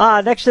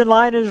 Next in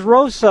line is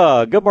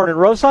Rosa. Good morning,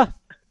 Rosa.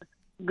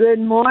 Good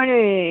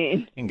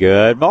morning.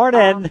 Good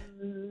morning.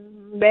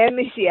 Let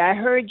me see. I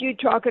heard you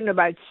talking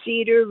about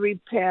cedar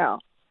repel.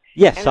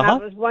 Yes, and I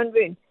was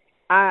wondering,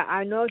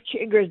 I know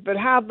chiggers, but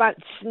how about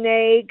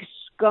snakes,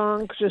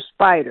 skunks, or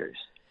spiders?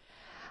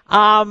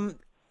 I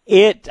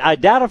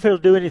doubt if it'll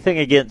do anything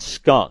against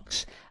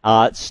skunks.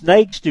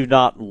 Snakes do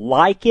not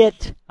like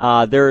it.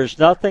 There is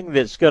nothing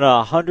that's going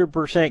to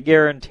 100%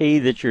 guarantee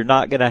that you're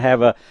not going to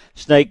have a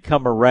snake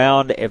come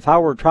around. If I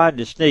were trying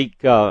to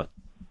sneak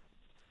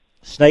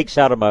snakes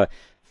out of my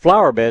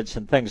flower beds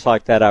and things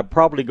like that, I'd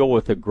probably go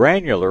with a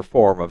granular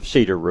form of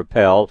cedar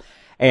repel,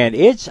 and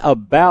it's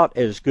about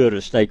as good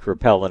a snake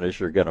repellent as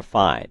you're going to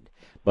find.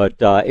 But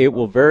it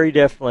will very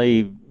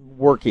definitely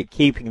work at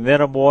keeping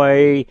them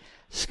away.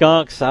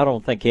 Skunks, I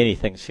don't think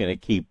anything's going to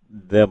keep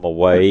them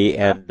away.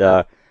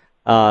 And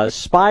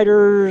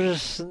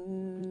spiders,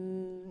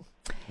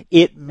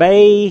 it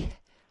may,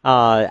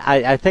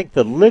 I think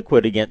the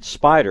liquid against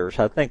spiders,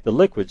 I think the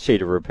liquid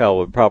cedar repel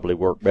would probably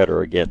work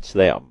better against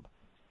them.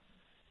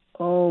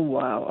 Oh,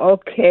 wow.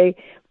 Okay.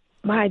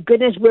 My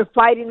goodness, we're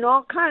fighting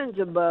all kinds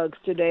of bugs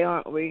today,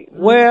 aren't we?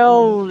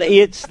 Well,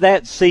 it's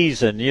that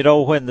season. You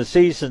know, when the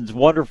season's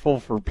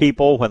wonderful for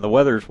people, when the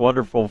weather's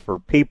wonderful for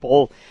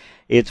people,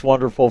 it's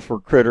wonderful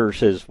for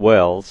critters as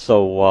well.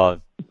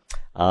 So,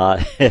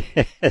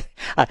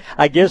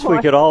 I guess we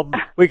could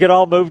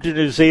all move to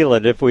New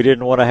Zealand if we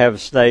didn't want to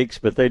have snakes,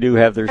 but they do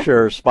have their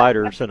share of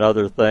spiders and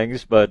other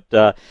things. But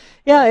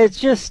yeah, it's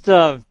just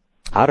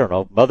I don't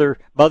know.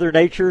 Mother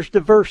Nature's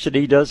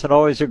diversity doesn't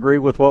always agree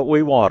with what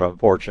we want,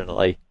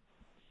 unfortunately.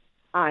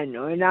 I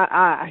know, and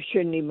I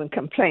shouldn't even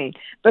complain.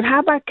 But how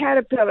about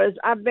caterpillars?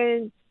 I've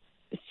been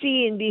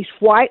seeing these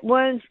white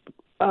ones,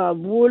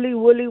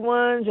 woolly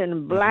ones,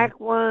 and black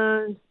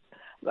ones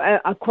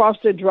across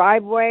the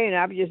driveway, and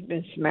I've just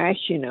been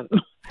smashing them.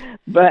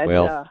 But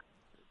well,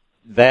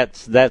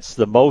 that's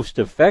the most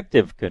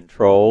effective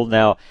control.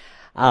 Now,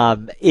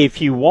 if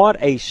you want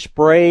a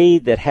spray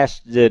that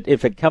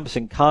if it comes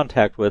in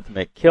contact with them,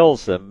 it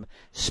kills them,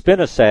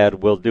 spinosad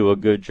will do a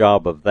good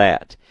job of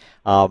that.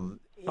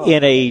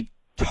 In a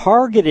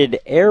targeted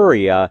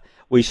area,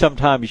 we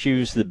sometimes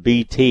use the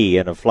BT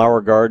in a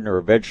flower garden or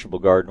a vegetable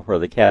garden where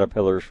the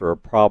caterpillars are a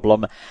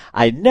problem.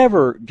 I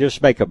never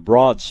just make a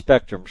broad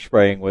spectrum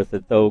spraying with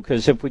it, though,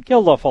 because if we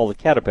killed off all the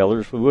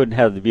caterpillars, we wouldn't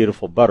have the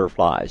beautiful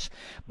butterflies.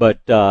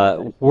 But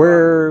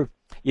where,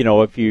 you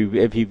know, if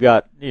you've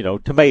got, you know,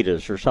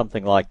 tomatoes or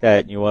something like that,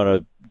 and you want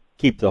to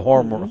keep the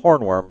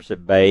hornworms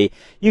at bay,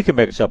 you can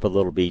mix up a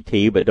little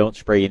BT, but don't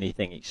spray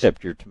anything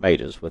except your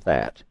tomatoes with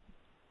that.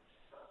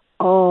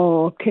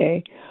 Oh,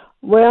 okay.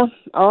 Well,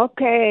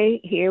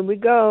 okay, here we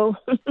go.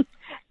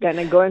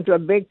 Gonna go into a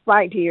big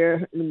fight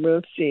here.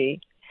 We'll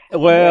see.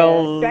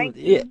 Well,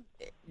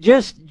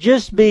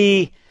 just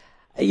be,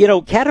 you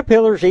know,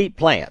 caterpillars eat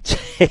plants.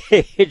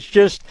 It's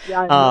just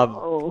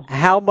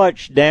how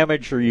much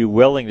damage are you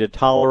willing to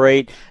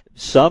tolerate?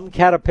 Some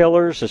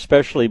caterpillars,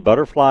 especially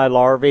butterfly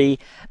larvae,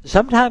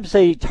 sometimes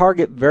they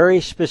target very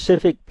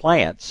specific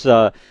plants.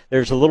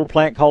 There's a little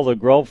plant called the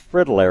grove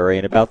fritillary,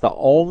 and about the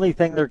only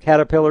thing their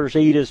caterpillars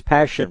eat is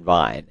passion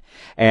vine.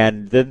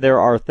 And then there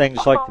are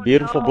things like the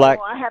beautiful black...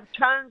 I have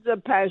tons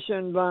of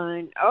passion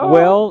vine. Oh.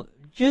 Well,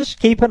 just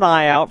keep an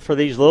eye out for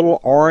these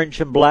little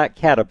orange and black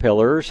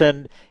caterpillars,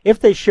 and if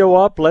they show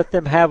up, let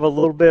them have a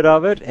little bit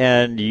of it,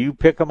 and you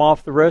pick them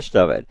off the rest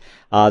of it.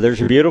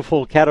 There's a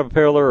beautiful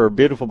caterpillar or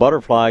beautiful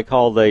butterfly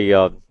called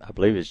I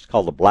believe it's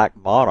called the black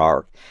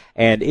monarch,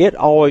 and it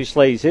always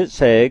lays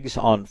its eggs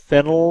on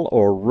fennel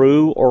or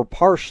rue or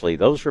parsley.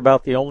 Those are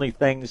about the only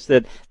things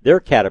that their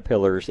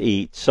caterpillars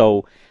eat.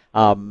 So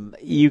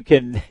you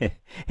can,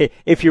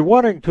 if you're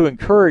wanting to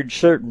encourage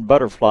certain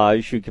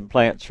butterflies, you can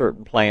plant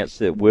certain plants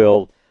that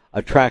will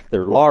attract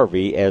their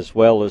larvae as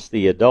well as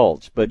the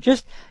adults. But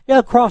just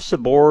across the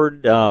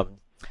board,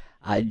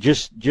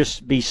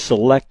 just be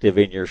selective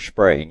in your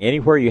spraying.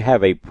 Anywhere you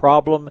have a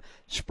problem,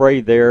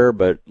 spray there,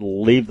 but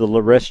leave the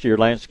rest of your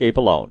landscape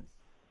alone.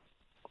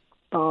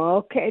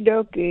 Okay,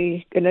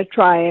 dokie. Gonna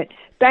try it.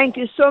 Thank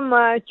you so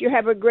much. You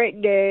have a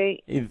great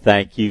day.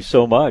 Thank you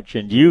so much.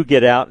 And you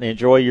get out and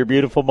enjoy your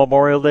beautiful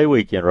Memorial Day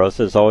weekend,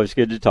 Rosa. It's always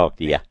good to talk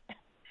to you.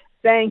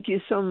 Thank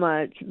you so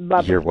much.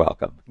 Bye-bye. You're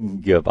welcome.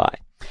 Goodbye.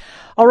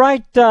 All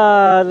right,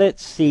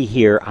 let's see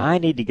here. I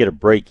need to get a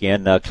break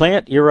in.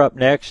 Clint, you're up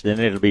next, and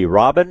it'll be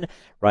Robin.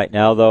 Right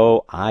now,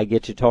 though, I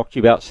get to talk to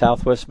you about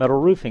Southwest Metal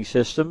Roofing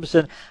Systems,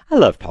 and I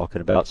love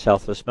talking about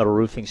Southwest Metal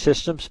Roofing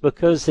Systems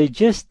because they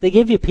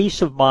give you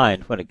peace of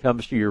mind when it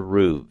comes to your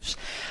roofs.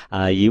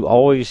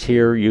 You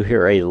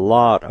hear a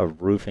lot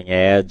of roofing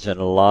ads and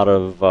a lot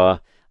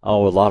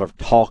of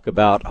talk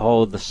about,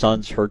 the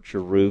sun's hurt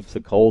your roof, the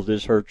cold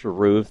has hurt your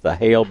roof, the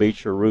hail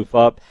beats your roof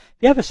up.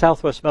 If you have a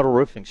Southwest Metal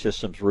Roofing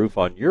Systems roof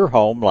on your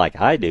home like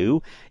I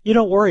do, you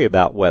don't worry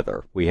about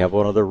weather. We have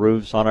one of the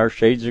roofs on our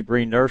Shades of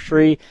Green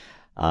nursery.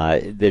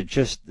 They're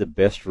just the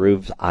best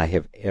roofs I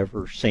have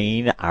ever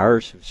seen.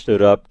 Ours have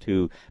stood up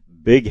to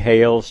big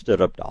hail, stood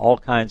up to all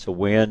kinds of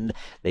wind.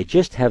 They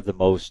just have the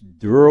most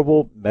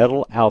durable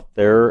metal out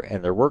there,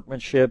 and their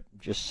workmanship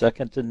just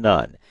second to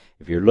none.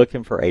 If you're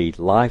looking for a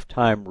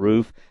lifetime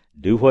roof,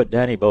 do what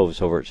Danny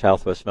Bowes over at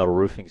Southwest Metal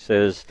Roofing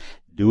says.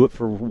 Do it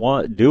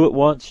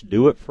once,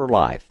 do it for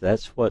life.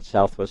 That's what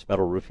Southwest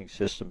Metal Roofing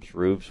Systems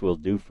roofs will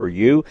do for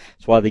you.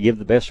 That's why they give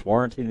the best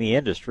warranty in the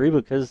industry,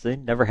 because they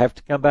never have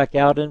to come back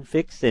out and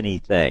fix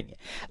anything.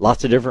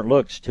 Lots of different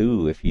looks,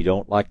 too. If you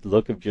don't like the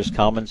look of just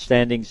common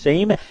standing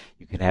seam,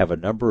 you can have a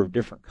number of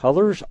different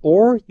colors,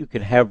 or you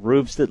can have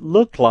roofs that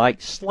look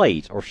like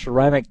slate or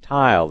ceramic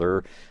tile,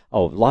 or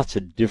lots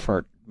of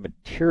different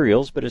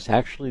materials, but it's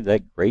actually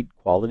that great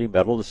quality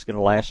metal that's going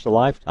to last a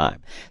lifetime.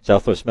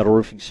 Southwest Metal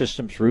Roofing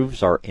Systems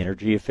roofs are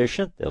energy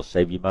efficient. They'll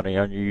save you money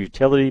on your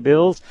utility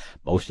bills.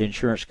 Most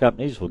insurance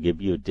companies will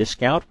give you a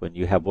discount when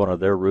you have one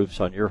of their roofs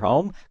on your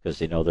home because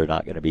they know they're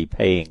not going to be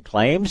paying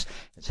claims.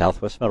 And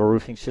Southwest Metal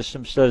Roofing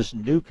Systems does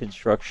new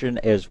construction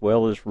as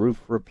well as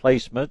roof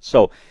replacement.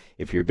 So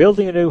if you're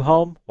building a new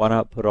home, why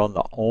not put on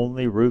the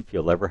only roof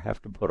you'll ever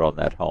have to put on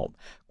that home?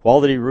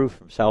 Quality roof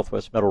from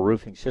Southwest Metal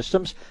Roofing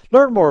Systems.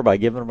 Learn more by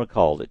giving them a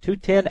call at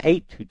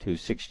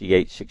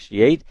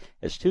 210-822-6868.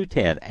 That's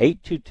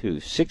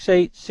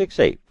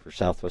 210-822-6868 for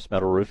Southwest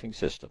Metal Roofing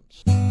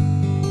Systems.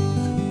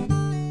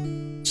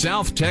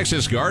 South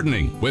Texas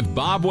Gardening with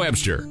Bob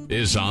Webster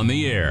is on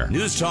the air.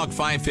 News Talk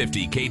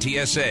 550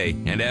 KTSA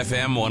and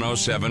FM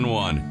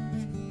 1071.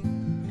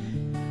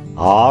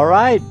 All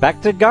right,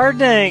 back to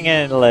gardening,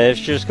 and let's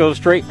just go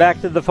straight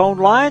back to the phone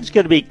lines. It's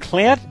going to be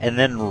Clint, and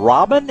then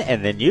Robin,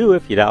 and then you,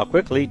 if you dial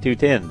quickly,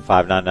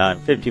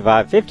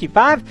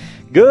 210-599-5555.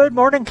 Good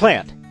morning,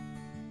 Clint.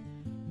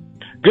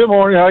 Good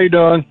morning. How you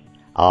doing?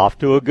 Off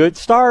to a good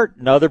start.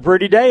 Another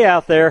pretty day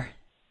out there.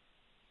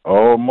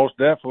 Oh, most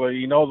definitely.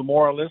 You know, the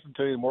more I listen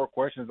to you, the more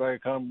questions I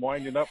come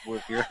winding up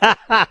with here.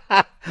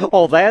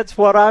 Oh, that's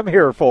what I'm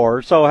here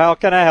for. So how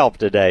can I help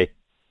today?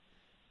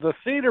 The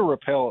cedar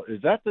repel,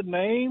 is that the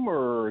name,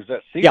 or is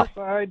that cedar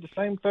side the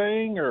same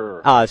thing?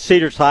 Or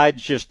Cedar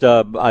side's just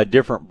a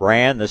different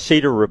brand. The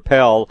cedar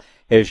repel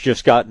has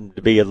just gotten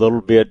to be a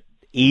little bit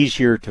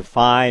easier to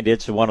find.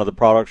 It's one of the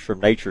products from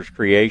Nature's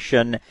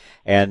Creation,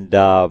 and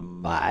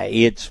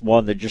it's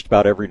one that just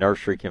about every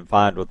nursery can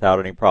find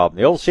without any problem.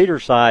 The old cedar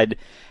side,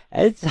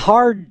 it's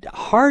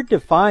hard to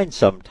find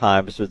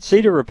sometimes, but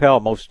cedar repel,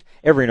 most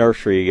every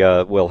nursery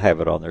will have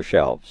it on their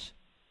shelves.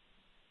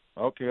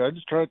 Okay, I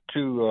just tried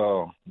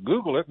to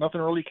Google it. Nothing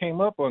really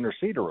came up under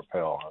cedar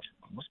repel. It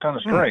was kind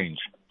of strange.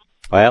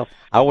 Well,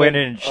 I went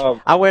in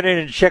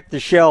and checked the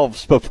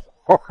shelves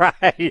before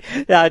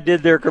I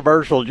did their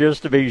commercial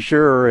just to be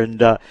sure.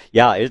 And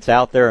it's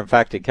out there. In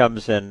fact, it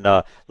comes in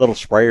a little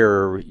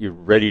sprayer. You're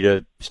ready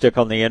to stick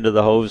on the end of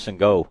the hose and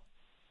go.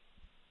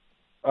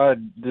 I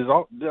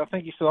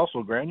think you said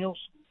also granules?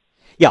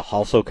 Yeah,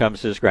 also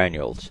comes as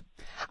granules.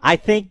 I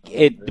think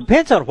it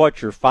depends on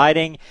what you're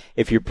fighting.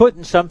 If you're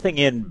putting something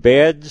in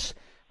beds,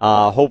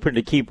 hoping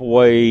to keep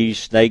away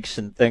snakes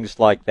and things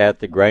like that,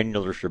 the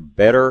granulars are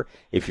better.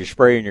 If you're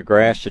spraying your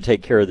grass to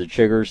take care of the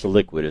chiggers, the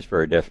liquid is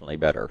very definitely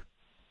better.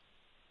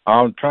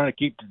 I'm trying to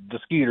keep the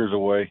skeeters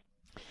away.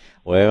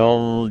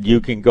 Well,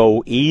 you can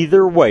go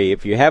either way.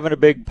 If you're having a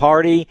big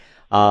party,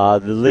 the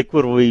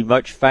liquid will be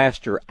much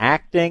faster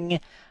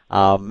acting.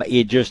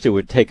 It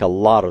would take a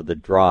lot of the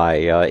dry.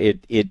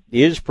 It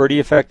is pretty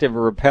effective at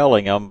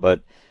repelling them,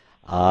 but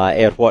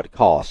at what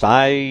cost?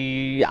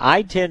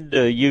 I tend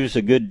to use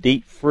a good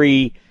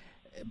DEET-free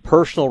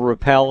personal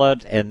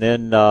repellent, and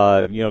then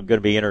going to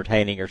be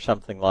entertaining or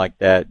something like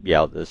that.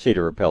 Yeah, the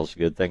cedar repel is a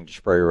good thing to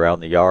spray around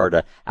the yard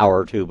an hour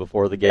or two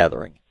before the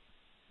gathering.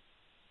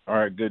 All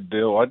right, good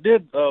deal. I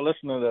did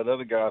listen to that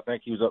other guy. I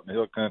think he was up in the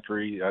hill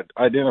country. I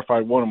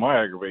identified one of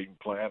my aggravating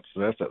plants. So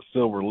that's that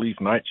silver leaf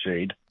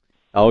nightshade.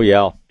 Oh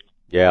yeah.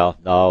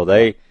 No,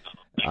 they.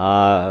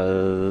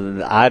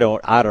 I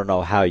don't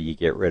know how you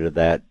get rid of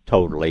that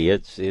totally.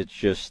 It's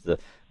just the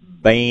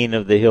bane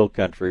of the hill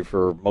country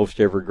for most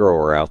every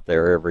grower out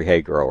there, every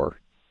hay grower.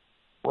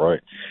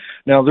 Right.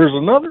 Now there's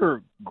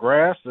another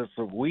grass that's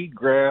a weed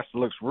grass that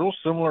looks real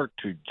similar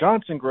to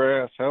Johnson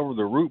grass. However,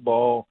 the root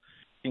ball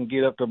can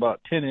get up to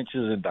about 10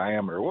 inches in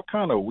diameter. What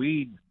kind of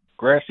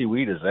grassy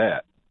weed is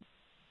that?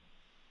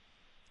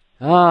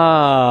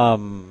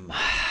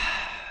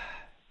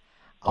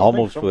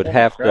 Almost would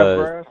have to.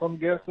 Crabgrass, I'm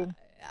guessing.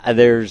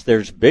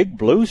 There's big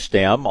blue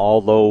stem,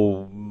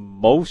 although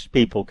most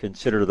people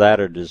consider that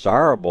a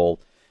desirable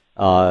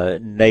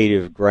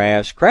native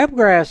grass.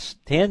 Crabgrass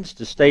tends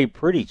to stay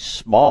pretty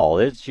small.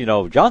 It's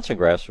Johnson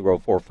grass will grow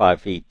 4 or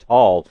 5 feet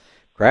tall.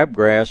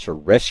 Crabgrass, or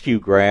rescue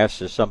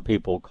grass, as some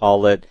people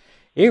call it,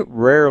 it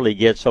rarely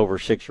gets over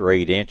 6 or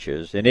 8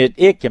 inches, and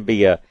it can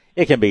be a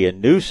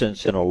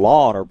nuisance in a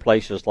lawn or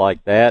places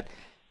like that.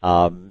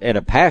 In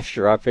a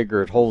pasture, I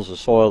figure it holds the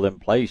soil in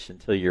place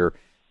until your,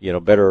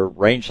 better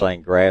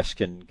rangeland grass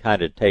can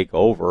kind of take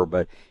over.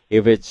 But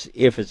if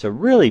it's a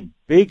really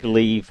big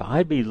leaf,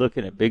 I'd be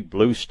looking at big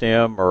blue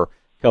stem or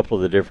a couple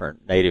of the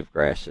different native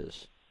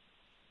grasses.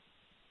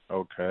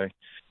 Okay.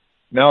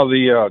 Now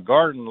the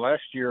garden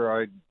last year,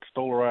 I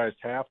stolarized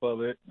half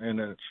of it,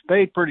 and it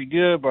stayed pretty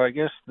good. But I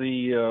guess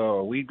the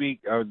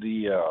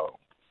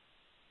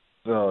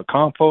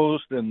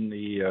compost and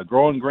the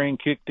growing grain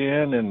kicked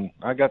in, and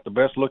I got the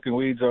best looking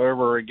weeds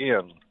ever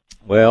again.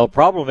 Well,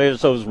 problem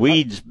is those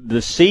weeds,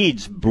 the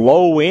seeds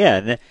blow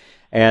in,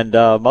 and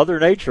Mother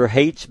Nature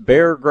hates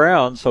bare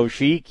ground, so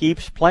she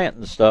keeps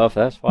planting stuff.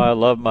 That's why I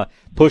love my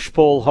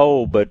push-pull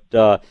hoe. But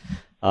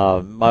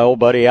my old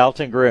buddy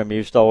Alton Grimm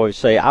used to always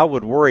say, I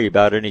would worry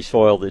about any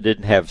soil that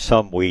didn't have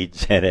some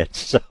weeds in it.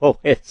 So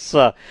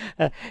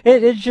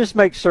it just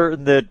makes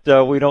certain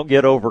that we don't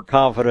get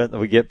overconfident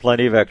and we get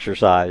plenty of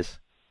exercise.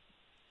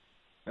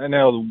 And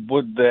now,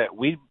 would that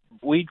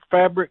weed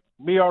fabric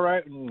be all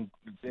right in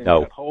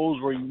No.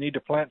 holes where you need to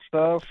plant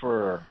stuff,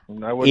 or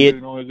that wouldn't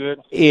do no good?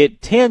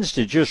 It tends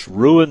to just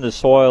ruin the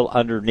soil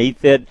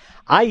underneath it.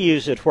 I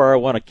use it where I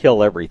want to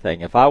kill everything.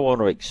 If I want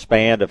to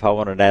expand, if I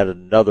want to add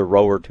another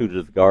row or two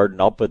to the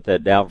garden, I'll put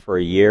that down for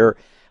a year.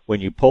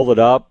 When you pull it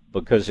up,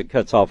 because it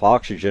cuts off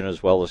oxygen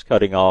as well as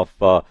cutting off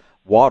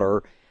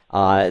water,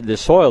 the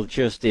soil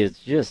is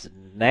just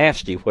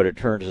nasty what it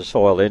turns the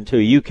soil into.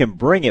 You can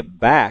bring it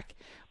back,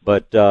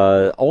 but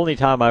only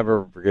time I'm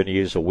ever going to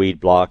use a weed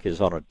block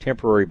is on a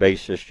temporary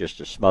basis, just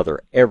to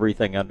smother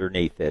everything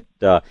underneath it.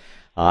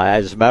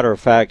 As a matter of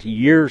fact,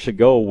 years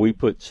ago we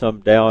put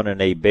some down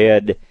in a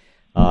bed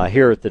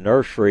here at the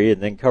nursery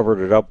and then covered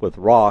it up with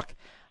rock.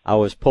 I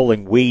was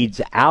pulling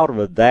weeds out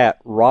of that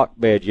rock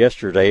bed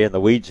yesterday, and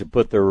the weeds had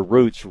put their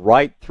roots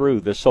right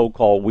through the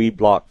so-called weed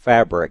block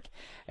fabric,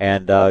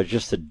 and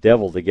just the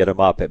devil to get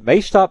them up. It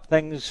may stop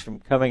things from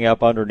coming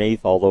up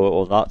underneath, although it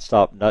will not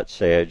stop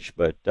nutsedge,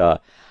 but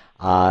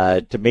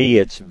to me,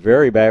 it's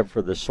very bad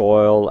for the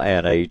soil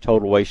and a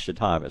total waste of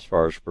time as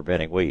far as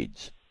preventing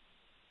weeds.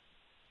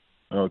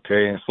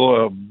 Okay, and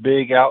so a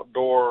big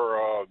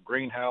outdoor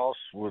greenhouse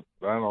with,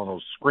 I don't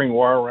know, screen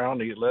wire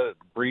around it, you let it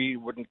breathe,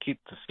 wouldn't keep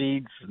the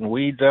seeds and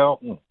weeds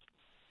out?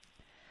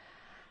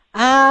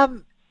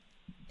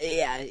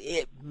 Yeah,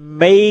 it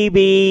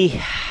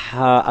maybe,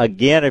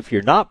 again, if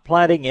you're not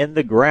planting in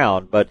the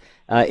ground, but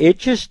it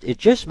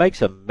just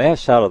makes a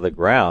mess out of the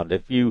ground.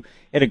 If you,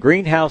 in a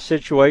greenhouse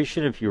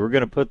situation, if you were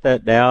going to put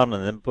that down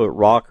and then put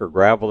rock or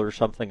gravel or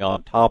something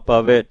on top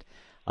of it,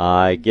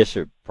 I guess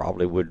it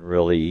probably wouldn't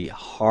really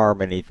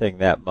harm anything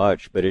that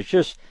much, but it's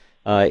just,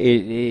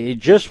 it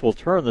just will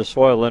turn the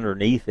soil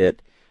underneath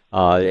it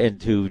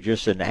into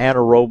just an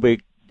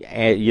anaerobic,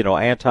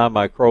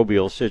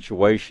 antimicrobial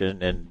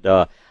situation,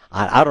 and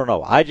I don't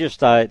know. I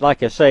just,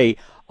 like I say,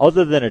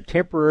 other than a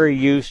temporary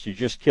use to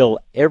just kill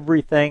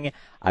everything,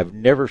 I've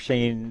never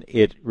seen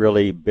it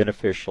really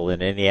beneficial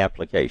in any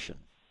application.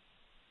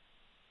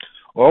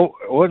 Well,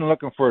 I wasn't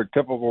looking for a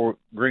typical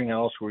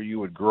greenhouse where you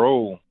would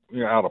grow,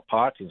 out of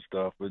pots and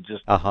stuff, but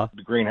just the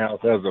greenhouse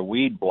has a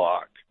weed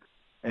block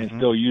and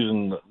still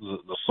using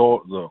the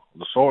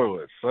soil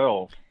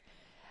itself.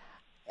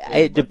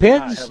 It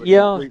depends,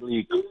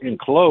 completely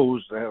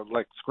enclosed, have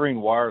like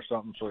screen wire or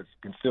something, so it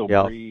can still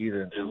breathe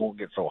and it won't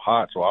get so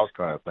hot. So I was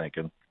kind of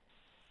thinking.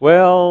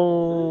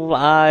 Well,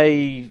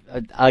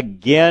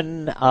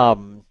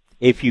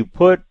 if you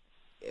put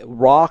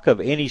rock of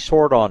any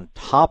sort on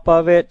top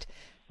of it,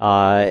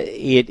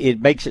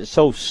 it makes it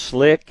so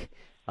slick.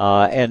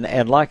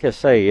 And like I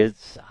say,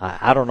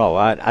 I don't know.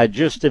 I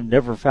just have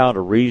never found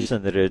a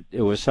reason that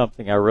it was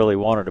something I really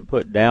wanted to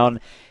put down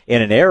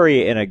in an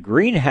area, in a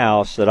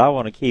greenhouse that I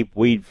want to keep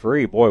weed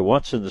free. Boy,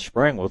 once in the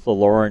spring with a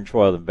little orange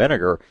oil and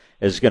vinegar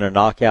is going to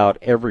knock out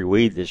every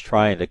weed that's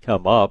trying to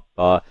come up,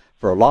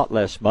 for a lot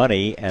less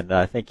money. And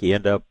I think you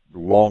end up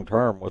long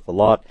term with a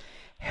lot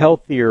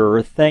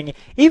healthier thing.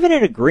 Even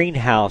in a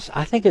greenhouse,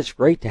 I think it's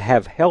great to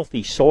have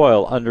healthy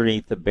soil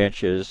underneath the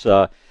benches.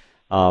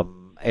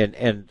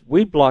 And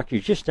weed block, you're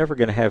just never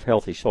going to have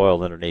healthy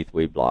soil underneath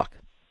weed block.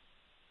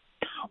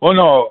 Well,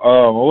 no,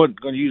 I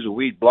wasn't going to use a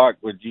weed block.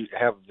 Would you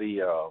have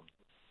the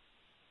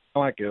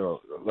like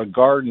a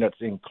garden that's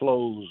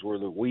enclosed where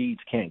the weeds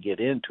can't get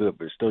into it,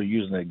 but still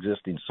using the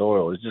existing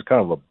soil? It's just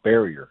kind of a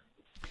barrier.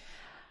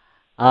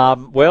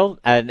 Well,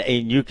 and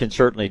you can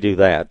certainly do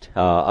that.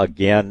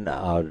 Again,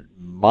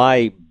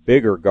 my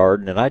bigger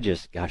garden, and I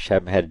just,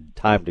 haven't had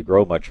time to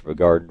grow much of a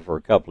garden for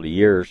a couple of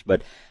years,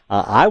 but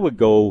I would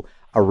go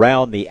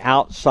around the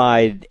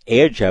outside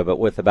edge of it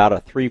with about a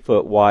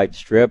 3-foot wide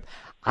strip.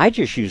 I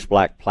just use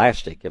black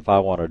plastic if I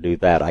want to do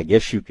that. I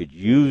guess you could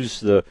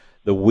use the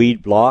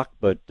weed block,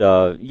 but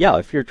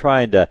if you're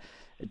trying to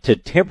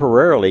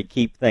temporarily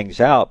keep things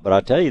out, but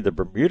I tell you, the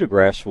Bermuda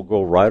grass will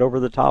go right over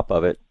the top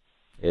of it.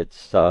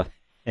 It's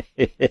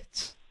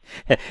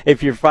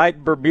if you're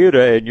fighting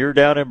Bermuda and you're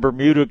down in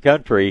Bermuda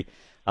country,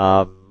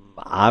 I'm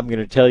going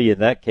to tell you in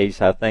that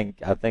case, I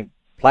think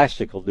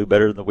plastic will do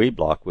better than the weed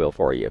block will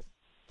for you.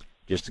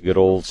 Just a good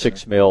old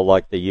 6 mil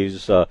like they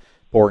use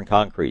pouring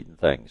concrete and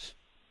things.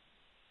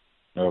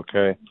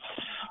 Okay.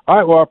 All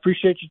right. Well, I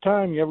appreciate your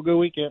time. You have a good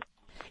weekend.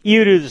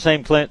 You do the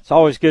same, Clint. It's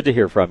always good to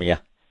hear from you.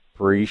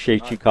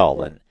 Appreciate you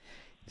calling.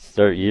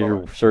 So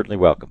you're certainly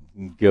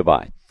welcome.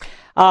 Goodbye.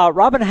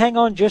 Robin, hang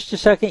on just a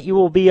second. You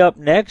will be up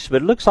next,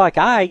 but it looks like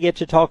I get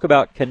to talk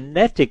about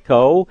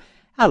Kinetico.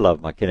 I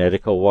love my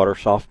Kinetico water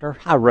softener.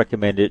 I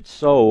recommend it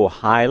so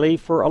highly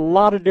for a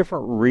lot of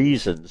different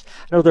reasons.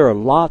 I know there are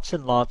lots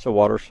and lots of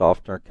water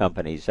softener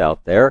companies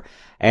out there,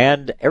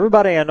 and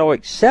everybody I know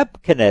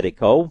except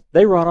Kinetico,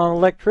 they run on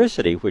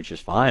electricity, which is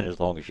fine as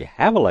long as you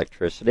have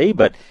electricity,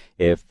 but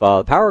if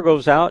the power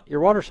goes out,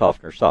 your water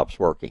softener stops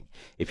working.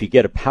 If you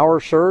get a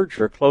power surge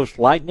or a close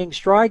lightning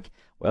strike,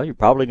 well, you're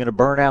probably going to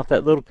burn out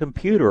that little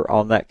computer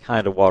on that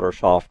kind of water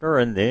softener,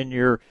 and then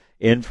you're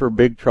in for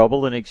big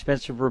trouble and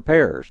expensive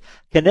repairs.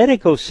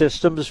 Kinetico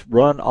systems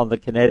run on the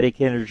kinetic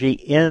energy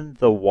in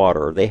the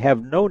water. They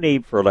have no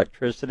need for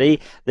electricity.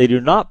 They do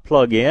not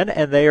plug in,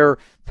 and they're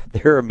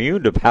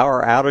immune to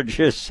power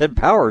outages and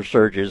power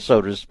surges,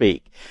 so to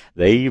speak.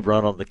 They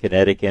run on the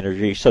kinetic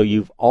energy, so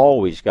you've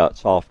always got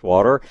soft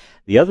water.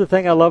 The other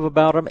thing I love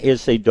about them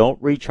is they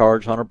don't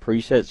recharge on a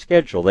preset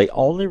schedule. They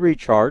only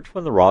recharge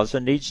when the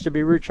rosin needs to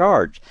be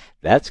recharged.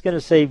 That's going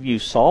to save you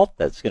salt.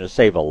 That's going to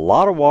save a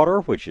lot of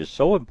water, which is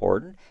so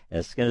important. And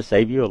it's going to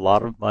save you a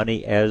lot of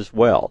money as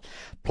well.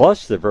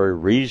 Plus, they're very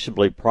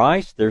reasonably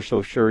priced. They're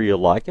so sure you'll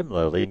like them,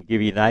 they'll even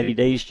give you 90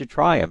 days to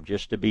try them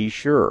just to be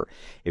sure.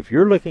 If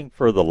you're looking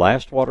for the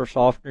last water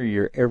softener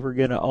you're ever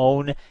going to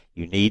own,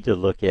 you need to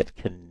look at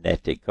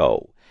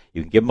Kinetico.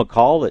 You can give them a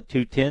call at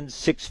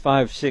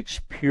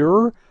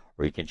 210-656-PURE,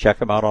 or you can check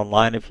them out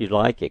online if you'd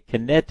like at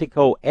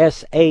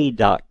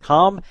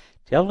KineticoSA.com.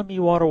 Tell them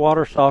you want a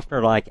water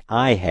softener like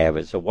I have.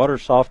 It's a water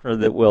softener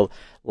that will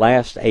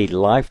last a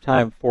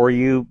lifetime for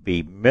you,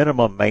 be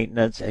minimum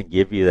maintenance, and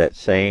give you that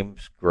same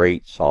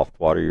great soft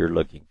water you're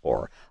looking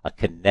for. A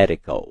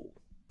Kinetico.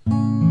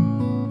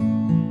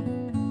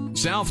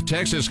 South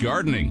Texas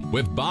Gardening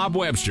with Bob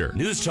Webster.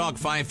 News Talk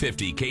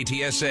 550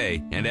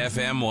 KTSA and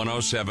FM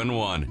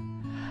 1071.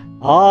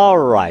 All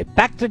right,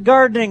 back to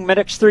gardening. My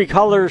next three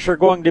callers are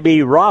going to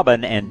be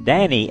Robin and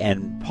Danny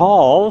and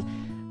Paul.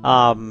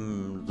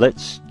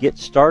 Let's get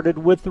started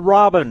with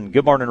Robin.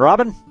 Good morning,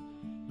 Robin.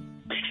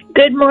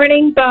 Good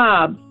morning,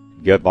 Bob.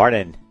 Good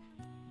morning.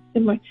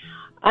 Good morning.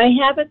 I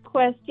have a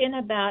question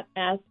about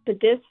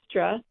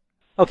aspidistra.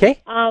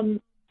 Okay.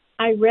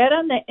 I read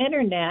on the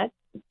internet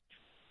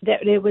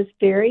that it was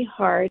very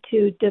hard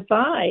to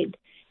divide,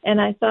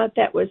 and I thought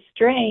that was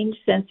strange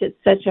since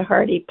it's such a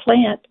hardy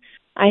plant.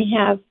 I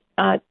have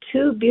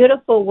two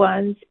beautiful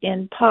ones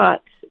in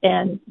pots,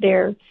 and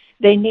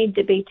they need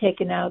to be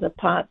taken out of the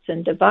pots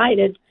and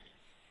divided.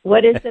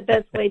 What is the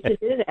best way to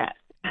do that?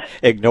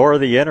 Ignore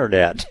the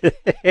internet.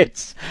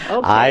 It's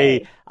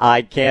okay.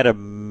 I can't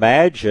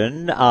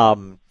imagine.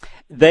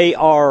 They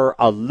are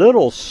a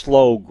little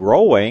slow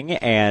growing,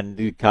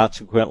 and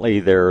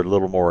consequently they're a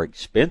little more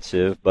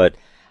expensive. But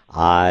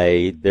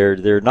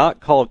they're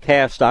not called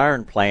cast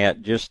iron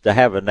plant just to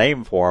have a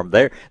name for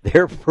them.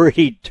 They're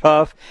pretty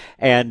tough,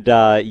 and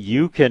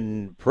you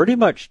can pretty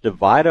much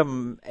divide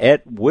them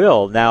at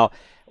will. Now,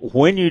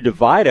 when you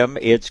divide them,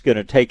 it's going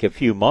to take a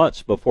few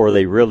months before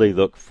they really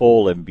look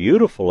full and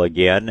beautiful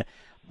again.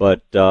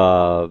 But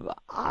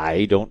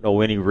I don't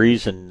know any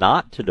reason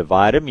not to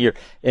divide them.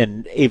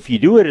 And if you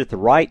do it at the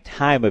right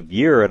time of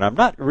year, and I'm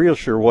not real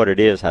sure what it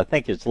is, I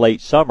think it's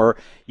late summer,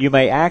 you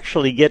may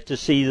actually get to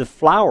see the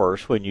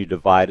flowers when you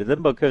divided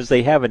them because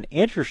they have an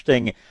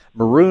interesting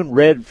maroon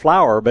red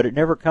flower, but it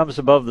never comes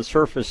above the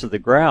surface of the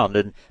ground.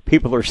 And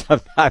people are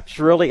sometimes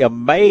really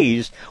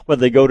amazed when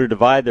they go to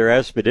divide their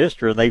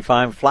aspidistra and they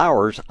find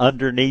flowers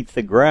underneath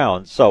the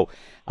ground. So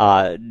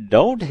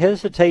don't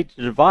hesitate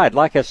to divide.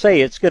 Like I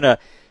say, it's going to,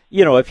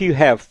 if you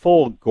have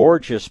full,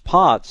 gorgeous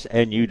pots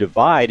and you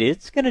divide,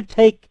 it's going to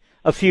take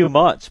a few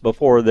months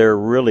before they're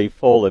really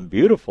full and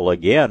beautiful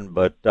again.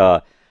 But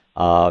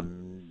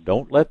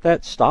don't let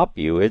that stop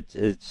you.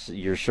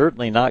 You're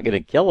certainly not going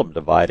to kill them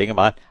dividing them.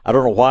 I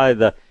don't know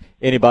why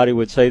anybody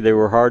would say they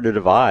were hard to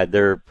divide.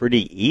 They're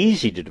pretty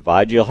easy to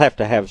divide. You'll have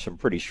to have some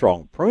pretty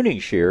strong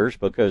pruning shears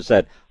because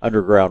that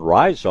underground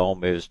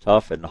rhizome is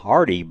tough and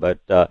hardy.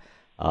 But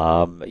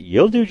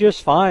you'll do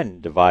just fine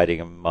dividing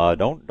them.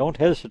 Don't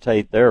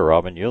hesitate there,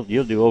 Robin. You'll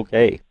do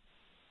okay.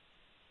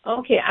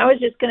 Okay, I was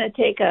just going to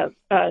take a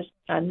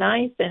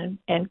knife and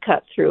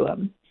cut through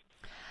them.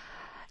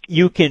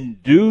 You can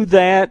do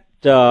that.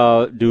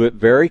 Do it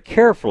very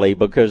carefully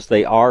because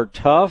they are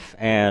tough,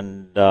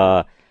 and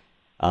it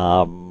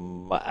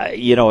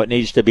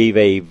needs to be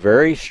a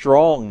very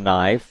strong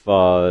knife,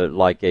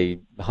 like a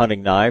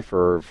hunting knife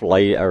or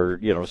fillet,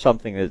 or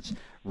something that's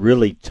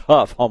really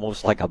tough,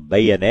 almost like a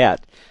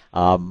bayonet.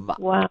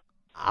 Wow.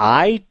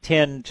 I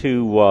tend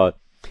to,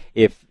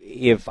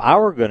 if I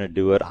were going to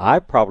do it, I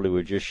probably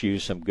would just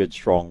use some good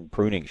strong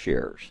pruning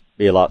shears.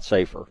 Be a lot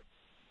safer.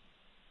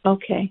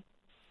 Okay,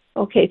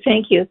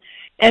 thank you.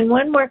 And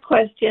one more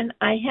question.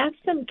 I have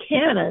some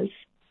cannas,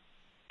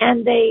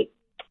 and the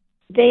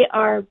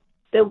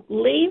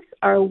leaves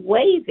are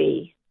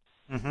wavy.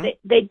 Mm-hmm.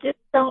 They just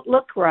don't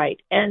look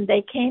right. And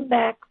they came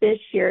back this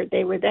year.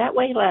 They were that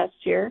way last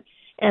year.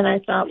 And I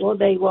thought, well,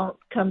 they won't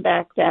come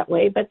back that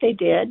way, but they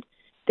did.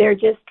 They're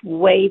just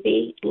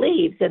wavy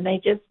leaves, and they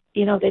just,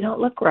 they don't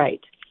look right.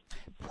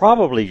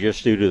 Probably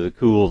just due to the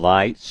cool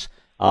nights.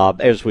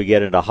 As we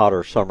get into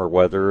hotter summer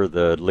weather,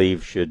 the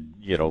leaves should,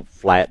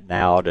 flatten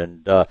out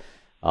and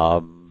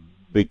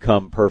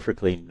become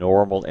perfectly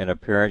normal in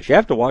appearance. You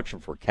have to watch them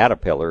for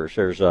caterpillars.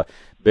 There's a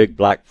big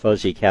black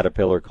fuzzy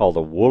caterpillar called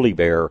a woolly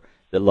bear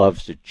that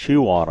loves to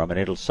chew on them, and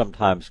it'll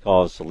sometimes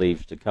cause the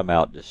leaves to come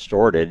out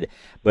distorted.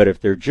 But if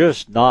they're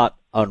just not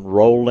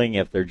unrolling,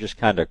 if they're just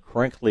kind of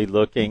crinkly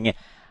looking,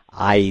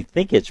 I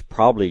think it's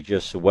probably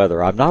just the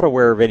weather. I'm not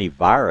aware of any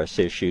virus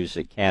issues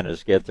that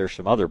cannas get. There's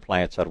some other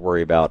plants I'd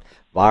worry about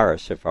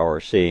virus if I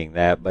were seeing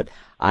that, but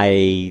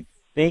I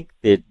think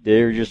that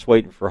they're just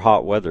waiting for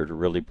hot weather to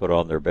really put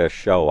on their best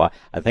show.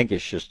 I think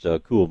it's just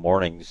cool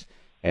mornings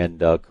and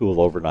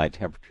cool overnight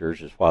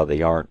temperatures is why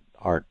they aren't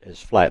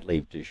as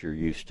flat-leaved as you're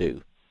used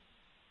to.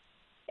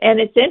 And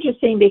it's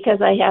interesting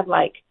because I have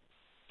like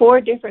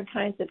 4 different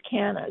kinds of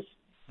cannas,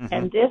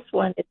 and this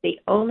one is the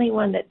only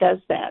one that does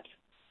that.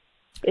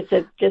 It's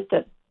just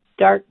a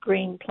dark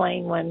green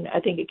plain one. I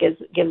think it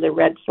gives a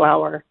red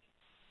flower.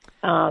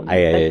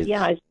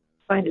 I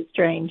find it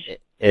strange.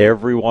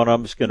 Every one of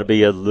them is going to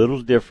be a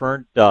little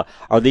different.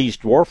 Are these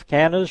dwarf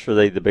cannas, or are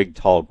they the big,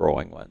 tall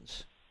growing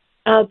ones?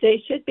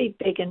 They should be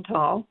big and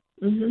tall.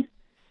 Mm-hmm.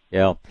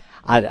 Yeah.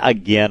 I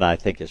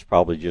think it's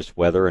probably just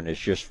weather, and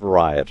it's just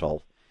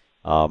varietal.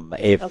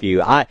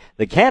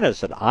 The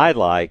cannas that I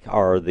like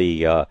are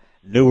the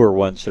newer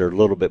ones that are a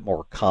little bit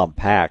more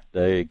compact.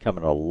 They come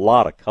in a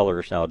lot of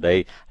colors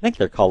nowadays. I think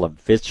they're called them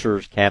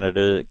Fitzer's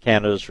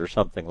cannas or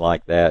something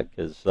like that.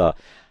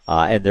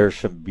 And there's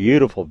some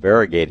beautiful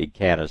variegated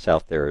cannas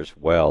out there as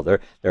well.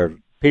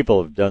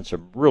 People have done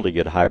some really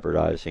good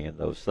hybridizing in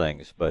those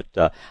things.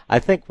 But I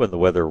think when the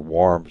weather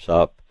warms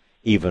up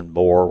even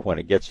more, when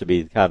it gets to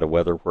be the kind of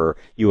weather where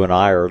you and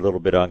I are a little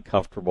bit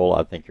uncomfortable,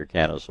 I think your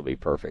cannas will be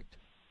perfect.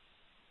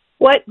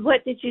 What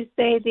did you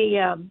say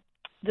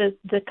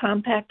the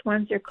compact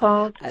ones are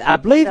called? I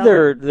believe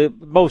the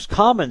most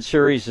common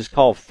series is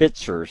called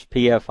Fitzer's,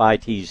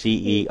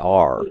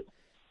 Pfitzer.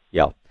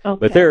 Yeah. Okay.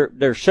 But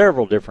there's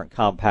several different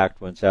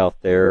compact ones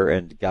out there,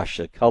 and gosh,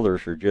 the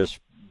colors are just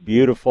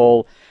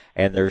beautiful,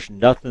 and there's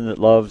nothing that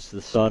loves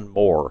the sun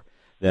more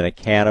than a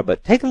canna.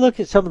 But take a look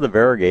at some of the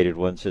variegated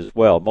ones as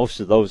well. Most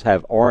of those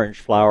have orange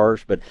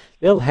flowers, but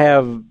they'll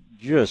have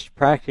just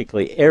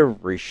practically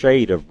every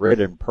shade of red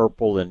and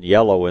purple and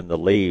yellow in the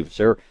leaves.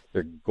 They're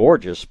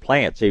gorgeous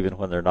plants even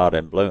when they're not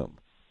in bloom.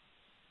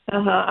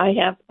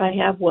 I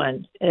have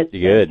one. It's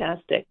good.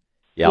 Fantastic.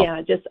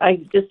 Yeah.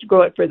 I just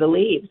grow it for the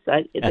leaves.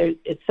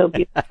 It's so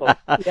beautiful.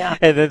 Yeah.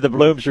 And then the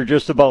blooms are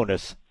just a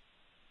bonus.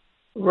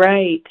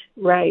 Right.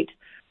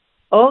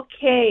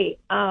 Okay.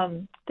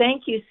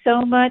 Thank you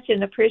so much,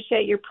 and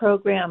appreciate your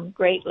program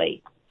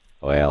greatly.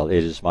 Well,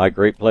 it is my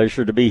great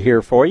pleasure to be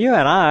here for you,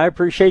 and I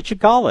appreciate you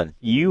calling.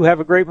 You have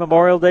a great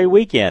Memorial Day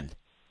weekend.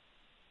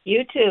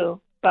 You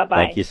too. Bye-bye.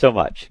 Thank you so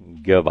much.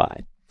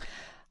 Goodbye.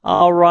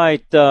 All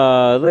right.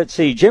 Let's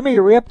see. Jimmy,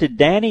 are we up to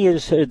Danny?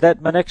 Is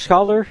that my next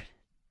caller?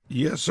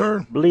 Yes,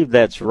 sir. I believe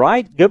that's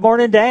right. Good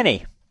morning,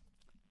 Danny.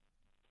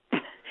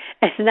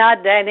 It's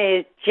not Danny.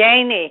 It's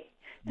Janie.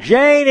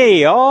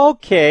 Janie.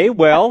 Okay.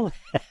 Well,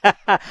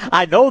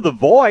 I know the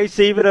voice,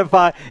 even if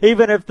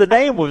the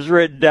name was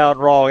written down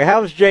wrong.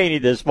 How's Janie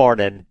this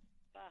morning?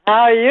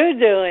 How are you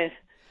doing?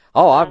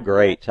 Oh, I'm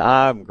great.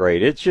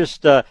 It's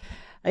just,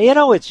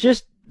 it's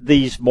just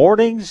these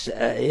mornings,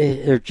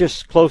 they're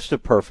just close to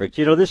perfect.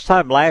 This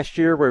time last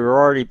year we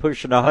were already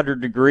pushing 100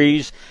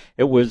 degrees.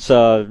 It was,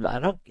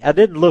 I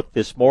didn't look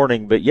this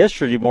morning, but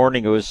yesterday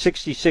morning it was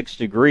 66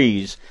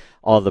 degrees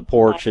on the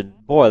porch,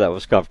 and boy, that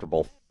was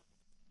comfortable.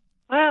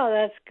 Well,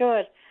 that's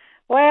good.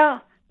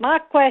 Well, my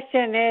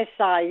question is,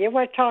 you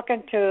were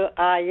talking to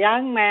a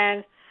young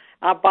man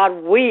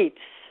about weeds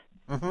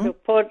to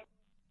put,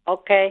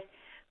 okay.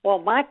 Well,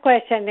 my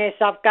question is,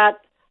 I've got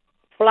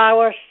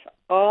flowers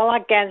all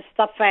against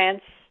the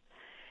fence,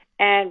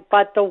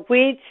 but the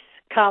weeds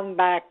come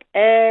back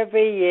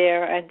every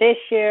year, and this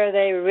year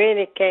they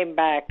really came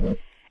back.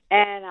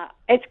 And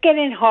it's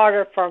getting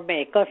harder for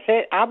me because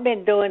I've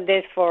been doing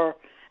this for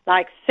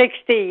like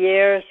 60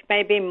 years,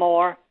 maybe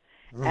more.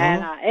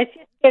 And it's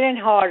just getting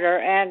harder.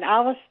 And I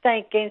was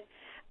thinking,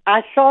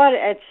 I saw it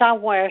at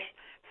somewhere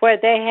where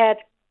they had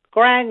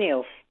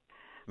granules,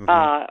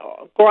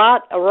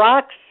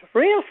 rocks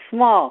real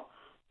small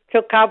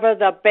to cover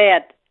the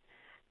bed.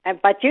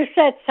 But you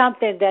said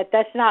something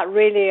that's not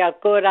really a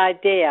good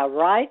idea,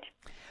 right?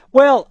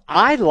 Well,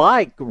 I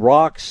like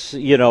rocks,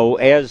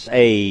 as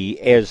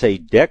a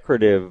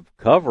decorative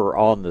cover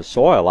on the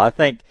soil. I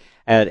think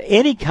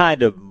any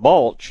kind of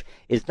mulch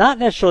is not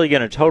necessarily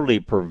going to totally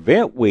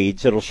prevent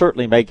weeds. It'll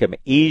certainly make them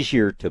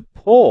easier to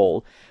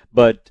pull,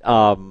 but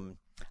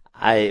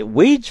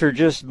weeds are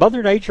just,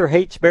 Mother Nature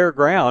hates bare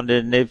ground,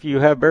 and if you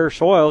have bare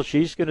soil,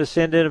 she's going to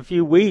send in a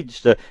few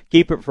weeds to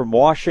keep it from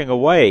washing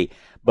away.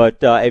 But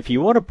if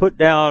you want to put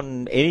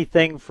down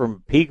anything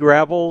from pea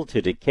gravel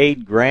to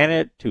decayed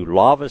granite to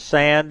lava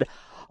sand,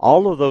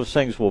 all of those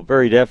things will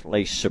very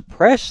definitely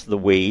suppress the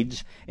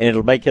weeds, and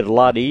it'll make it a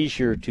lot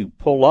easier to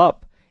pull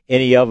up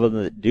any of them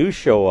that do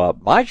show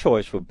up, my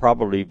choice would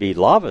probably be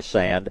lava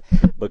sand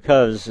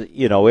because,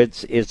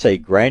 it's a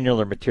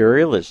granular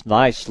material. It's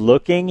nice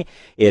looking.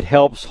 It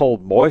helps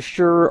hold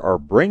moisture or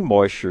bring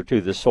moisture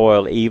to the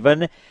soil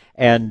even.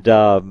 And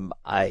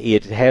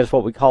it has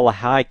what we call a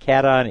high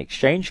cation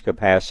exchange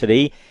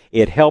capacity.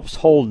 It helps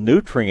hold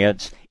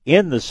nutrients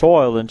in the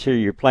soil until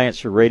your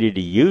plants are ready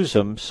to use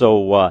them.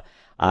 So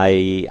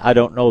I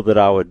don't know that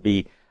I would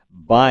be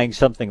buying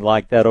something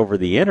like that over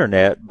the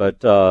internet,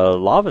 but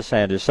lava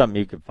sand is something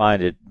you can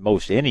find at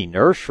most any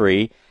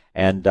nursery,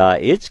 and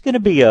it's going to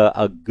be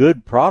a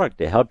good product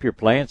to help your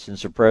plants and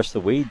suppress the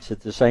weeds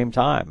at the same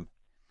time.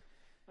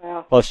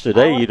 Well, plus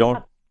today you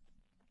don't...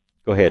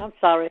 Go ahead. I'm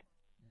sorry.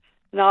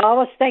 No, I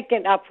was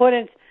thinking I put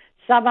in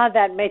some of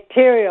that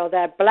material,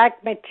 that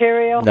black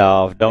material.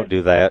 No, don't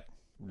do that.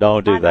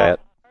 Don't do that.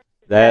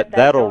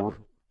 That'll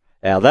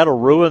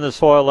ruin the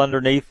soil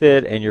underneath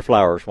it, and your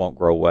flowers won't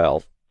grow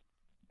well.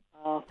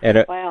 And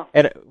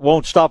it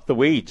won't stop the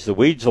weeds. The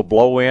weeds will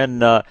blow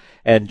in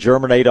and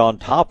germinate on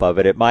top of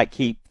it. It might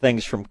keep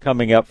things from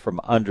coming up from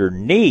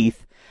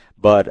underneath,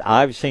 but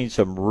I've seen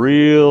some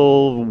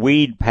real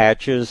weed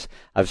patches.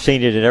 I've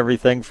seen it in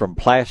everything from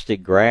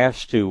plastic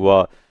grass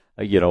to,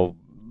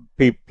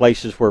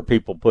 places where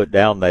people put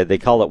down, they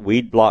call it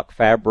weed block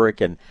fabric.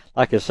 And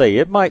like I say,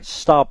 it might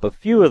stop a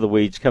few of the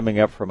weeds coming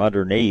up from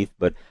underneath,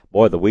 but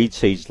boy, the weed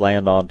seeds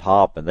land on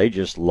top and they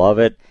just love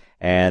it.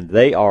 And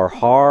they are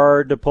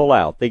hard to pull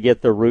out. They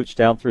get their roots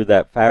down through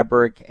that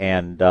fabric,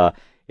 and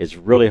it's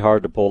really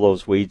hard to pull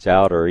those weeds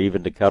out or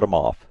even to cut them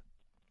off.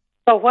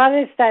 So what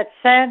is that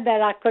sand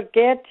that I could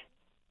get?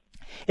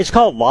 It's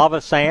called lava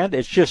sand.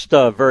 It's just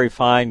very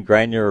fine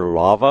granular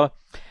lava,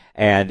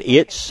 and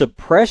it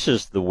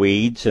suppresses the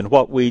weeds, and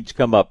what weeds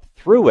come up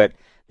through it,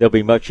 they'll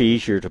be much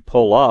easier to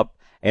pull up,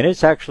 and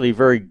it's actually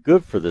very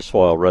good for the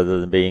soil rather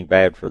than being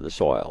bad for the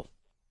soil.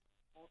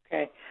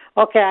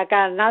 Okay, I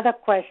got another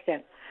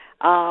question.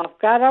 I've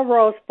got a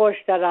rose bush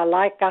that I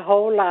like a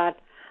whole lot.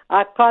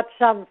 I cut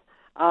some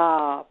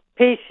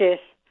pieces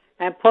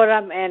and put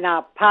them in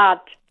a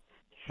pot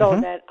so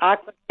that I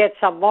could get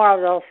some more of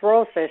those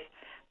roses.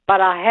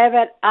 But I have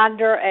it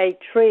under a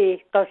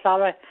tree because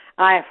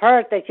I've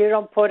heard that you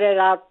don't put it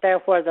out there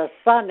where the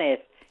sun is.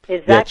 Is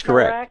that That's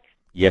correct?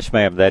 Yes,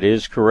 ma'am, that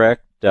is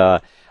correct.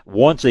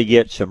 Once they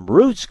get some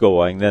roots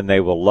going, then they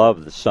will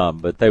love the sun,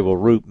 but they will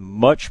root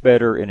much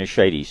better in a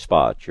shady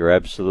spot. You're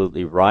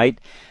absolutely right.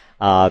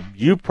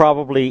 You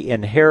probably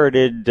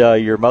inherited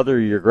your mother or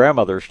your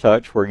grandmother's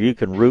touch where you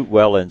can root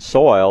well in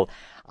soil.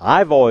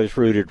 I've always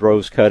rooted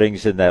rose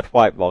cuttings in that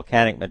white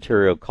volcanic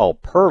material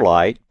called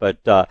perlite,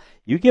 but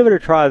you give it a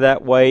try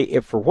that way.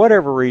 If for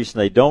whatever reason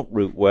they don't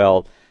root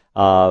well,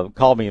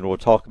 call me and we'll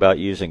talk about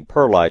using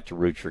perlite to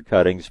root your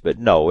cuttings. But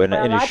no, in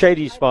a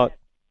shady spot,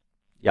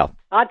 yeah.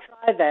 I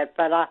tried that,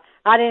 but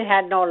I didn't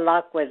have no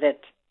luck with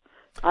it.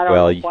 I don't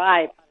know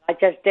why, but I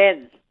just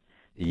didn't.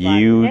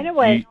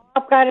 Anyway,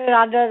 I've got it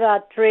under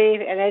the tree,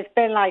 and it's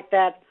been like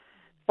that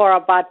for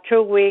about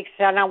 2 weeks,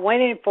 and I'm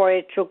waiting for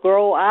it to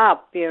grow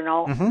up,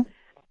 It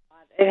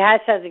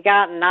hasn't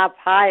gotten up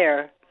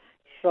higher.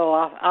 So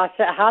I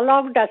said, how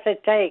long does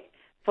it take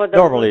for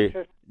the roots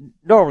to...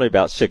 Normally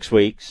about 6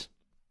 weeks.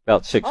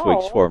 About 6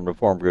 weeks for them to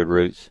form good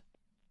roots.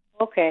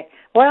 Okay.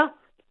 Well,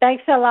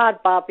 thanks a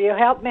lot, Bob. You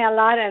helped me a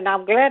lot, and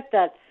I'm glad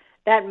that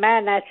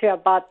man asked you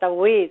about the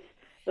weeds.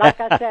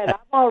 Like I said, I'm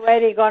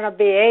already going to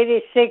be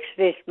 86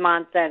 this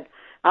month, and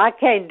I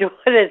can't do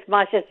it as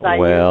much as I used.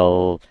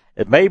 Well,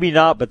 maybe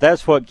not, but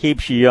that's what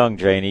keeps you young,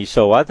 Janie.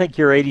 So I think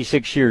you're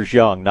 86 years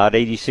young, not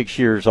 86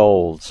 years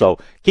old. So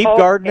keep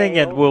gardening,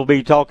 and we'll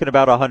be talking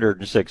about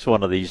 106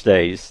 one of these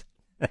days.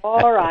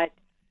 All right.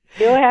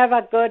 You have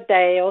a good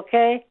day,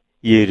 okay?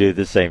 You do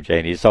the same,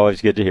 Janie. It's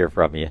always good to hear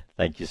from you.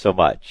 Thank you so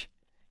much.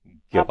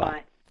 Goodbye.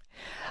 Bye-bye.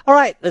 All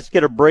right, let's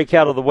get a break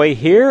out of the way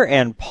here,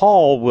 and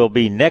Paul will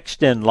be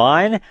next in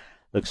line.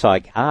 Looks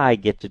like I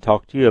get to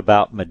talk to you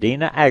about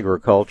Medina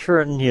agriculture,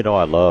 and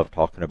I love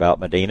talking about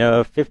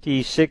Medina.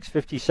 56,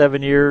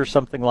 57 years,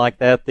 something like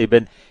that. They've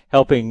been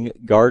helping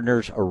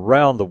gardeners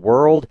around the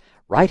world,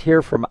 right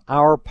here from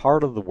our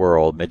part of the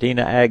world.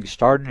 Medina Ag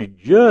started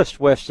just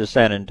west of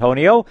San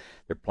Antonio.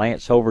 Their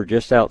plant's over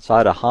just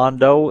outside of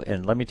Hondo,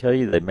 and let me tell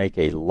you, they make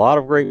a lot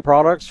of great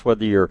products,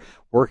 whether you're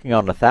working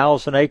on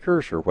 1,000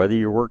 acres or whether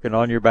you're working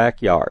on your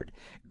backyard.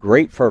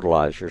 Great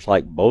fertilizers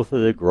like both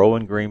of the Grow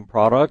and Green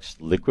products,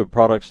 liquid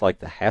products like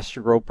the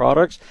Has-to-Grow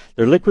products.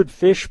 Their liquid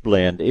fish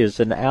blend is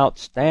an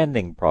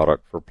outstanding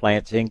product for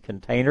plants in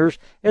containers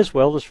as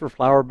well as for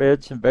flower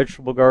beds and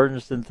vegetable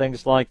gardens and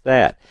things like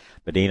that.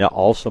 Medina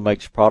also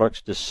makes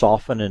products to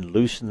soften and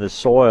loosen the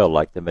soil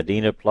like the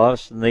Medina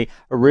Plus and the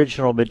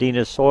original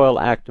Medina Soil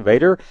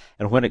Activator.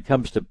 And when it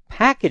comes to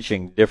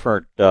packaging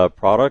different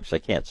products, I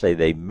can't say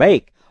they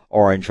make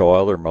orange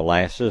oil or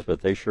molasses,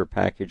 but they sure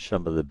package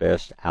some of the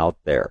best out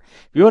there.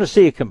 If you want to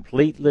see a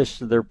complete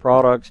list of their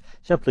products,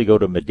 simply go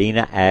to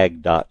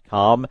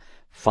medinaag.com.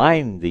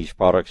 find these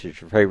products at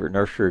your favorite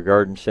nursery or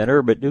garden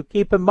center, but do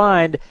keep in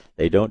mind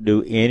they don't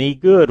do any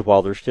good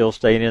while they're still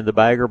staying in the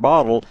bag or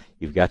bottle.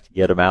 You've got to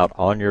get them out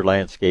on your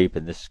landscape,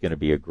 and this is going to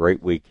be a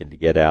great weekend to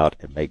get out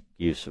and make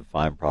use of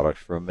fine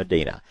products from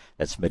Medina.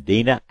 That's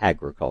Medina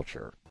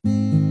Agriculture.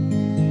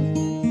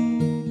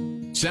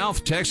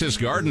 South Texas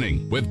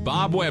Gardening with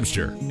Bob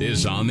Webster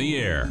is on the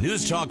air.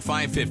 News Talk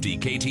 550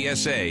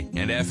 KTSA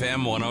and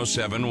FM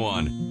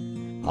 1071.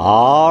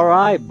 All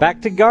right,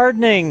 back to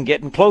gardening,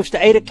 getting close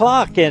to 8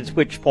 o'clock, at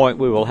which point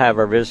we will have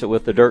our visit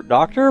with the Dirt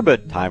Doctor,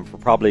 but time for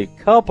probably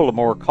a couple of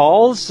more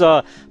calls.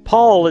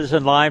 Paul is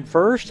in line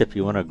first. If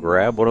you want to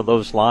grab one of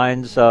those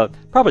lines,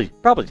 probably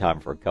time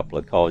for a couple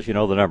of calls. You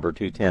know the number,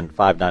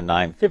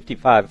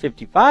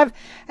 210-599-5555.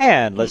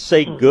 And let's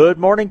say good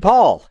morning,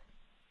 Paul.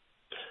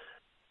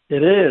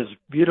 It is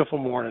beautiful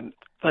morning.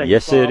 Thanks,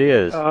 yes, Bob. it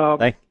is.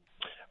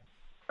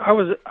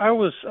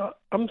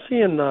 I'm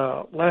seeing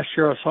last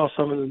year I saw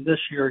some, and this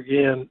year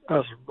again,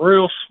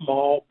 real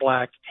small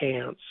black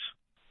ants.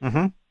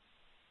 Mm-hmm.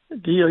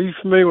 Are you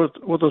familiar with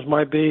what those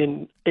might be,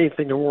 and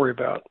anything to worry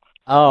about?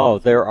 Oh,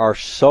 there are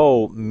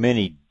so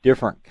many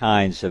different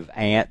kinds of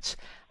ants.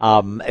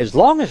 As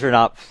long as they're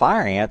not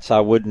fire ants,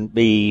 I wouldn't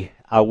be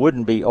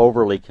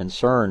overly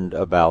concerned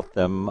about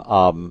them.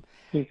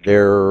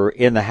 They're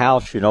in the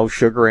house.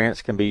 Sugar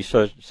ants can be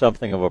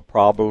something of a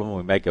problem.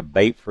 We make a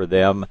bait for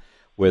them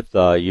with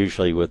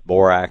usually with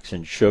borax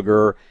and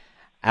sugar.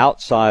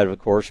 Outside, of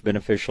course,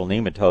 beneficial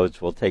nematodes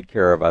will take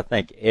care of, I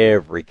think,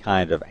 every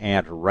kind of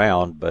ant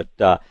around. But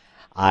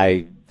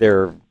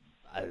they're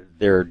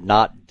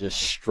not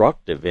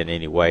destructive in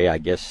any way. I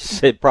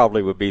guess it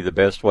probably would be the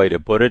best way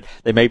to put it.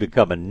 They may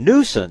become a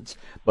nuisance,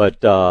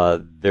 but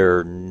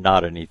they're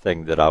not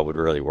anything that I would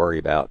really worry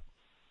about.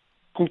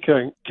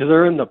 Okay, because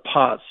they're in the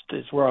pots.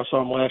 Is where I saw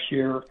them last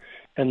year,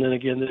 and then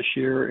again this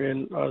year.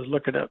 And I was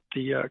looking at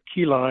the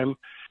key lime.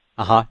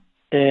 Uh-huh.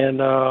 And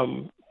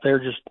they're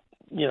just,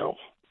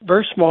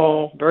 very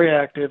small, very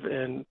active,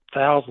 and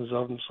thousands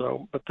of them.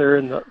 So, but they're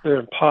in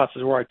pots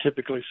is where I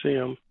typically see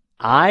them.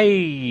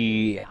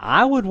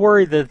 I would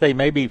worry that they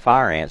may be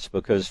fire ants,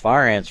 because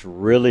fire ants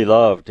really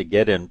love to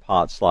get in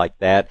pots like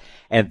that,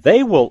 and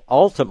they will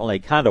ultimately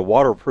kind of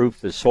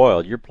waterproof the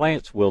soil. Your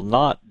plants will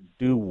not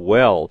do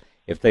well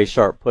if they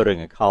start putting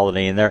a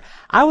colony in there.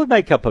 I would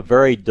make up a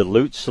very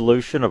dilute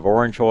solution of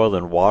orange oil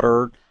and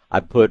water.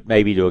 I'd put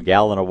maybe to a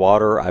gallon of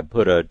water. I'd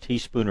put a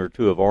teaspoon or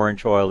two of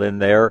orange oil in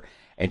there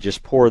and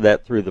just pour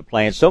that through the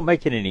plants. Don't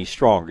make it any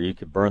stronger. You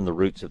could burn the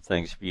roots of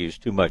things if you use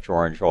too much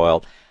orange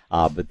oil.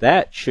 But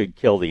that should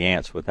kill the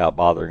ants without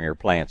bothering your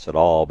plants at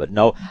all. But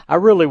no, I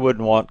really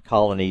wouldn't want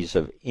colonies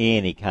of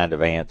any kind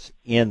of ants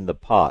in the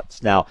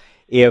pots. Now,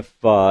 if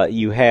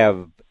you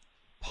have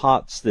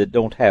pots that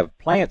don't have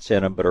plants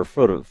in them but are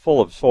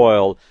full of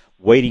soil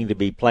waiting to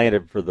be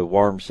planted for the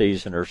warm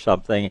season or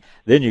something,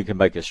 then you can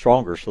make a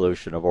stronger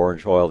solution of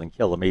orange oil and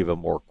kill them even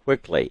more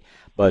quickly.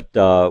 But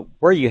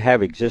where you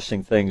have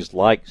existing things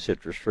like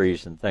citrus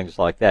trees and things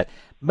like that,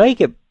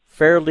 make it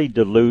fairly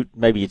dilute,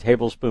 maybe a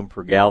tablespoon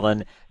per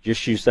gallon.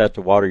 Just use that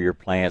to water your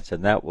plants,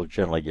 and that will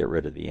generally get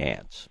rid of the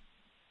ants.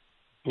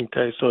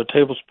 Okay, so a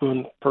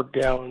tablespoon per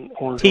gallon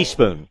orange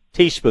oil.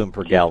 Teaspoon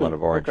per gallon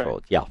of orange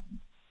oil, yeah.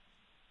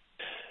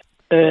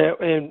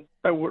 And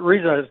the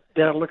reason I was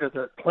down looking at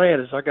that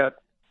plant is I got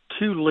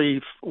two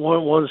leaf.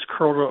 One's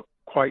curled up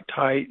quite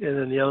tight, and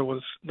then the other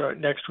one's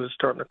next to it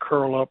starting to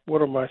curl up.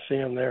 What am I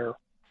seeing there?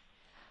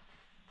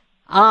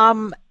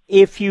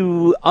 If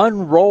you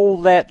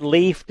unroll that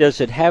leaf, does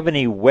it have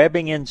any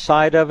webbing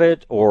inside of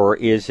it, or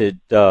is it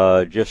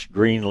just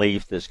green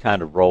leaf that's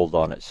kind of rolled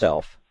on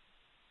itself?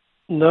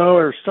 No,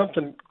 there's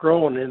something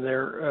growing in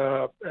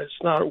there. It's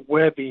not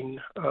webbing,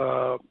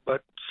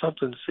 but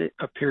something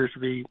appears to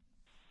be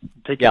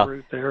taking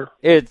root there.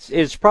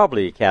 It's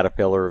probably a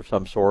caterpillar of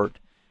some sort.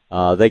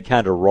 They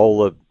kind of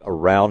roll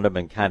around them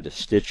and kind of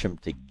stitch them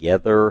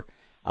together.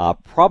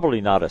 Probably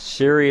not a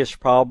serious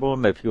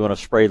problem. If you want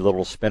to spray a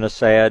little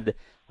spinosad,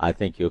 I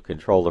think you'll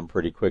control them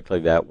pretty quickly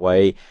that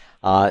way.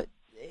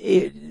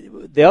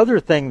 The other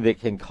thing that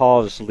can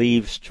cause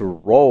leaves to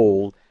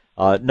roll,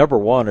 number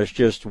one, is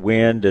just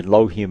wind and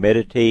low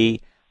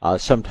humidity.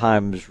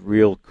 Sometimes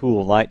real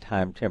cool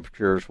nighttime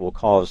temperatures will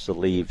cause the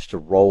leaves to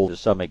roll to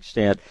some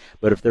extent.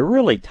 But if they're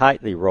really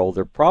tightly rolled,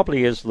 there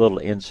probably is a little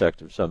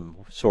insect of some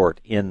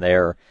sort in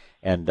there,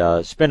 and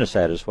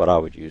spinosad is what I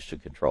would use to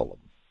control them.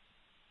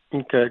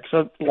 Okay,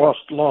 because I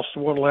lost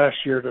one last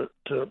year to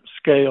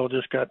scale,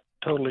 just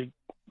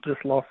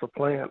lost the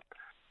plant.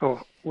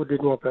 Oh, we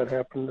didn't want that to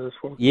happen to this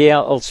one. Yeah,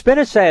 well,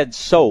 spinosad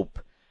soap,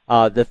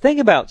 the thing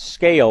about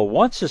scale,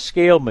 once a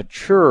scale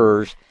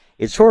matures,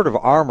 it sort of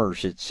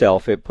armors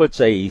itself. It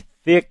puts a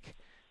thick,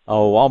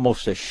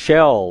 almost a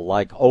shell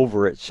like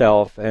over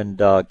itself, and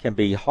can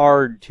be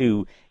hard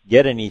to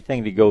get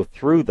anything to go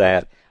through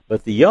that.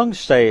 But the young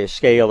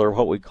scale are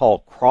what we call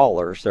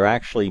crawlers. They're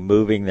actually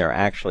moving. They're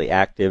actually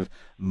active,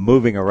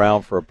 moving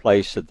around for a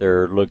place that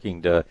they're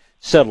looking to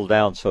settle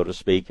down, so to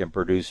speak, and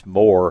produce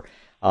more.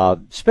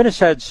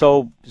 Spinosad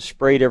soap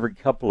sprayed every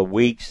couple of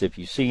weeks. If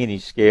you see any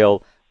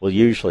scale will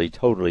usually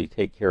totally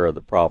take care of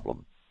the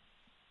problem.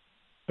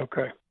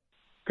 Okay.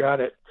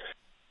 Got it.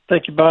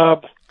 Thank you,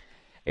 Bob.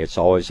 It's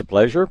always a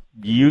pleasure.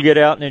 You get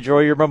out and enjoy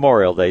your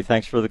Memorial Day.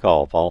 Thanks for the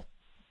call, Paul.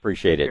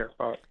 Appreciate it. Here,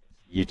 bye.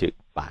 You too.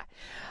 Bye.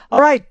 All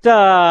right.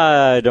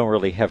 I don't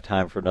really have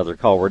time for another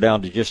call. We're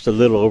down to just a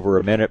little over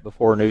a minute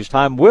before news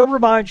time. We'll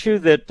remind you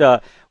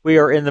that we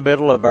are in the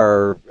middle of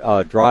our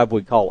drive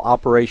we call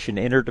Operation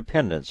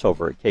Interdependence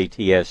over at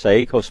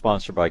KTSA,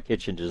 co-sponsored by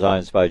Kitchen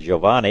Designs by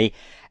Giovanni,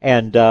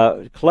 and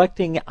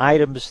collecting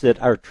items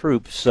that our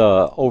troops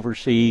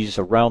overseas,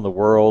 around the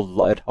world,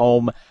 at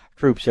home,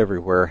 troops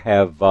everywhere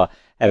have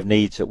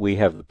needs that we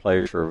have the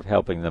pleasure of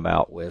helping them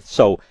out with.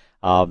 So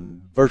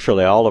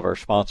virtually all of our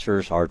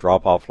sponsors are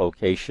drop-off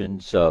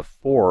locations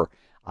for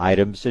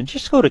items, and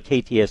just go to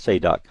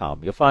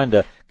ktsa.com. You'll find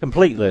a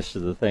complete list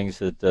of the things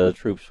that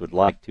troops would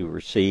like to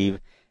receive,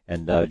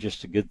 and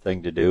just a good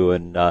thing to do.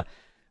 And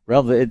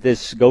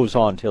this goes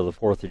on till the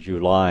 4th of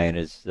July, and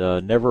it's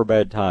never a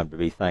bad time to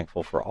be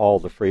thankful for all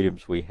the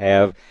freedoms we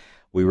have.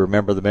 We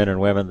remember the men and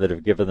women that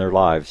have given their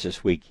lives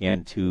this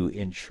weekend to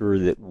ensure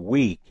that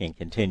we can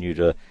continue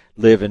to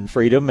live in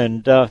freedom.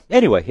 And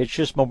anyway, it's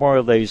just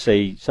Memorial Day,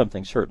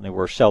 something certainly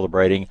worth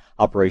celebrating.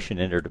 Operation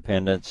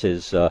Interdependence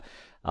is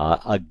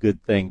a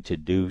good thing to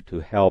do to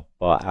help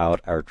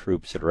out our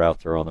troops that are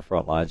out there on the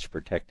front lines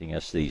protecting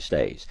us these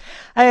days.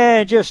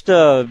 And just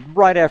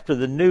right after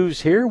the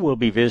news here, we'll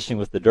be visiting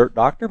with the Dirt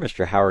Doctor,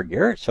 Mr. Howard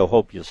Garrett, so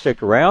hope you'll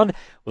stick around.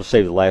 We'll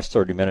save the last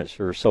 30 minutes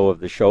or so of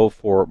the show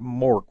for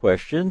more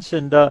questions,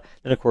 and then,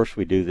 of course,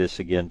 we do this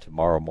again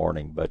tomorrow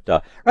morning. But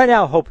right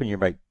now, hoping you're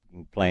making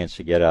plans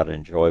to get out and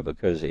enjoy,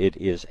 because it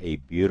is a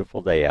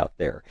beautiful day out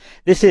there.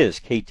 This is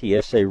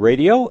KTSA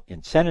Radio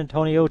in San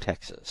Antonio,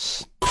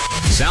 Texas.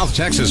 South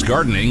Texas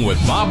Gardening with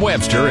Bob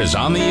Webster is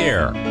on the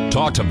air.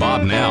 Talk to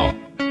Bob now.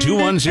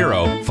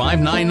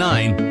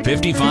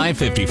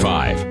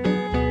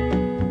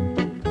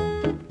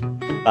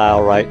 210-599-5555.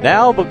 All right,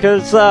 now,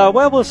 because,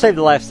 we'll save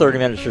the last 30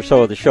 minutes or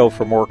so of the show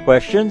for more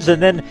questions,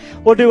 and then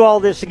we'll do all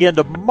this again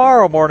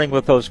tomorrow morning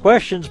with those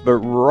questions. But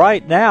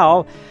right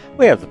now,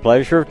 we have the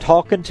pleasure of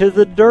talking to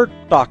the Dirt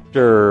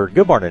Doctor.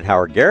 Good morning,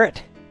 Howard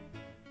Garrett.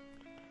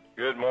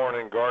 Good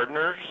morning,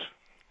 gardeners.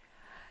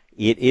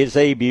 It is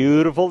a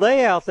beautiful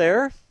day out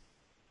there.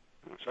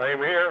 Same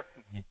here.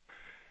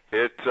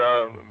 It's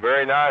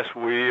very nice.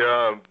 We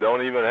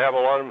don't even have a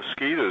lot of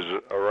mosquitoes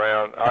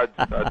around. I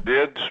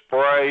did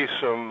spray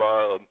some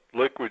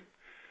liquid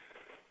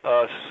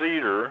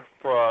cedar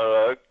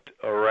product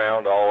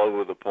around all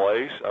over the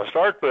place. I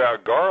started to put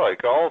out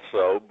garlic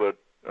also, but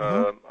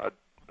I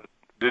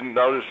didn't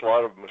notice a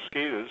lot of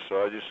mosquitoes,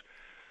 so I just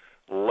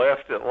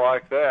left it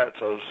like that.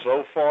 So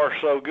far,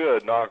 so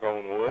good, knock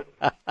on wood.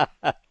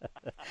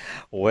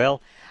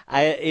 Well,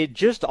 it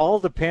just all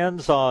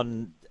depends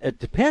on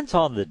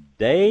the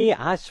day.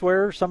 I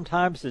swear,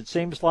 sometimes it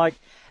seems like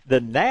the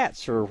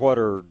gnats are what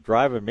are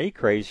driving me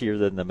crazier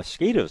than the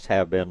mosquitoes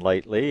have been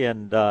lately.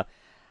 And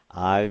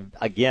I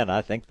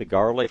think the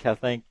garlic,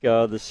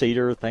 the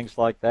cedar, things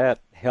like that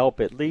help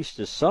at least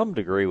to some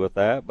degree with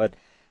that. But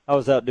I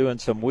was out doing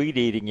some weed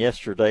eating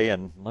yesterday,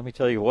 and let me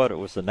tell you what, it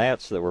was the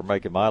gnats that were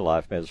making my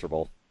life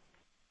miserable.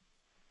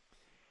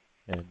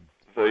 And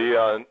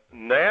the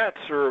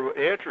gnats are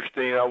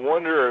interesting. I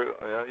wonder,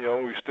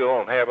 we still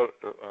don't have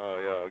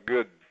a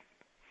good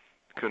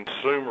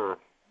consumer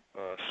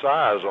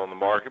size on the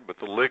market, but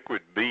the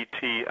liquid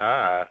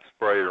BTI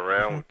sprayed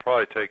around would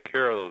probably take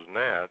care of those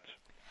gnats.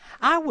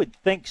 I would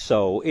think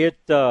so. It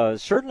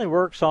certainly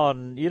works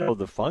on,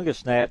 the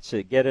fungus gnats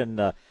that get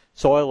in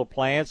soil of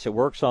plants. It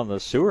works on the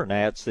sewer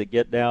gnats that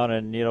get down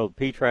and,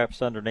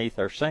 P-traps underneath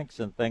our sinks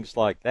and things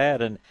like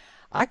that. And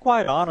I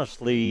quite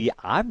honestly,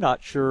 I'm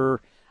not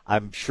sure.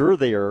 I'm sure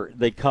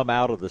they come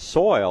out of the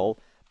soil,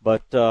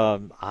 but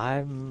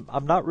I'm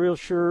not real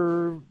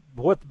sure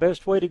what the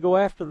best way to go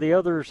after the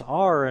others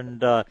are.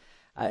 And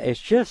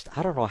it's just,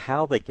 I don't know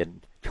how they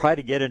can try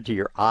to get into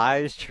your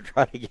eyes, to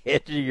try to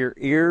get into your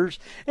ears.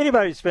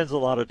 Anybody who spends a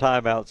lot of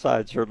time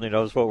outside certainly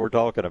knows what we're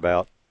talking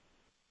about.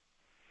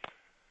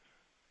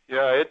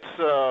 Yeah,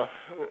 it's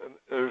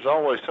there's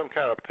always some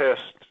kind of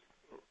pest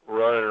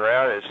running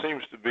around. It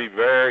seems to be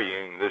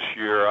varying this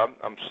year.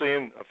 I'm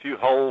seeing a few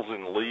holes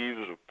in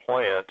leaves of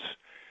plants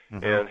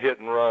and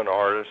hit-and-run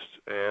artists,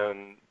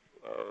 and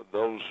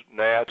those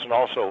gnats, and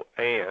also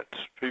ants.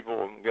 People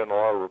are getting a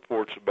lot of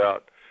reports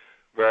about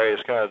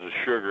various kinds of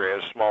sugar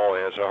ants, small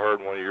ants. I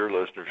heard one of your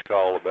listeners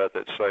call about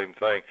that same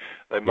thing.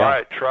 They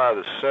might try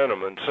the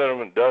cinnamon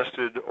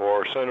dusted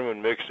or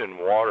cinnamon mixed in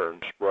water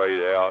and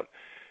sprayed out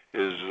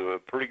is a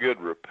pretty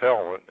good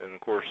repellent. And, of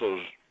course,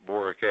 those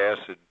boric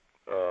acid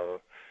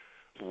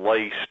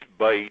laced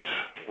baits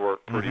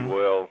work pretty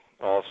well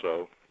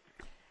also.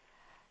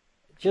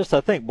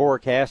 I think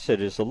boric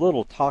acid is a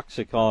little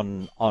toxic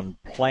on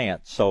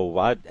plants, so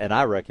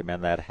I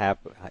recommend that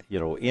happen,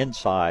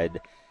 inside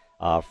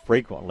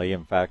frequently.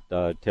 In fact,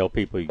 tell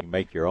people you can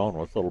make your own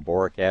with a little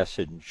boric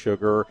acid and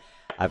sugar.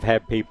 I've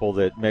had people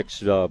that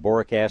mixed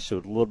boric acid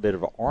with a little bit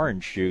of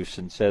orange juice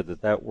and said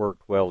that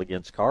worked well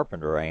against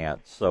carpenter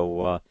ants.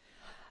 So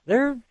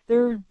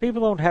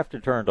People don't have to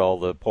turn to all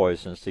the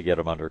poisons to get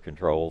them under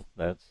control.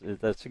 That's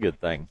a good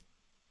thing.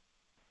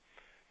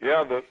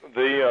 Yeah,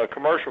 the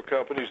commercial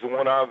companies, the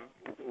one I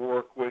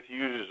work with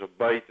uses a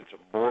bait that's a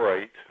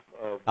borate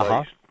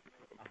based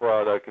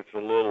product. It's a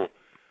little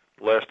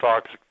less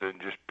toxic than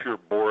just pure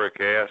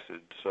boric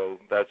acid, so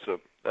that's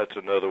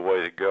another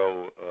way to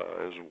go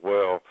as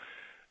well.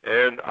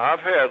 And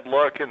I've had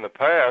luck in the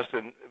past,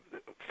 and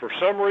for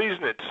some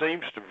reason it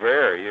seems to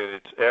vary in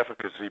its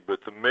efficacy,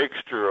 but the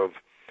mixture of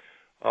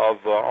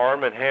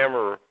Arm &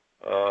 Hammer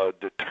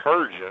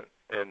detergent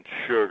and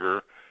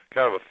sugar,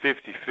 kind of a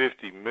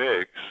 50-50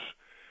 mix,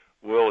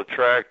 will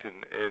attract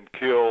and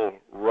kill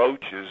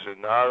roaches.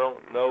 And I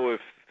don't know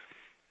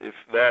if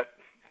that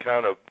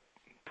kind of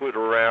put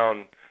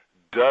around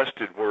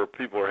dusted where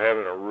people are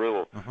having a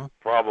real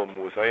problem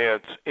with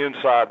ants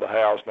inside the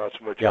house, not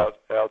so much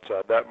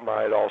outside. That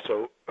might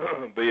also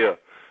be an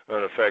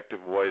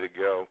effective way to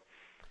go.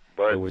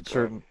 But it would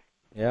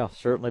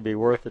certainly be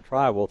worth a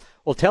try. Well,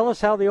 tell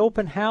us how the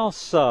open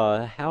house,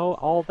 how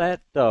all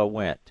that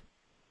went.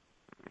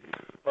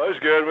 Well, it was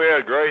good. We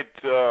had a great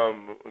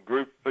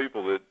group of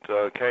people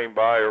that came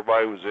by.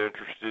 Everybody was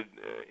interested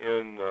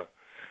in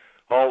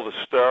all the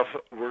stuff.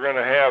 We're going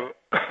to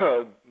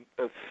have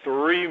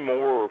 3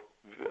 more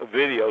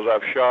videos.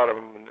 I've shot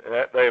them,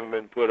 and they haven't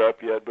been put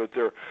up yet, but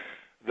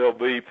they'll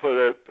be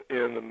put up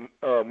in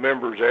the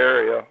members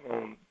area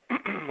on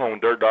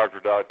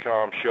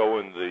DirtDoctor.com,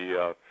 showing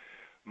the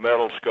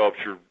metal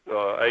sculpture.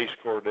 Ace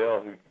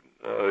Cordell, who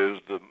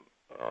is the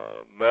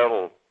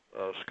metal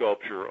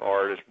sculpture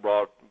artist,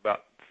 brought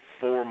about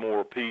 4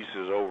 more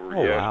pieces over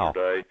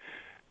yesterday.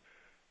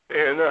 Wow.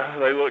 And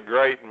they look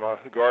great in my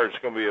garden.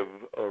 It's going to be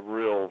a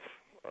real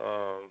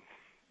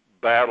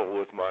battle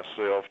with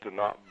myself to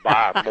not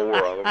buy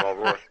more of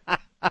them.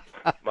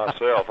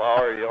 Myself, I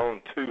already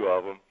own 2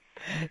 of them.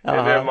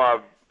 And then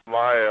my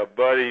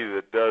buddy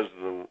that does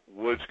the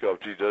wood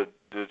sculpture, he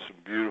did some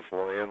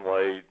beautiful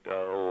inlaid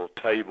little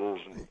tables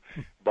and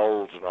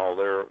bowls and all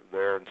there.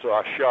 And so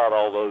I shot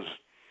all those,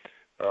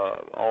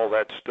 all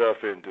that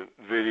stuff into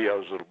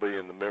videos that'll be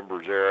in the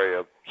members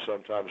area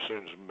sometime as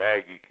soon as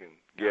Maggie can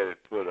get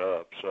it put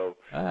up. So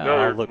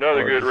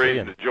another good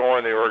reason to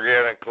join the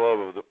Organic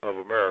Club of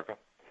America.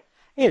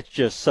 It's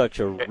just such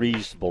a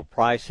reasonable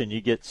price, and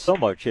you get so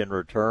much in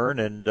return,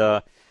 and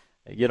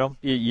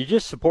you're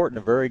just supporting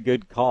a very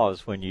good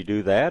cause when you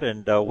do that.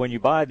 And when you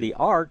buy the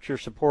art, you're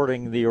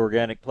supporting the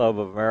Organic Club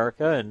of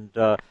America and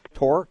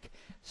Torque.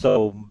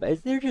 So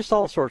there are just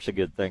all sorts of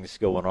good things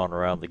going on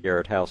around the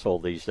Garrett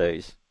household these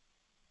days.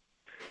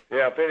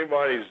 Yeah, if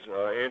anybody's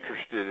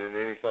interested in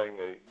anything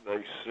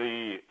they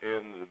see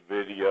in the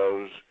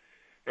videos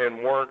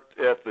and weren't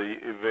at the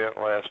event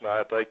last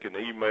night, they can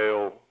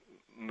email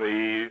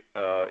me,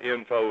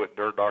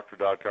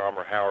 info@dirtdoctor.com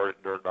or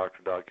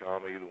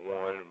howard@dirtdoctor.com, either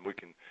one, and we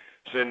can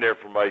send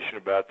information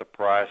about the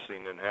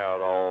pricing and how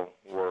it all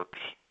works,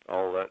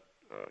 all that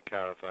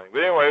kind of thing.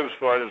 But anyway, it was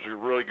fun. It was a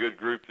really good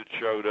group that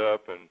showed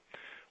up, and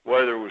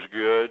weather was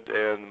good,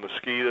 and the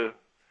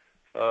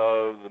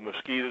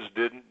mosquitoes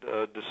didn't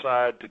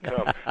decide to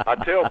come. I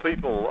tell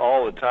people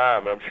all the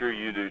time, I'm sure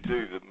you do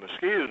too, that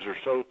mosquitoes are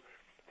so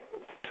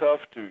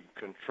tough to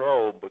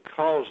control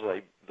because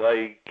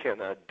they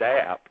can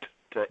adapt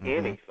to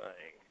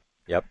anything.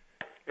 Yep.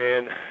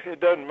 And it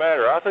doesn't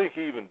matter. I think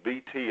even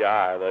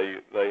BTI,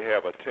 they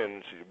have a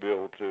tendency to be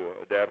able to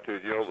adapt to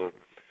it. You know,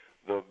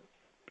 the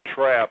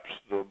traps,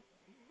 the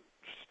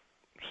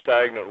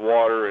stagnant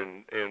water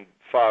in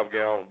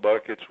 5-gallon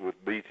buckets with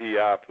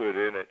BTI put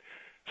in it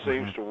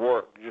seems to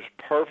work just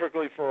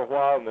perfectly for a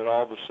while, and then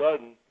all of a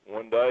sudden,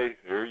 one day,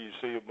 here you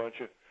see a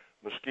bunch of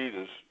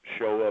mosquitoes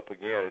show up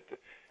again.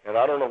 And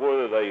I don't know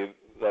whether they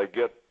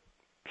get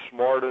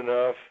smart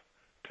enough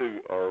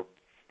to, or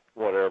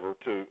whatever,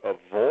 to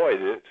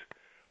avoid it,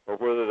 or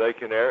whether they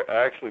can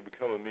actually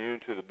become immune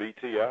to the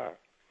BTI.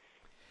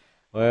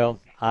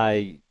 Well,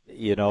 I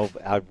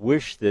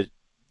wish that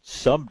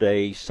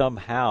someday,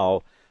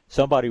 somehow,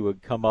 somebody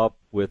would come up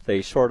with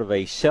a sort of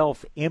a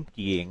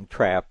self-emptying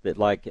trap that,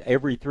 like,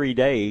 every 3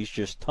 days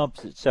just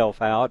dumps itself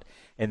out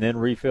and then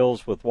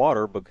refills with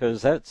water,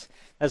 because that's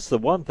the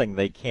one thing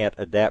they can't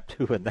adapt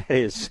to, and that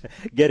is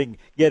getting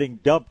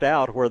dumped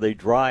out where they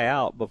dry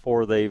out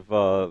before they've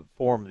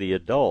formed the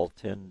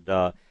adult, and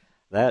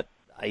that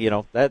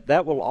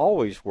will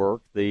always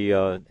work.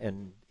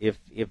 And if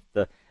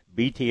the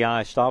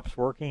BTI stops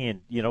working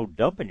and,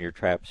 dumping your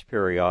traps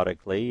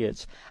periodically,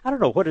 I don't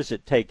know, what does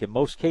it take? In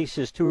most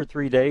cases, 2 or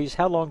 3 days.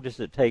 How long does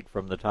it take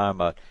from the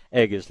time an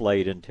egg is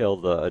laid until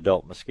the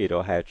adult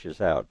mosquito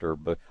hatches out or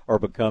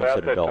becomes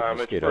an adult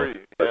mosquito?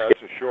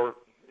 It's a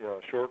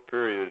short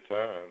period of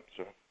time.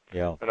 So.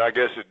 Yeah. And I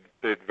guess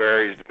it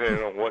varies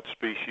depending on what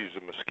species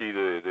of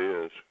mosquito it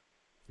is.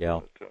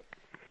 Yeah.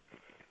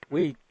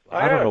 But,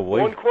 I don't know.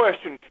 One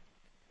question.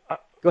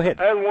 Go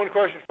ahead. I had one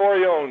question for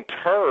you on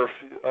turf.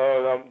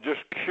 I'm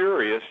just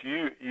curious.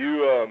 You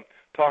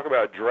talk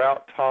about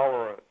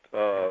drought-tolerant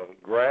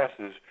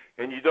grasses,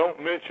 and you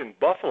don't mention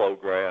buffalo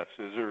grass.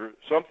 Is there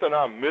something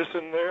I'm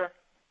missing there?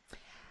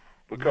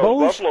 Because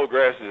buffalo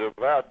grass is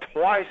about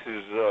twice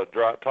as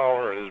drought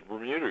tolerant as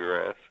Bermuda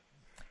grass.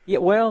 Yeah,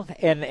 well,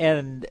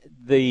 and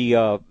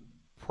the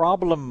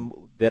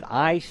problem that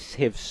I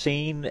have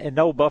seen, and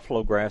no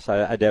buffalo grass,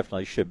 I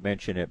definitely should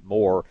mention it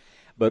more,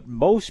 but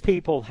most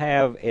people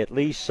have at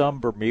least some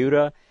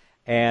Bermuda,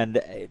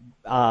 and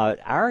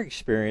our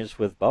experience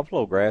with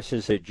buffalo grass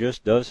is it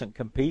just doesn't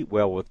compete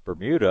well with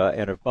Bermuda,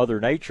 and if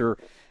Mother Nature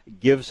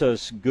gives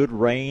us good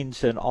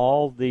rains and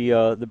all,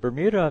 the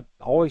Bermuda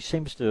always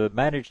seems to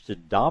manage to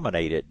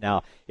dominate it.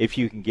 Now, if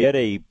you can get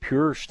a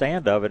pure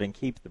stand of it and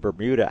keep the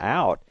Bermuda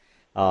out,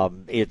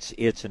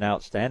 it's an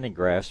outstanding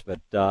grass.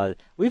 But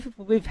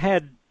we've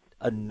had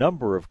a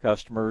number of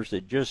customers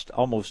that just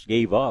almost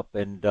gave up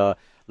and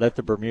let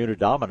the Bermuda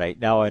dominate.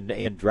 Now,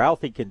 in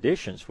drouthy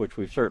conditions, which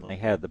we've certainly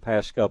had the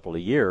past couple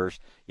of years,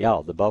 yeah,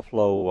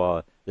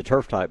 the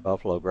turf type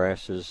buffalo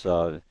grasses,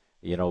 do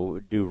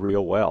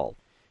real well.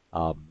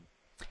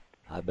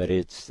 But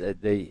it's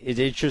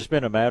just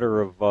been a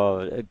matter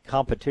of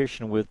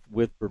competition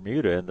with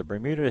Bermuda, and the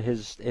Bermuda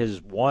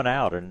has won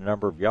out in a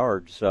number of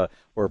yards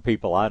where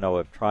people I know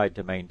have tried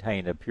to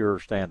maintain a pure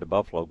stand of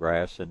buffalo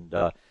grass, and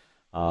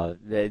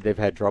they've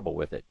had trouble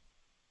with it.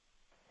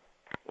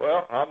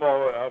 Well,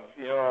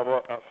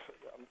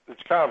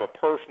 it's kind of a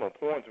personal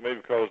point to me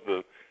because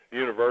the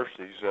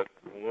universities, that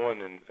one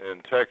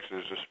in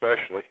Texas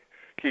especially,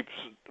 keeps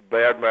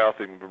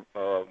bad-mouthing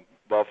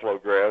buffalo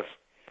grass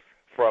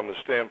from the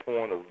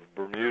standpoint of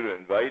Bermuda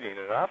invading,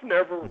 and I've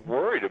never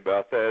worried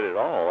about that at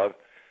all.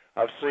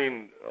 I've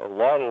seen a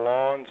lot of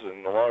lawns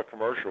and a lot of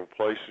commercial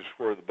places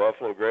where the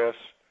buffalo grass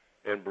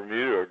and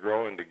Bermuda are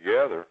growing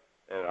together,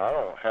 and I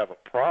don't have a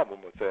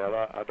problem with that.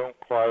 I don't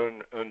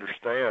quite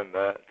understand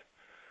that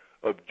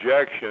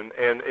objection.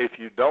 And if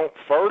you don't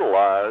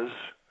fertilize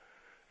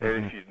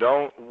and if you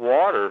don't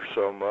water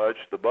so much,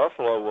 the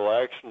buffalo will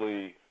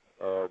actually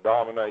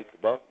dominate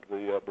the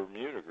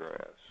Bermuda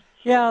grass.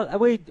 Yeah,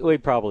 we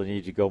probably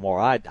need to go more.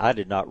 I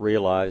did not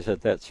realize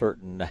that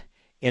certain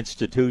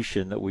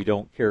institution that we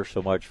don't care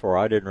so much for,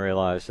 I didn't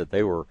realize that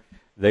they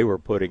were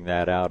putting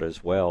that out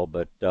as well.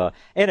 But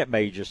and it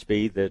may just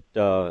be that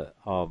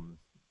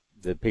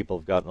that people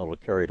have gotten a little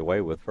carried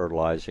away with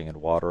fertilizing and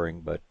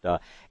watering, but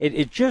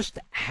it just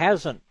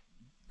hasn't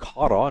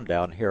caught on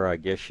down here, I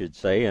guess you'd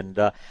say. And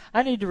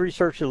I need to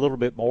research a little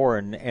bit more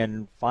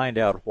and find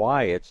out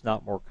why it's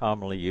not more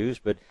commonly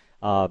used. But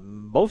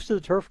most of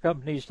the turf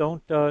companies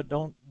don't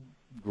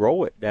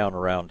grow it down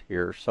around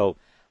here, so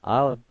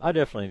I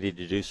definitely need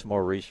to do some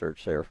more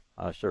research there.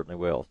 I certainly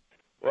will.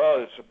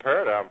 Well, it's a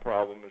paradigm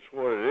problem. It's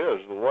what it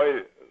is.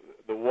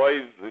 The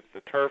way that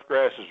the turf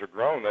grasses are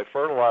grown, they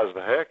fertilize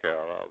the heck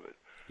out of it.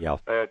 Yeah.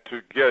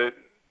 To get it,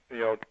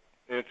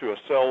 into a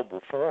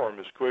sellable form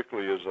as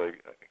quickly as they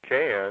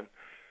can,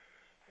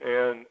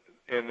 and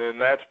then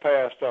that's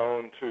passed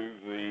on to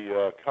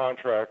the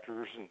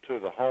contractors and to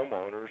the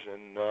homeowners,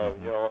 and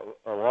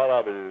a lot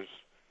of it is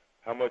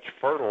how much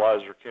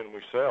fertilizer can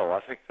we sell. I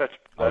think that's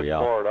part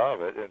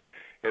of it,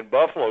 and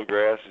buffalo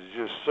grass is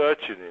just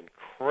such an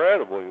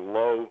incredibly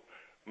low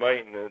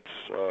maintenance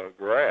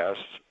grass.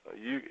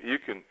 You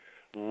can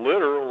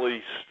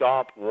literally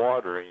stop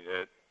watering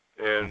it,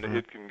 and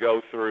it can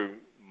go through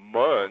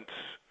months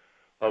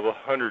of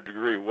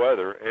 100-degree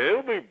weather, and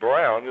it'll be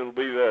brown. It'll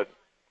be that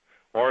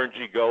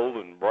orangey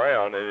golden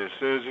brown, and as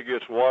soon as it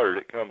gets watered,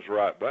 it comes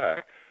right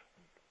back.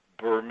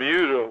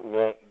 Bermuda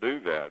won't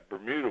do that.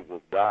 Bermuda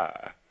will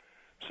die.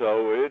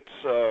 So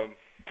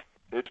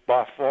it's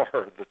by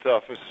far the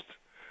toughest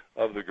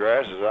of the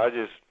grasses.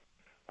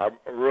 I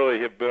really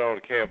have been on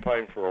a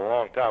campaign for a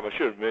long time. I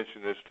should have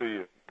mentioned this to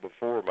you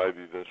before,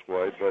 maybe this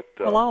way, but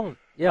I'll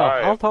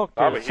talk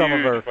to I'm a some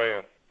huge of our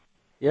fan.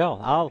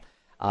 Yeah,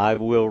 I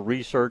will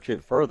research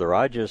it further.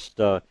 I just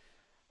I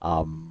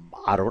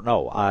don't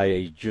know.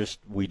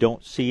 We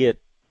don't see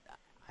it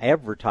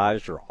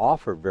advertised or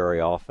offered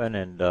very often,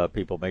 and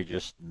people may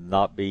just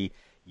not be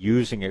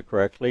using it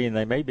correctly, and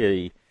they may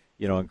be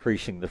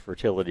increasing the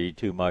fertility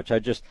too much.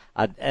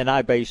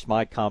 I base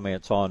my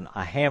comments on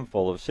a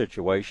handful of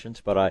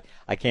situations, but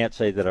I can't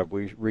say that I've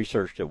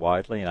researched it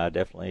widely, and I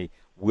definitely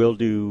will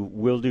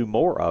do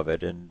more of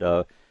it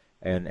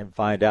and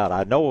find out.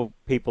 I know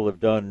people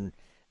have done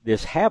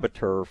this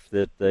HabiTurf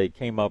that they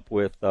came up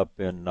with up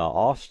in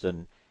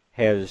Austin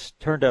has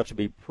turned out to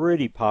be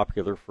pretty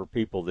popular for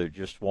people that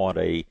just want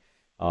a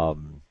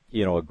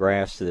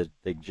grass that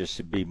they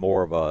just be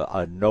more of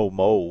a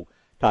no-mow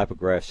type of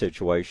grass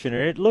situation,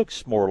 and it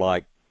looks more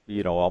like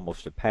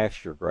almost a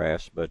pasture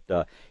grass, but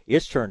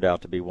it's turned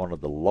out to be one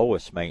of the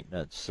lowest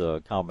maintenance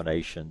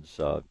combinations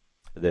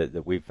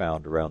that we've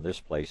found around this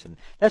place, and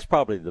that's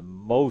probably the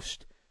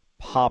most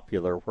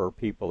popular where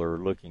people are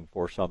looking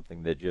for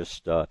something that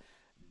just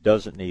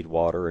doesn't need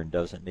water and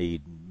doesn't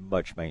need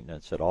much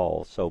maintenance at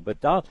all. So, but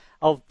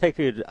I'll take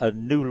a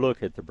new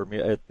look at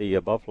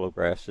the buffalo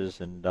grasses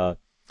and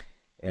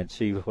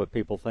see what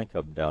people think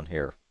of them down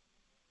here.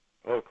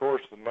 Well, of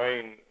course, one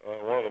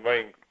of the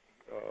main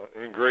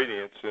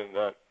ingredients in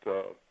that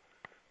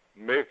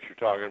mix you're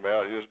talking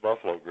about is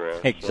buffalo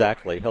grass.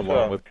 Exactly,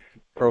 along with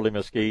curly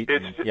mesquite.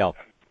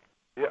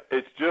 Yeah,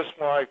 it's just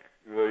like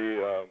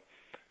the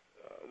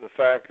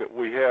fact that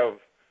we have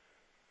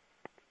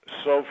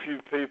so few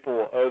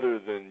people other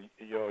than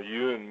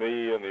you and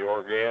me and the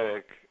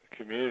organic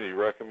community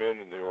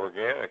recommending the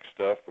organic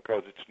stuff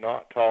because it's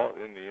not taught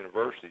in the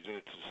universities, and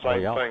it's the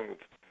same thing with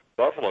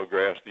buffalo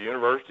grass. The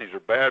universities are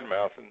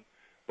bad-mouthing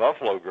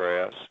buffalo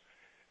grass,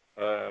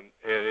 and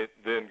it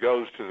then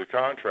goes to the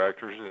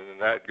contractors, and then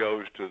that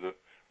goes to the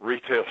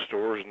retail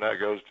stores, and that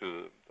goes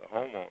to the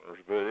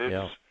homeowners. But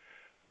it's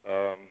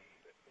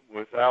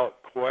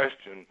without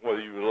question,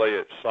 whether you lay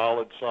it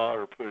solid sod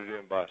or put it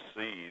in by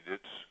seed,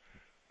 it's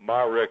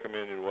my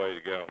recommended way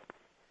to go.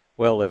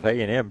 Well, if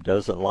A&M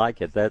doesn't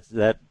like it,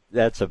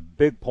 that's a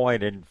big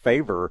point in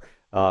favor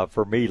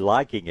for me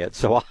liking it.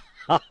 So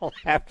I'll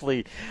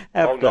happily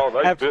have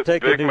to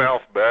take big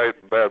mouth, bad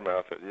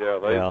mouth it. Yeah,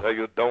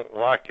 they don't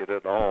like it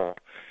at all.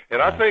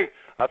 And I think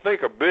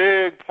a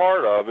big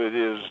part of it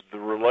is the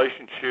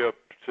relationship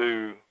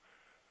to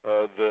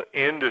the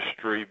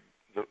industry,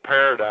 the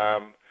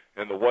paradigm,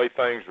 and the way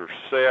things are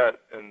set.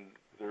 And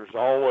there's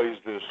always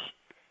this,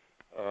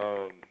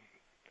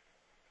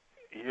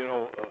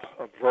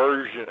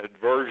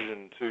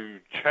 aversion to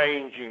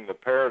changing the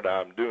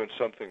paradigm, doing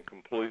something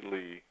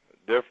completely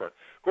different.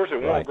 Of course,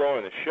 it won't grow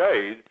in the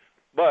shade,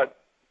 but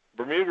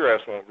Bermuda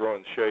grass won't grow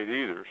in the shade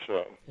either.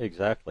 So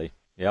exactly.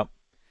 Yep.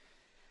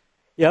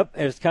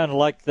 It's kind of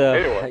like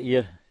the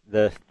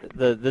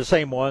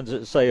same ones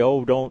that say,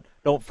 oh,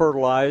 don't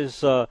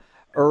fertilize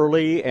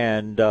early,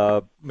 and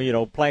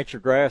plant your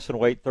grass and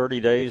wait 30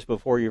 days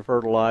before you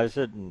fertilize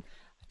it. And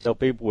tell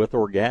people with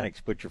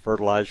organics, put your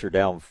fertilizer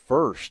down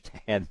first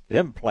and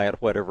then plant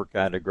whatever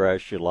kind of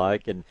grass you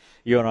like. And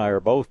you and I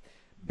are both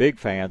big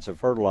fans of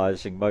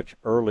fertilizing much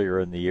earlier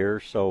in the year.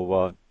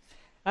 So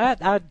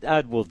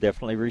I will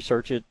definitely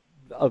research it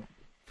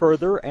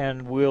further,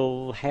 and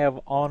we'll have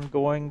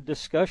ongoing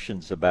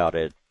discussions about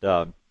it.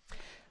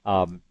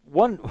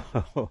 One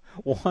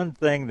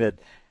thing that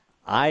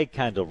I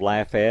kind of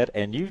laugh at,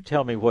 and you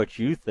tell me what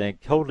you think,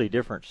 totally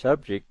different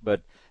subject,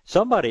 but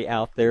somebody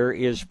out there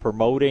is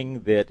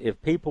promoting that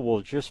if people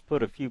will just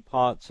put a few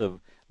pots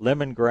of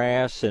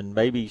lemongrass and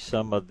maybe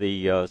some of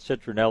the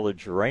citronella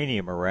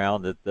geranium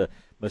around, that the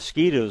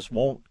mosquitoes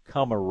won't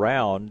come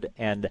around.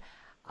 And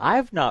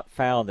I've not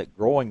found that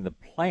growing the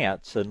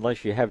plants,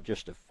 unless you have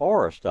just a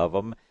forest of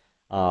them,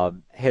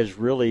 has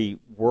really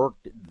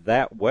worked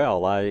that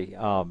well.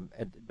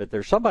 But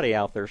there's somebody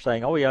out there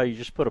saying, oh, yeah, you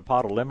just put a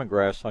pot of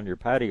lemongrass on your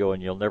patio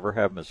and you'll never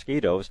have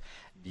mosquitoes.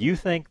 Do you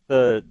think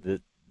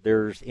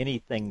there's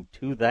anything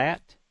to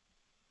that?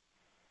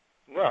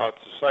 No, it's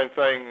the same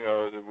thing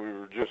that we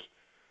were just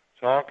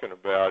talking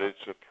about.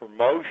 It's a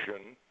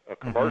promotion, a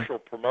commercial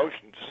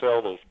promotion to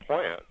sell those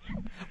plants.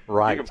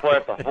 Right. You can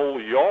plant the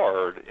whole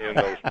yard in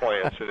those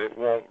plants and it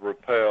won't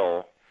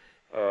repel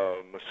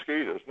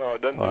mosquitoes. No,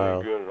 it doesn't do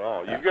any good at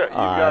all. You've got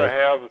to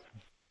have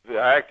the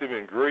active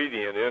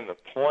ingredient in the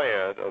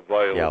plant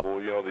available,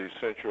 the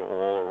essential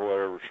oil or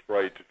whatever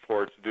sprayed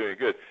for it to do any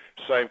good.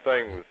 Same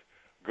thing with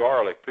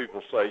garlic.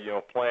 People say,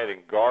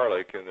 planting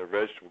garlic in their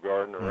vegetable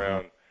garden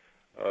around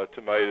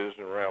tomatoes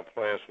and around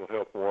plants will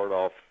help ward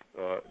off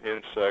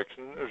insects,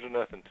 and there's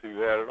nothing to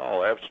that at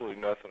all.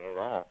 Absolutely nothing at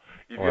all.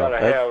 You got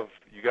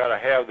to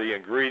have the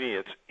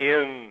ingredients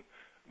in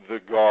the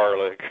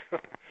garlic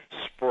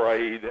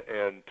sprayed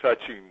and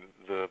touching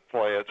the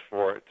plants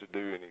for it to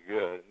do any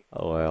good.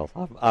 Oh, well,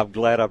 I'm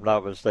glad I'm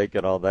not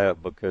mistaken on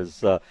that,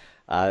 because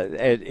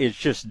it's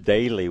just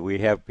daily. We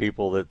have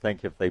people that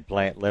think if they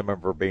plant lemon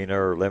verbena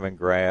or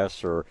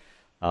lemongrass or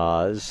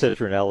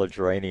citronella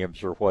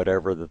geraniums or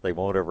whatever, that they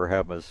won't ever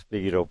have a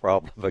mosquito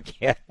problem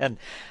again.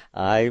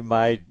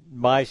 My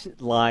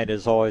line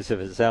is always, if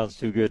it sounds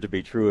too good to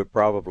be true, it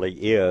probably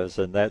is,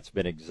 and that's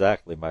been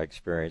exactly my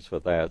experience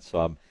with that.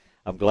 So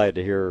I'm glad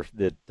to hear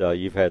that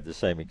you've had the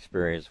same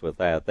experience with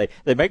that.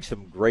 They make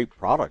some great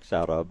products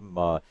out of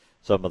them,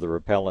 some of the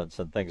repellents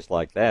and things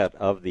like that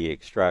of the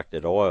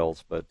extracted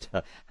oils. But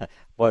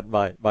what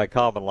my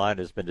common line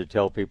has been to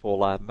tell people,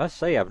 well, I must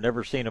say I've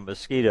never seen a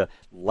mosquito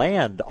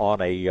land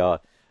on a on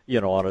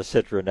a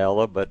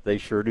citronella, but they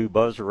sure do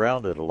buzz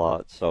around it a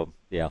lot. So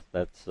yeah,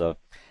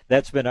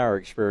 that's been our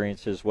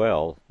experience as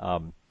well.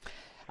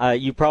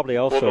 You probably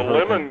also the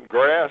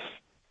lemongrass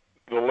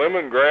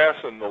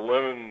and the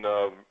lemon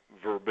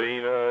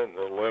verbena and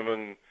the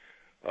lemon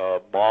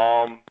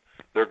balm,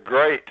 they're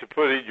great to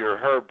put in your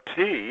herb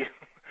tea,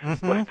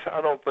 but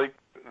I don't think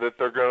that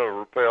they're going to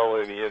repel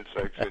any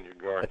insects in your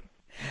garden.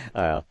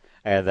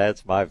 And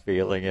that's my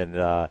feeling. And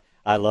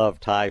I love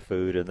Thai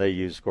food, and they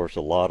use, of course,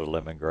 a lot of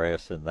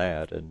lemongrass in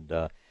that.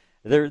 And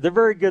they're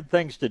very good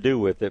things to do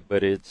with it,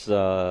 but it's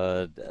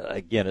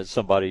again, it's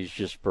somebody's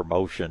just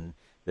promotion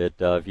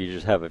that if you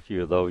just have a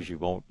few of those, you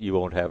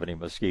won't have any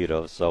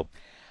mosquitoes. So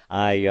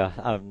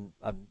I'm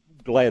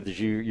glad that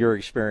your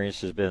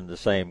experience has been the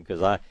same,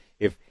 because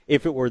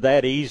if it were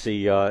that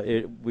easy,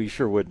 we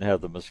sure wouldn't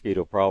have the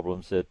mosquito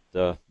problems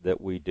that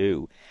we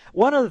do.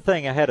 One other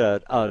thing I had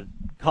a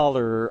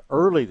caller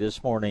early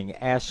this morning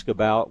ask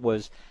about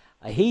was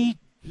he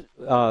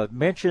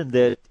mentioned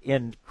that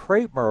in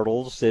crepe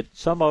myrtles that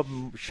some of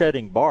them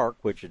shedding bark,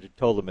 which I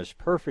told him is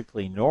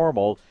perfectly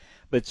normal,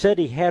 but said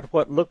he had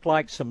what looked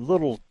like some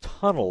little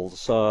tunnels,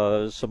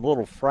 some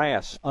little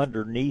frass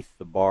underneath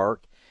the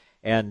bark.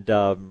 And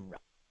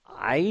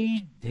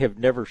I have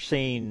never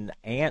seen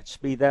ants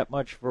be that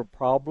much of a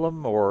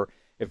problem, or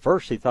at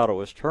first he thought it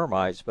was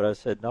termites, but I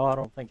said, no, I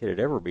don't think it'd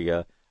ever be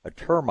a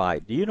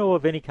termite. Do you know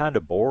of any kind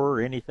of borer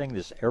or anything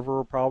that's ever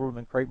a problem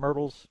in crepe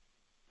myrtles?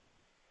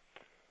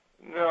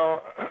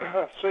 No,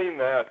 I've seen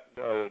that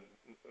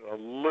a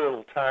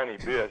little tiny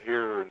bit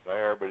here and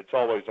there, but it's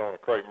always on a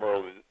crepe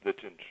myrtle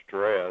that's in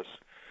stress.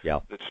 Yeah.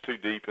 That's too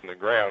deep in the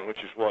ground, which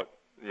is what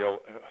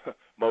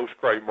most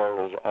crepe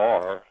myrtles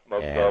are.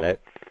 Most of them,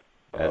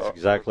 that's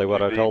exactly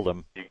what I told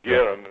him. You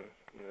get them,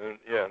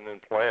 and then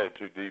plant it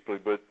too deeply,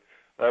 but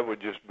that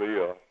would just be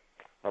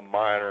a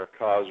minor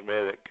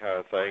cosmetic kind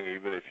of thing,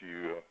 even if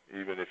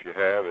you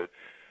have it.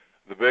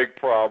 The big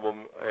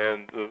problem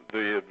and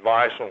the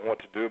advice on what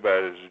to do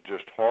about it is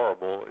just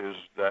horrible, is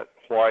that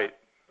white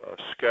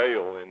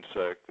scale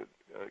insect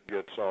that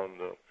gets on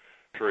the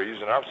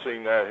trees. And I've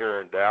seen that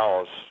here in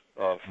Dallas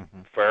a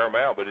fair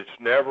amount, but it's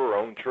never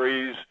on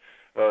trees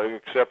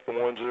except the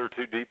ones that are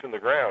too deep in the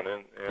ground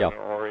and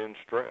are in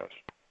stress.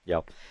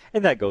 Yep.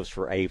 And that goes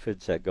for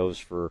aphids. That goes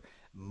for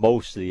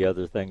most of the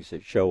other things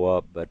that show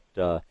up.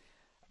 But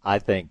I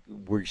think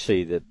we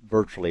see that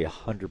virtually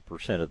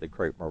 100% of the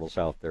crepe myrtles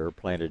out there are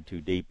planted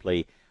too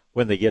deeply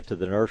when they get to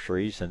the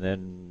nurseries, and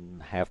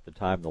then half the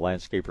time the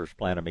landscapers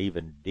plant them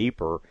even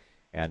deeper.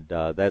 And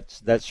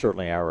that's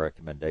certainly our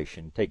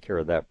recommendation. Take care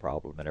of that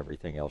problem, and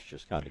everything else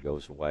just kind of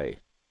goes away.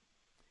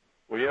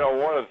 Well,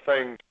 one of the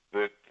things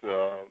that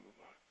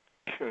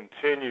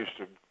continues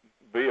to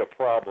be a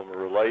problem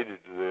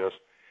related to this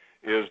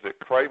is that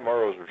crepe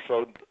myrtles are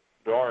so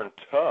darn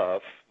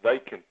tough, they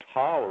can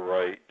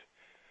tolerate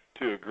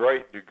to a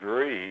great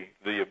degree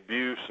the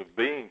abuse of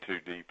being too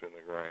deep in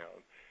the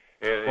ground.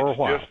 And it's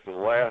just the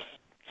last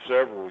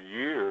several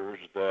years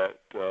that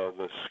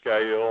the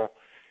scale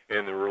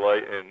and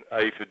and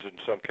aphids in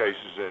some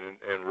cases,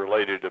 and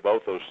related to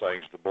both those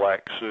things, the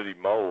black sooty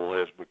mole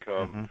has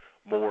become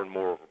more and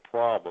more of a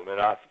problem.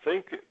 And I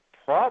think it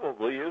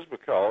probably is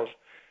because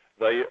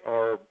they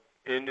are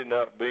ending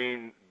up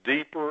being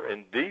deeper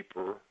and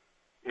deeper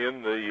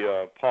in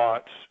the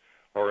pots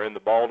or in the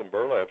balled and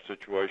burlap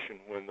situation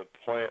when the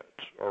plants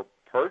are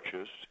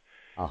purchased.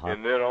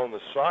 And then on the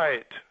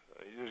site,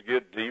 you just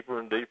get deeper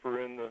and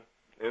deeper in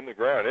the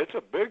ground. It's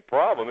a big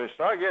problem. It's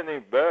not getting any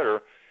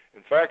better.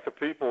 In fact, the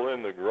people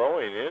in the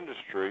growing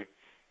industry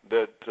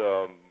that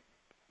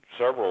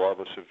several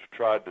of us have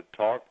tried to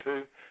talk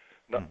to,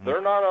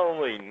 they're not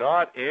only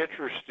not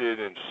interested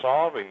in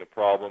solving the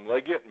problem,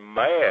 they get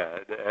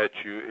mad at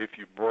you if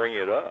you bring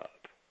it up.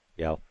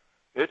 Yeah.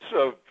 It's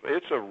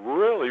a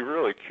really,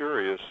 really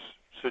curious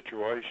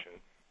situation.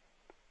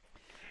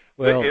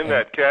 Well, in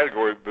that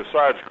category,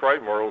 besides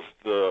crepe myrtles,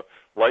 the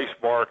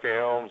lacebark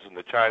elms and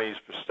the Chinese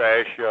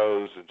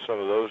pistachios and some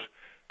of those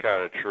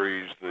kind of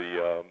trees,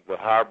 the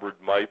hybrid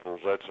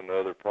maples, that's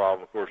another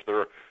problem. Of course,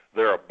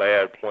 they're a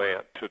bad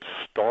plant to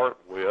start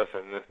with,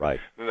 and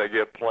then they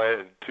get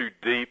planted too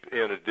deep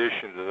in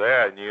addition to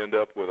that, and you end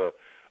up with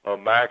a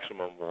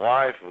maximum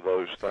life of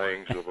those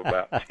things of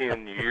about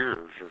 10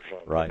 years or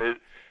something. Right.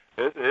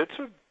 It's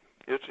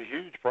a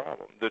huge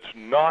problem that's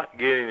not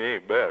getting any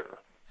better.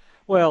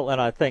 Well,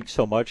 and I think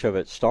so much of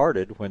it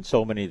started when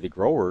so many of the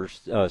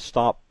growers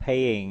stopped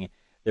paying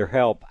their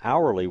help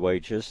hourly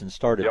wages and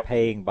started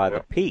paying by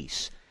the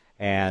piece.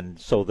 And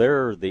so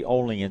they're the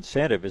only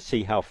incentive is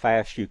see how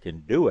fast you can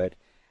do it.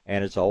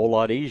 And it's a whole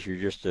lot easier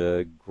just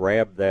to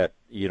grab that,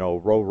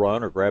 row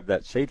run or grab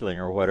that seedling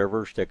or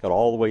whatever, stick it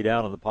all the way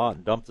down in the pot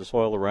and dump the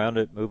soil around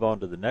it, move on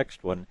to the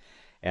next one.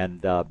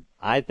 And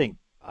I think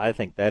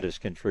that has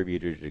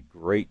contributed a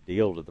great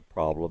deal to the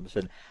problems.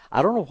 And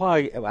I don't know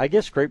why. I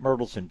guess crepe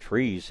myrtles in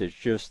trees, it's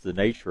just the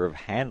nature of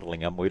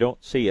handling them. We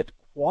don't see it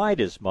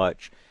quite as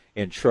much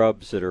in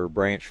shrubs that are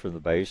branched from the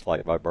base,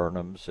 like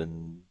viburnums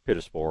and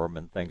pittosporum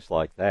and things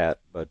like that.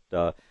 But,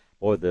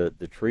 boy,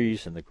 the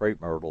trees and the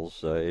crepe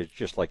myrtles, it's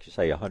just like you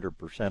say,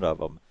 100% of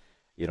them,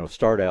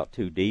 start out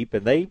too deep.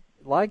 And they,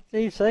 like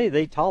they say,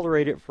 they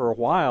tolerate it for a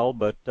while,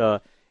 but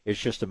it's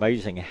just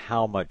amazing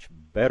how much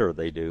better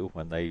they do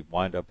when they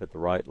wind up at the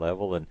right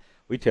level. And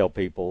we tell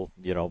people,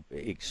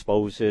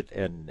 expose it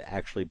and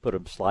actually put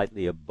them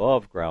slightly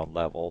above ground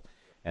level.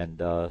 And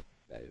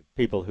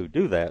people who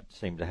do that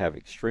seem to have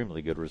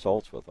extremely good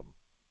results with them.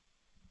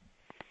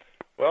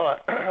 Well,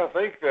 I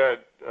think that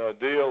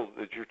deal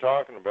that you're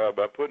talking about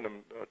putting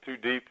them too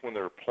deep when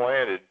they're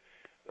planted,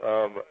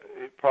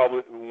 it probably,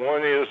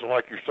 one is,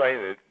 like you're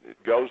saying,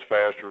 it goes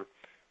faster.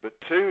 But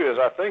two is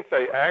I think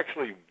they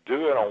actually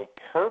do it on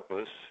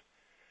purpose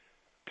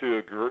to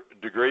a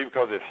degree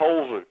because it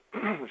holds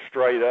it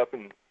straight up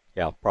and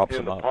props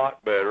in them the up.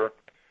 pot better.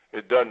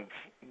 It doesn't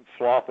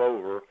flop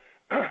over.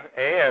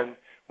 And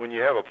when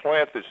you have a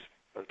plant that's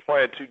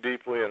planted too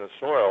deeply in the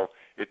soil,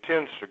 it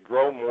tends to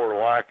grow more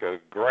like a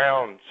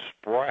ground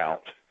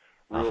sprout,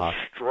 real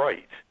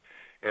straight.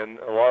 And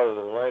a lot of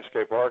the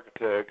landscape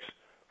architects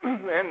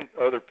and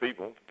other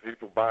people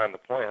buying the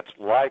plants,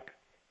 like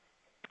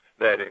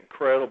that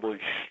incredibly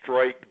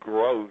straight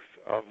growth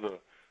of the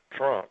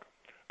trunk.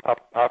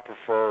 I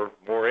prefer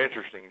more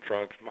interesting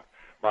trunks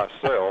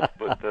myself,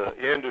 but the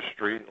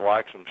industry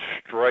likes them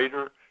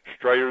straighter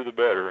the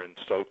better. And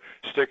so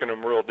sticking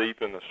them real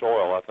deep in the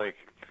soil, I think,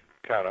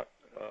 kind of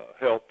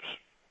helps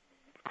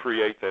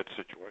create that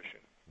situation.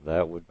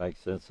 That would make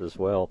sense as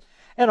well.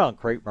 And on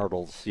crepe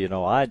myrtles,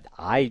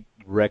 I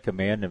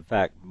recommend, in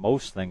fact,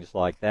 most things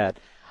like that,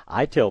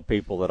 I tell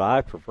people that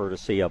I prefer to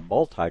see a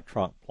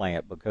multi-trunk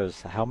plant,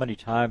 because how many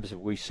times have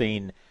we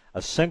seen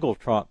a single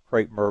trunk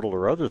crepe myrtle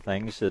or other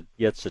things that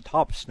gets the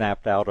top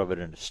snapped out of it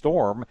in a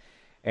storm,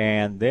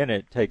 and then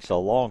it takes a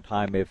long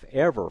time, if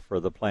ever, for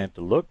the plant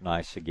to look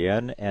nice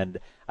again. And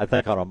I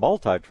think on a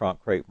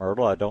multi-trunk crepe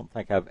myrtle, I don't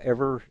think I've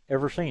ever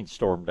seen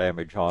storm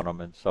damage on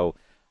them. And so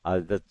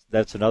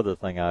that's another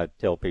thing I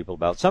tell people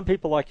about. Some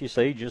people, like you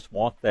say, just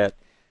want that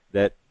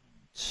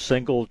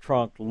single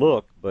trunk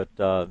look, but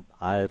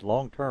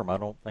long term, I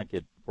don't think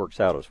it works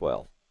out as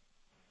well.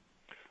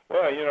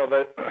 Well,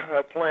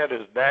 that plant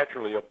is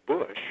naturally a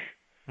bush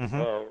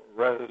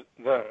rather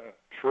than a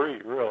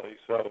tree, really.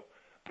 So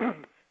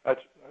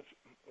that's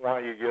why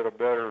you get a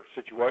better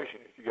situation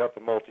if you got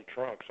the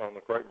multi-trunks on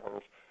the crepe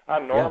myrtles. I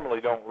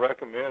normally don't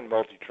recommend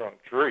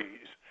multi-trunk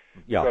trees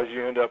because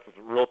you end up with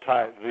real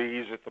tight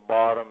V's at the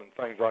bottom and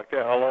things like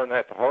that. I learned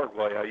that the hard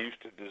way. I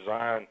used to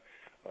design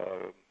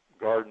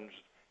gardens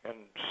and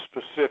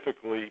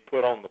specifically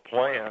put on the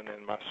plan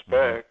in my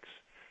specs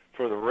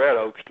for the red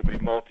oaks to be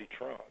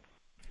multi-trunk.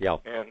 Yeah.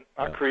 And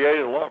I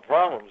created a lot of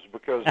problems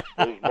because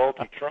those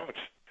multi-trunks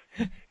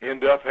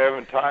end up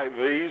having tight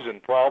V's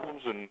and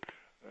problems and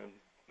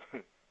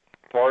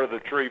part of the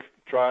tree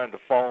trying to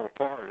fall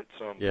apart at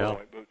some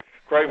point. But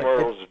crepe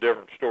myrtle is a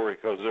different story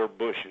because they're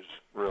bushes,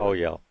 really. Oh,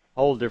 yeah.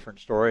 Whole different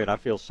story, and I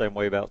feel the same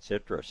way about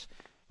citrus.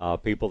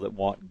 People that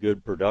want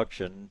good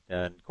production,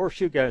 and of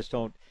course you guys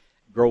don't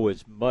grow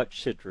as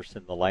much citrus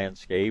in the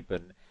landscape,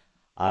 and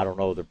I don't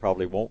know, there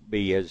probably won't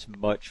be as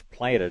much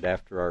planted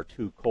after our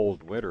 2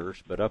 cold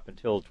winters, but up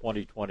until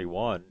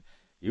 2021,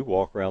 you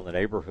walk around the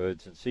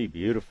neighborhoods and see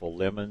beautiful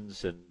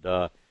lemons and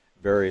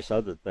various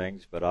other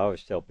things. But I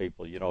always tell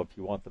people, if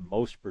you want the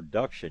most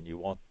production, you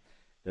want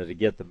to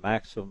get the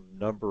maximum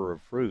number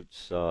of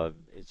fruits,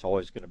 it's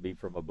always going to be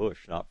from a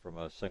bush, not from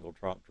a single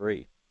trunk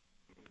tree.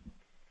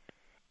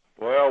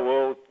 Well,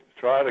 we'll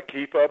try to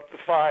keep up the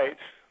fight.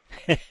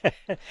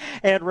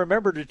 And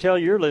remember to tell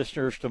your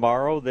listeners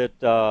tomorrow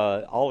that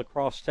all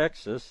across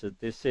Texas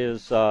that this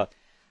is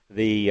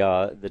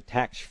the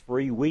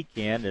tax-free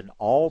weekend, and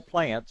all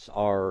plants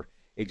are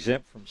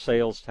exempt from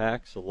sales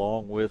tax,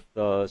 along with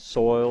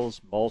soils,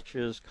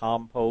 mulches,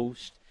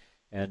 compost,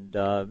 and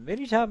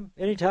anytime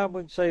we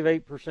can save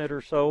 8%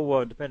 or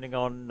so, depending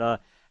on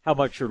how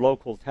much your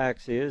local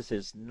tax is.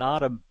 It's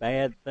not a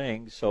bad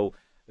thing. So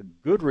a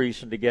good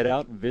reason to get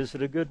out and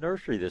visit a good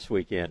nursery this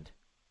weekend.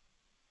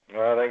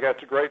 I think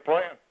that's a great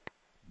plan.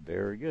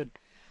 Very good.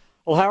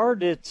 Well,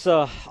 Howard, it's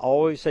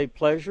always a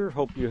pleasure.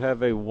 Hope you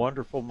have a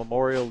wonderful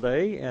Memorial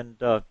Day, and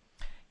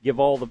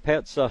give all the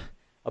pets a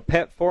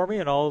pet for me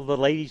and all the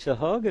ladies a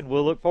hug, and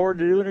we'll look forward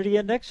to doing it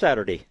again next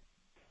Saturday.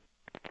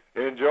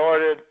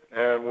 Enjoyed it,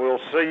 and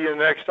we'll see you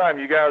next time.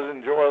 You guys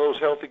enjoy those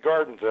healthy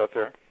gardens out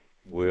there.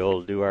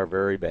 We'll do our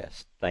very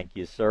best. Thank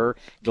you, sir.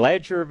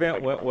 Glad your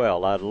event went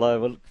well.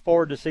 Look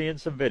forward to seeing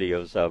some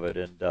videos of it.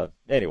 And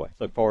anyway,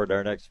 look forward to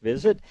our next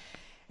visit.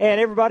 And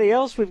everybody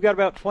else, we've got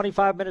about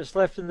 25 minutes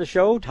left in the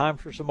show. Time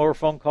for some more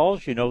phone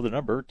calls. You know the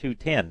number,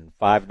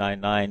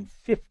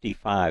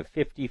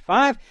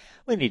 210-599-5555.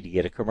 We need to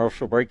get a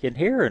commercial break in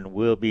here, and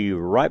we'll be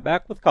right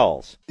back with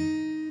calls.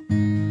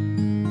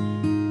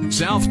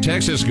 South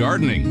Texas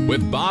Gardening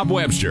with Bob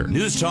Webster.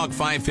 News Talk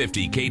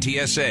 550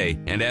 KTSA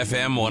and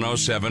FM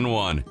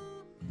 1071.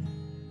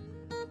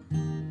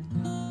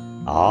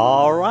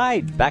 All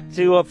right, back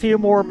to a few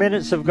more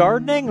minutes of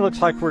gardening.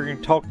 Looks like we're going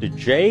to talk to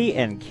Jay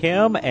and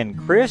Kim and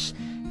Chris.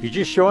 If you're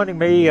just joining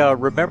me,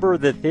 remember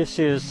that this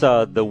is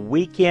the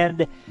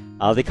weekend.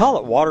 They call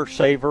it Water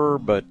Saver,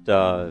 but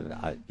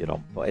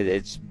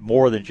it's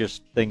more than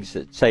just things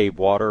that save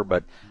water.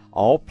 But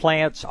all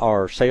plants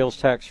are sales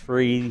tax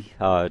free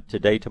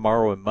today,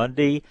 tomorrow, and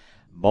Monday.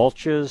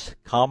 Mulches,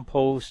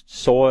 compost,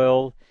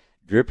 soil,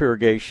 drip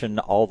irrigation,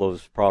 all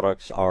those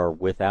products are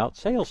without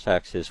sales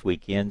tax this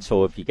weekend.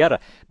 So if you got a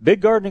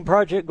big gardening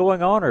project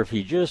going on, or if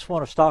you just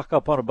want to stock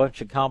up on a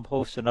bunch of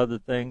compost and other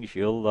things,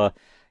 you'll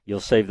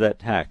save that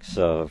tax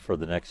for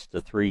the next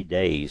 3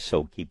 days.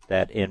 So keep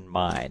that in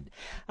mind.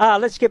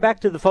 Let's get back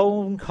to the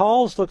phone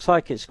calls. Looks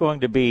like it's going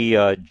to be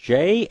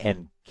Jay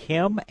and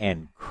Kim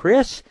and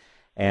Chris.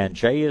 And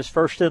Jay is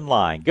first in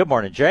line. Good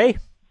morning, Jay.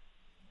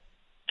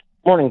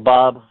 Morning,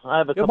 Bob. I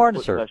have a couple morning,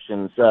 quick sir.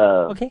 questions.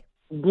 Okay.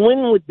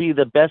 When would be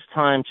the best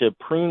time to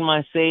prune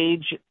my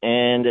sage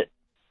and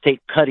take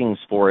cuttings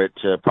for it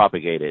to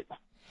propagate it?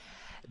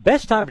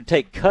 Best time to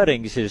take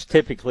cuttings is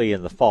typically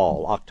in the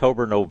fall,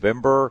 October,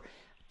 November.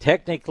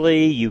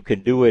 Technically, you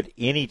can do it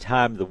any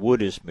time the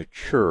wood is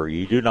mature.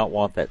 You do not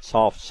want that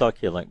soft,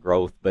 succulent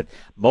growth, but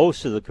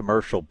most of the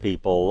commercial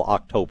people,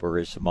 October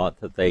is the month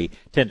that they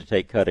tend to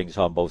take cuttings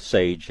on both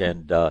sage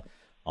and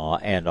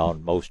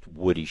on most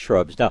woody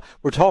shrubs. Now,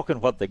 we're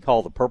talking what they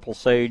call the purple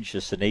sage, the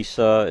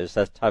Sinisa. Is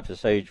that the type of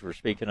sage we're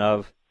speaking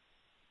of?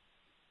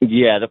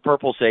 Yeah, the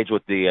purple sage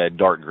with the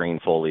dark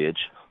green foliage.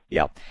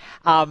 Yeah.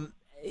 As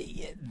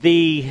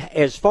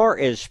far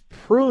as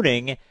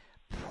pruning,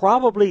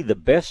 probably the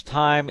best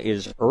time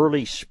is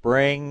early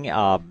spring.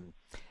 And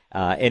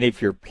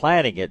if you're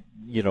planting it,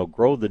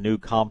 grow the new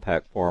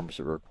compact forms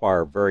that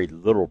require very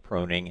little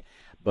pruning.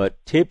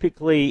 But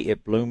typically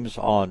it blooms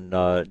on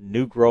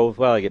new growth.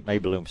 Well, it may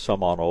bloom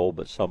some on old,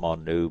 but some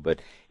on new. But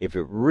if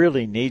it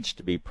really needs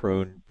to be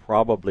pruned,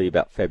 probably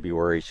about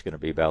February is going to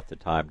be about the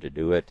time to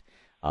do it.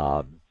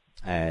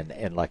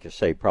 And like I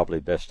say, probably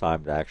the best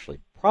time to actually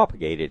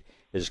propagate it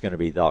is going to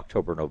be the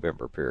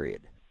October-November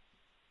period.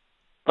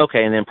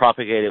 Okay, and then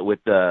propagate it with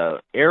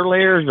air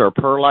layers or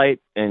perlite,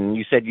 and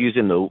you said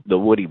using the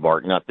woody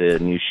bark, not the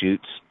new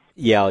shoots.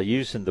 Yeah,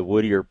 using the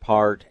woodier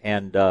part,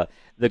 and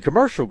the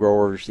commercial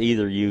growers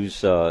either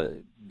use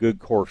good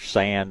coarse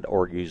sand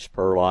or use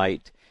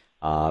perlite.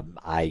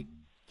 I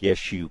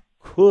guess you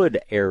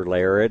could air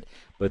layer it,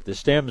 but the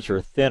stems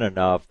are thin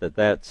enough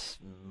that's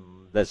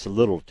a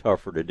little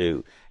tougher to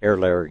do. Air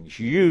layering is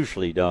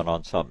usually done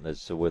on something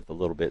that's with a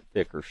little bit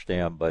thicker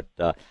stem, but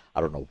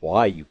I don't know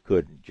why you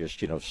couldn't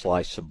just,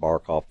 slice some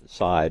bark off the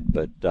side,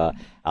 but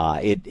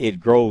it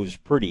grows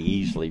pretty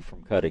easily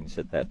from cuttings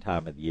at that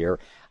time of the year.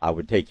 I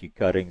would take your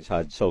cuttings,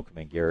 I'd soak them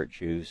in Garrett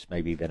juice,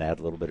 maybe even add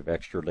a little bit of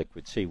extra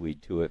liquid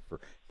seaweed to it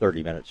for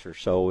 30 minutes or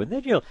so, and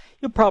then you'll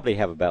probably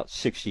have about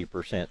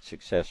 60%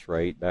 success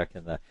rate. Back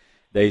in the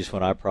days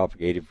when I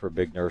propagated for a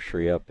big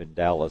nursery up in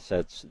Dallas,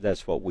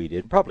 that's what we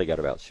did. Probably got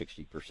about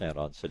 60%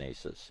 on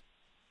Sinesis.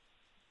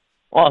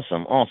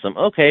 Awesome.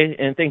 Okay,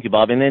 and thank you,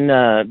 Bob. And then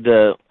I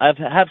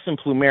have some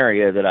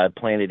plumeria that I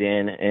planted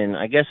in, and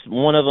I guess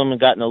one of them had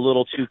gotten a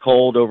little too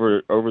cold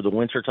over the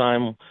winter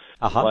time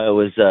while it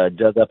was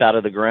dug up out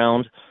of the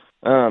ground.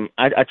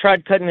 I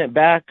tried cutting it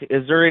back.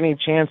 Is there any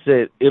chance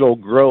that it'll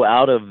grow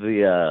out of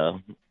the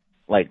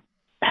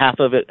half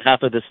of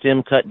the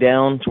stem cut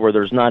down to where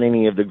there's not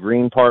any of the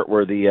green part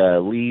where the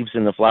leaves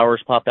and the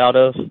flowers pop out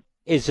of?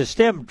 Is the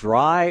stem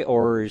dry,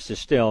 or is the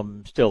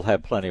stem still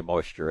have plenty of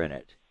moisture in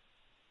it?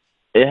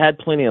 It had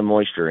plenty of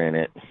moisture in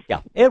it.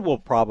 Yeah, it will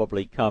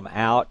probably come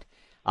out.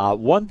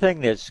 One thing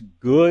that's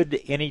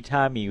good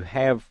anytime you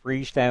have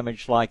freeze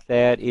damage like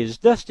that is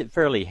dust it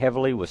fairly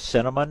heavily with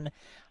cinnamon.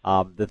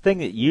 The thing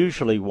that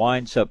usually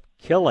winds up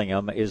killing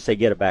them is they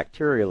get a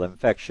bacterial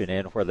infection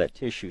in where that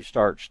tissue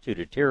starts to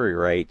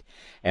deteriorate.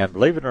 And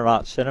believe it or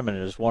not, cinnamon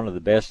is one of the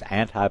best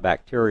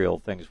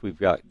antibacterial things we've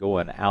got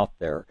going out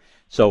there.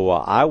 So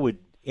I would,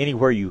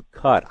 anywhere you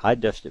cut,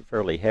 I'd dust it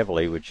fairly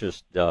heavily with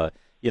just,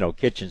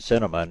 kitchen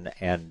cinnamon,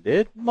 and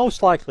it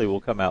most likely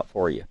will come out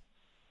for you.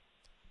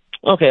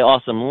 Okay,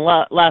 awesome.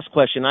 Last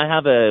question. I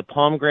have a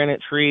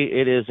pomegranate tree.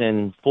 It is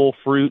in full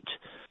fruit,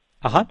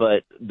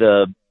 but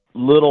the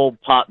little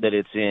pot that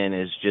it's in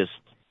is just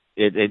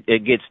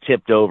it gets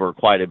tipped over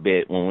quite a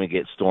bit when we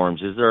get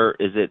storms. Is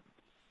it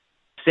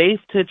safe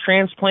to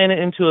transplant it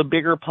into a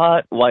bigger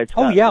pot while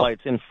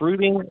it's in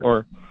fruiting?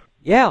 Or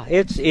yeah,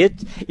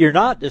 you're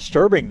not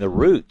disturbing the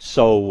roots,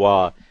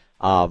 so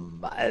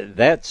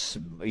that's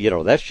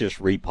just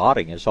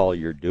repotting is all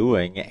you're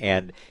doing.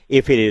 And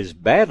if it is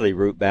badly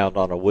root bound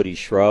on a woody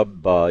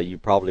shrub, you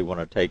probably want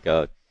to take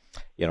a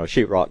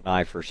sheetrock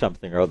knife or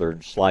something or other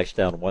and slice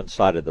down one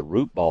side of the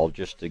root ball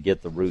just to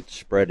get the roots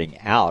spreading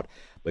out.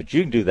 But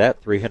you can do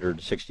that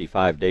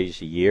 365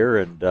 days a year.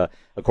 And,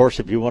 of course,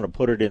 if you want to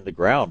put it in the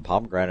ground,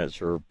 pomegranates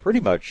are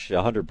pretty much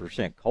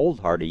 100%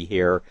 cold hardy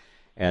here.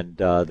 And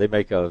they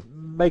make a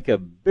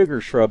bigger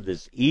shrub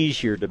that's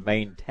easier to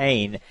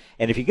maintain.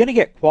 And if you're going to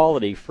get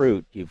quality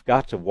fruit, you've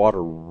got to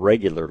water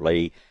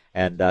regularly.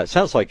 And it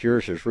sounds like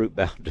yours is root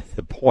bound to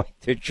the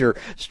point that you're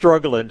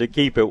struggling to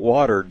keep it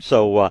watered.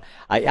 So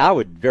I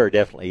would very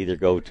definitely either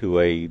go to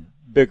a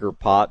bigger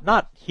pot,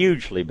 not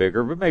hugely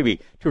bigger, but maybe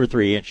 2 or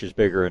 3 inches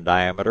bigger in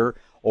diameter,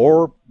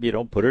 or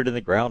put it in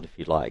the ground if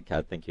you like.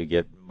 I think you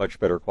get much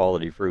better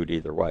quality fruit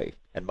either way,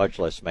 and much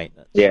less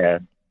maintenance. Yeah.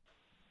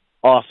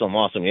 Awesome.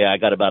 Yeah, I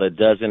got about a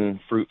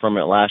dozen fruit from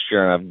it last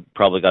year, and I've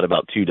probably got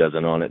about 2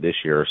 dozen on it this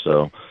year.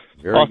 So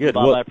very awesome, good.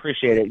 Bob, Well, I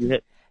appreciate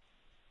it.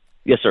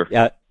 Yes,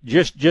 sir.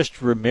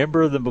 Just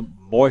remember the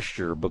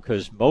moisture,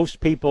 because most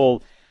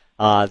people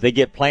they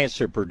get plants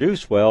that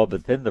produce well,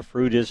 but then the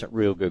fruit isn't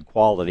real good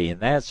quality, and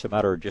that's a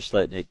matter of just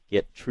letting it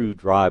get true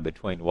dry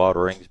between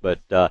waterings. But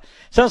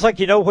sounds like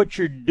you know what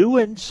you're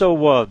doing,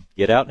 so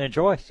get out and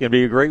enjoy. It's going to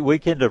be a great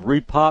weekend to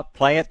repot,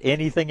 plant,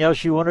 anything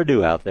else you want to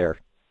do out there.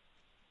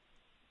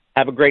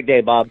 Have a great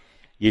day, Bob.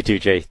 You too,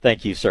 Jay.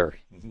 Thank you, sir.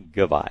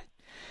 Goodbye.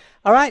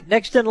 All right,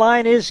 next in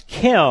line is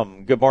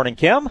Kim. Good morning,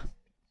 Kim.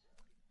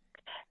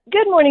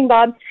 Good morning,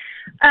 Bob.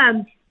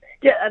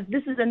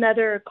 This is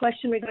another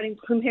question regarding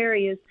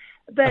plumerias.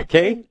 But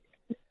okay.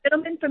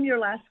 Gentleman from your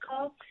last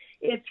call,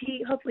 if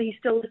hopefully he's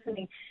still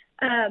listening.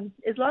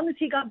 As long as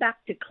he got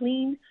back to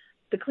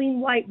the clean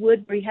white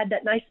wood where he had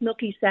that nice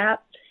milky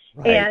sap,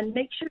 Right. and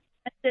make sure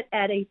you set it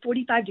at a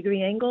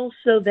 45-degree angle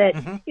so that,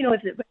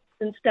 if it rains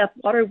and stuff,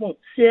 water won't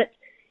sit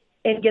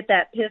and get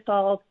that pith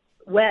all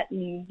wet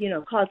and,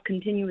 cause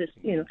continue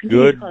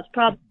to cause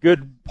problems.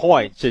 Good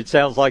points. It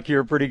sounds like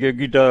you're a pretty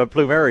good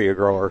plumeria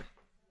grower.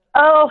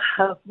 Oh,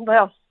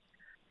 well,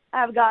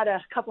 I've got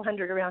a couple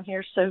hundred around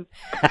here, so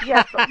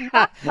yes.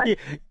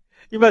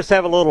 You must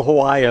have a little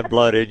Hawaiian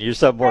blood in you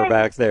somewhere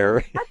back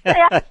there.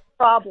 I'd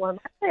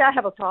say I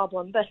have a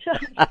problem. But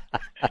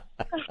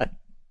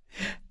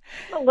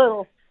a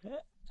little.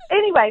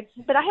 Anyway,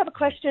 but I have a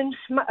question.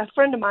 A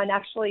friend of mine,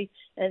 actually,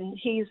 and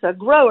he's a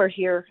grower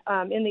here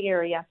in the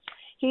area.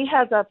 He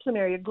has a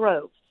plumeria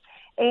grove.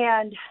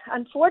 And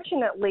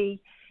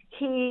unfortunately,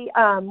 he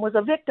was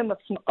a victim of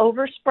some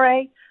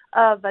overspray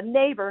of a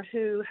neighbor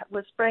who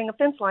was spraying a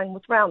fence line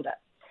with Roundup.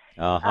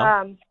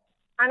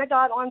 Kind of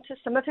got onto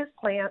some of his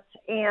plants,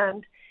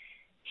 and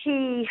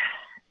he,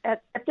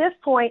 at this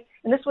point,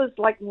 and this was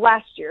like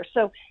last year,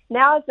 so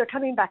now as they're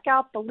coming back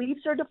out, the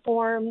leaves are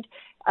deformed.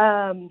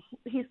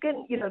 He's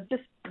getting,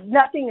 just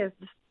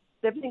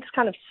everything's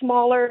kind of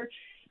smaller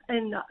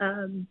and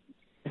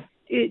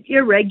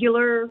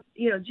irregular,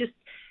 just,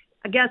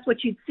 I guess,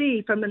 what you'd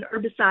see from an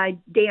herbicide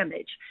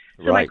damage.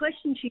 So my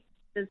question to you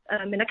is,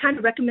 and I kind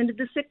of recommended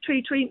the sick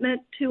tree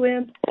treatment to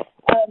him,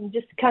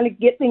 just to kind of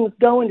get things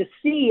going to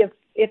see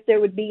if there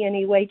would be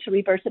any way to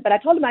reverse it. But I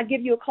told him I'd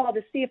give you a call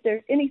to see if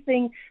there's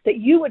anything that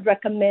you would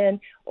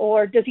recommend,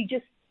 or does he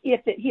just,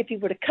 if he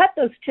were to cut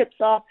those tips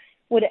off,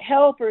 would it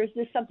help, or is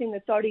this something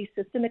that's already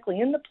systemically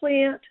in the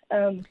plant?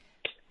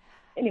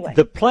 Anyway.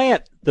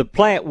 The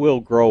plant will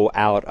grow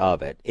out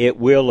of it. It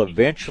will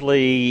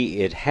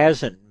eventually, it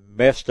hasn't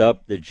messed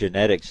up the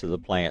genetics of the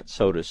plant,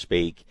 so to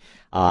speak.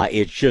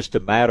 It's just a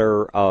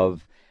matter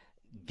of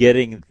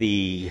getting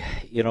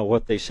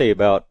what they say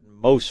about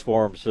most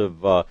forms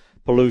of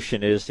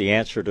pollution is the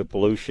answer to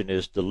pollution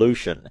is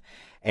dilution.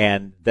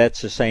 And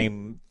that's the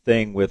same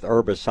thing with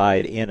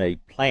herbicide in a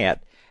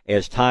plant.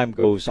 As time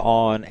goes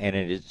on and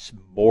it is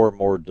more and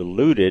more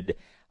diluted,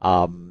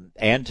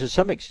 and to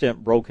some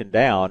extent broken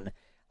down,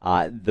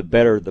 the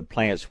better the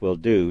plants will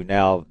do.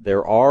 Now,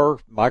 there are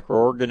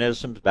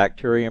microorganisms,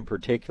 bacteria in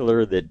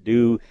particular, that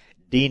do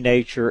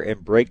denature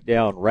and break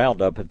down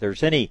Roundup.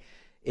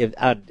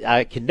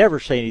 I can never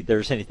say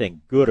there's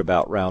anything good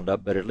about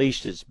Roundup, but at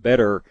least it's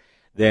better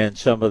than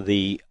some of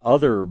the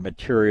other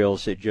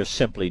materials that just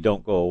simply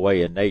don't go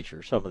away in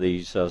nature. Some of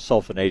these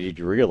sulfonated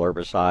ureal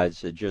herbicides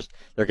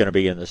they're going to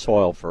be in the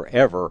soil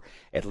forever.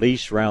 At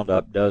least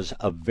Roundup does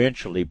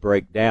eventually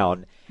break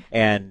down,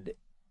 and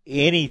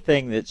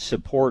anything that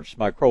supports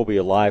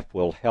microbial life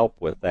will help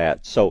with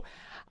that. So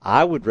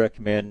I would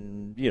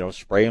recommend,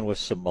 spraying with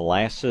some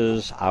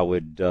molasses. I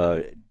would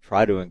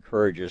try to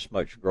encourage as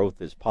much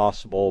growth as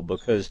possible,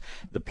 because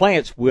the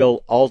plants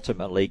will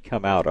ultimately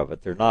come out of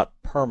it. They're not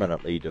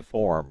permanently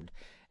deformed.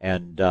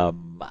 And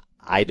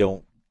I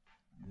don't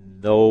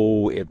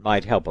know, it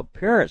might help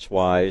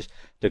appearance-wise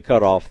to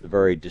cut off the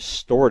very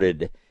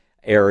distorted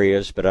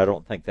areas, but I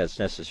don't think that's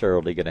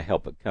necessarily going to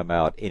help it come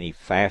out any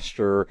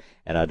faster,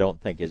 and I don't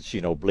think it's,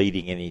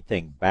 bleeding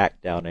anything back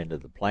down into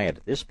the plant.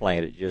 At this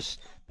plant, it just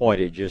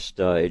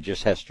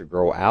has to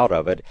grow out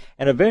of it,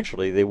 and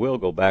eventually they will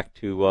go back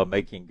to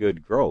making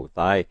good growth.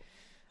 I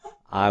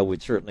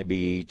would certainly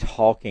be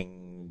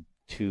talking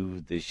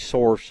to the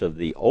source of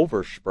the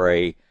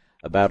overspray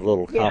about a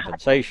little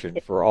compensation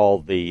for all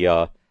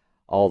the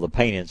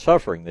pain and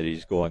suffering that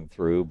he's going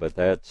through, but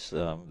that's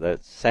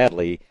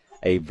sadly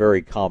a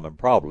very common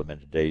problem in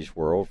today's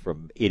world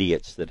from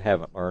idiots that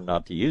haven't learned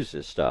not to use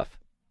this stuff,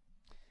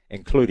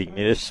 including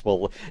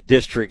municipal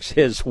districts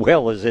as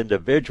well as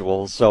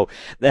individuals. So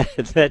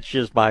that's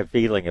just my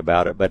feeling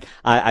about it. But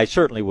I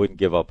certainly wouldn't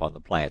give up on the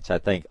plants. I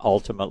think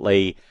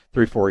ultimately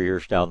 3-4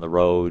 years down the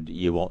road,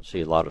 you won't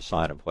see a lot of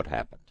sign of what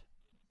happened.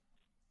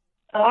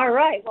 All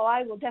right. Well,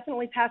 I will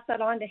definitely pass that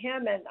on to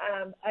him, and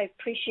I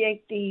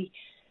appreciate the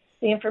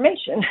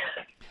information.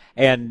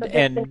 And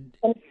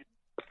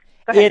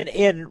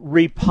in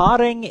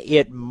repotting,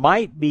 it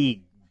might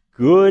be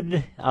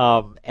good,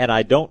 and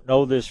I don't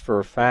know this for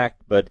a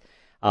fact, but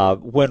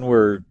when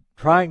we're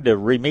trying to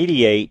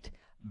remediate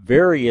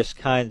various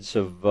kinds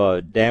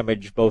of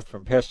damage, both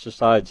from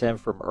pesticides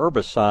and from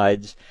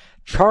herbicides,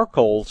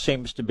 charcoal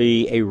seems to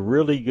be a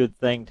really good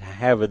thing to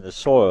have in the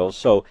soil.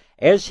 So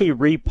as he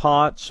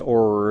repots,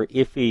 or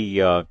if he,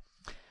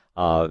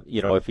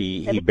 if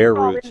he bare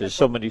roots, as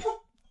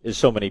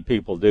so many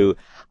people do,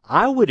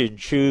 I would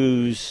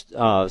choose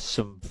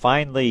some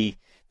fine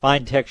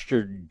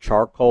textured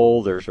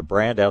charcoal. There's a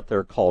brand out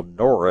there called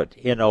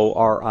Norit,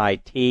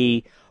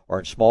 Norit, or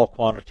in small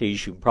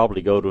quantities you can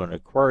probably go to an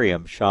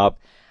aquarium shop.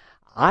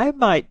 I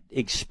might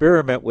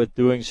experiment with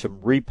doing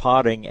some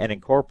repotting and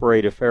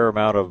incorporate a fair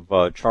amount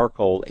of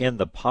charcoal in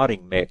the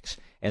potting mix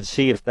and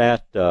see if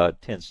that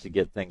tends to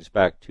get things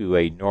back to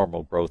a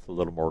normal growth a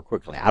little more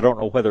quickly. I don't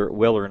know whether it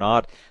will or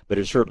not, but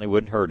it certainly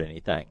wouldn't hurt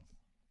anything.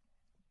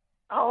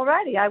 All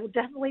righty. I will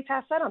definitely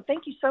pass that on.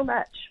 Thank you so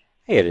much.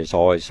 Hey, it is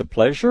always a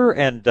pleasure.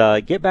 And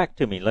get back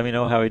to me. Let me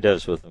know how he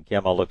does with them,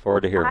 Kim. I'll look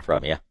forward to hearing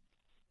from you.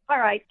 All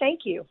right.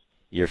 Thank you.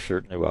 You're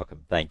certainly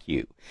welcome. Thank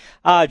you.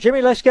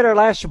 Jimmy, let's get our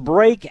last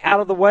break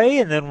out of the way,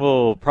 and then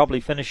we'll probably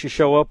finish the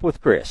show up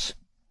with Chris.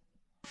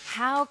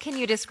 How can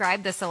you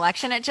describe the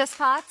selection at Just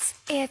Pots?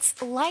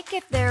 It's like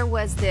if there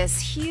was this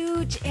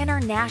huge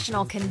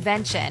international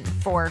convention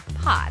for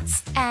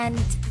pots, and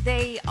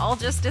they all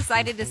just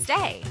decided to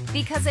stay.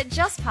 Because at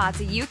Just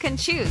Pots, you can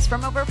choose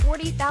from over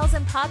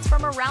 40,000 pots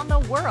from around the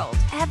world.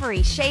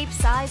 Every shape,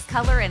 size,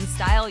 color, and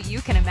style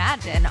you can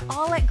imagine,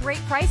 all at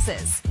great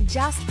prices.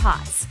 Just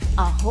Pots.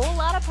 A whole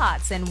lot of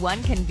pots in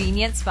one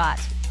convenient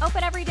spot.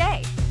 Open every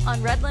day on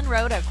Redland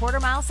Road, a quarter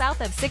mile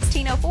south of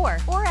 1604,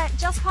 or at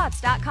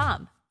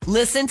justpots.com.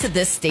 Listen to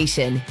this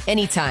station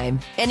anytime,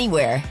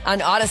 anywhere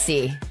on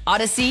Odyssey.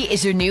 Odyssey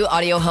is your new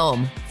audio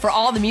home for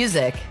all the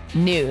music,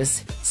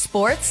 news,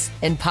 sports,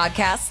 and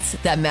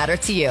podcasts that matter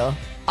to you.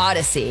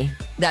 Odyssey.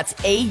 That's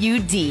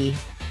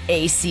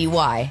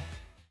AUDACY.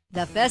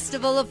 The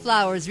Festival of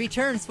Flowers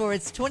returns for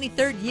its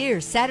 23rd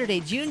year, Saturday,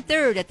 June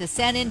 3rd at the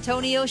San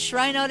Antonio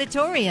Shrine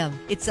Auditorium.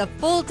 It's a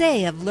full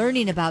day of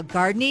learning about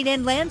gardening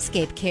and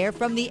landscape care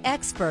from the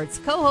experts,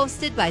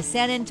 co-hosted by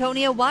San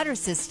Antonio Water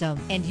System.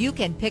 And you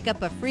can pick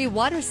up a free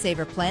water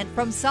saver plant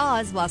from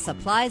Saws while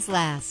supplies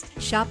last.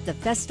 Shop the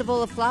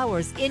Festival of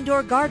Flowers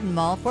Indoor Garden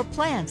Mall for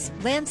plants,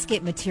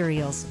 landscape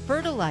materials,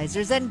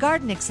 fertilizers, and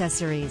garden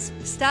accessories.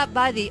 Stop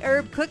by the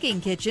Herb Cooking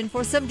Kitchen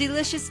for some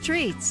delicious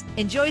treats.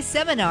 Enjoy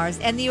seminars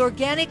and the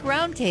Organic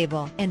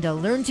Roundtable and a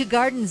Learn to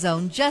Garden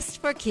zone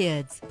just for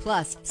kids.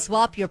 Plus,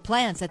 swap your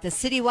plants at the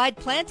Citywide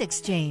Plant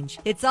Exchange.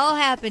 It's all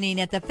happening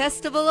at the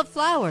Festival of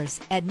Flowers.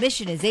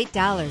 Admission is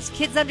 $8.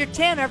 Kids under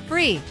 10 are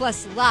free,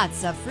 plus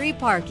lots of free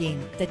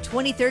parking. The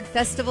 23rd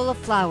Festival of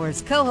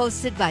Flowers,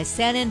 co-hosted by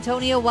San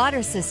Antonio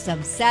Water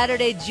System,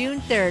 Saturday, June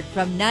 3rd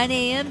from 9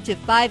 a.m. to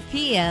 5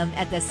 p.m.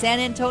 at the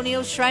San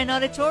Antonio Shrine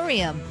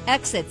Auditorium,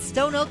 exit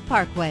Stone Oak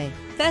Parkway.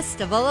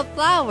 Festival of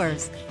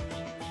Flowers.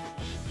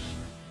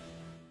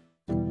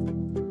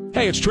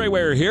 Hey, it's Trey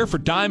Ware here for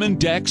Diamond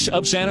Decks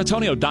of San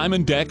Antonio,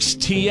 Diamond Decks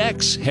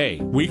TX. Hey,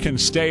 we can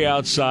stay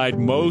outside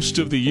most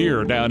of the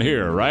year down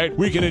here, right?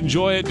 We can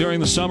enjoy it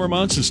during the summer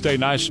months and stay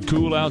nice and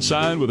cool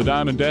outside with a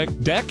Diamond deck,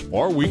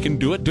 or we can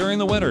do it during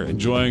the winter,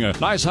 enjoying a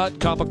nice hot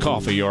cup of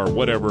coffee or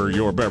whatever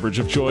your beverage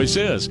of choice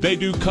is. They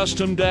do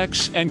custom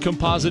decks and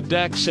composite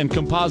decks with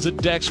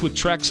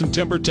Trex and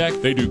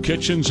TimberTech. They do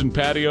kitchens and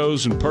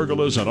patios and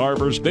pergolas and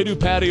arbors. They do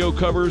patio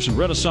covers and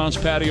Renaissance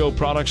patio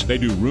products. They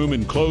do room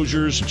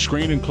enclosures and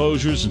screen enclosures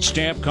and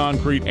stamped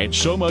concrete and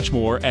so much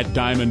more at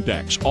Diamond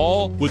Decks,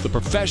 all with the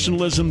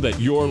professionalism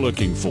that you're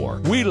looking for.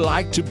 We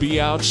like to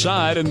be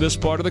outside in this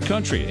part of the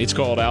country. It's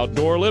called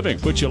outdoor living,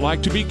 but you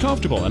like to be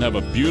comfortable and have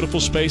a beautiful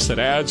space that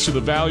adds to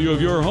the value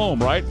of your home,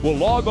 right? Well,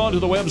 log on to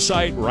the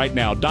website right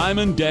now,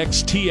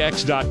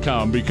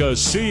 diamonddeckstx.com, because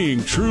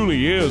seeing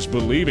truly is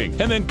believing.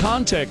 And then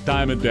contact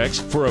Diamond Decks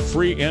for a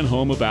free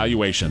in-home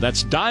evaluation.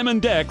 That's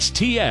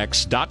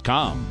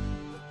diamonddeckstx.com.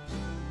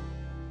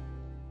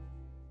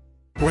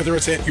 Whether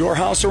it's at your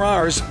house or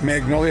ours,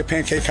 Magnolia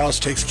Pancake House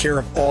takes care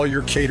of all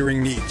your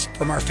catering needs.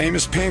 From our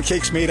famous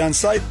pancakes made on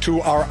site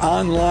to our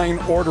online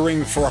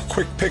ordering for a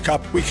quick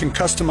pickup, we can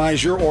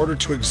customize your order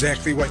to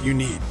exactly what you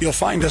need. You'll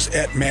find us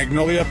at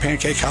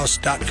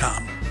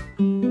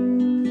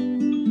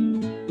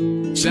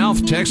magnoliapancakehouse.com.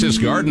 South Texas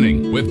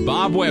Gardening with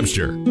Bob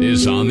Webster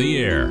is on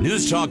the air.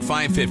 News Talk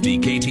 550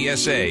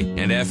 KTSA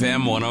and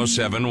FM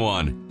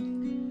 1071.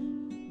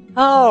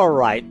 All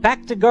right,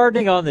 back to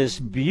gardening on this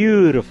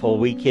beautiful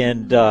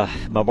weekend,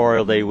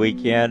 Memorial Day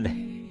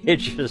weekend. It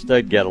just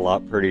does get a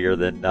lot prettier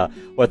than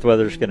what the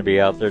weather's going to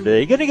be out there today.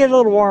 You're going to get a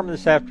little warm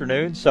this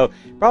afternoon, so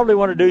probably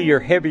want to do your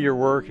heavier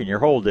work and your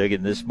hole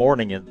digging this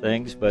morning and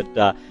things, but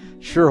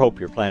sure hope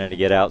you're planning to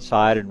get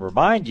outside, and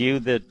remind you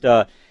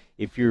that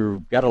if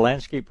you've got a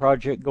landscape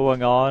project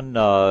going on,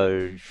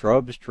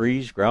 shrubs,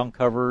 trees, ground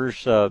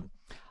covers,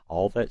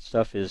 all that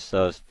stuff is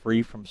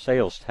free from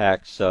sales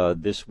tax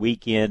this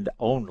weekend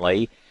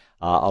only,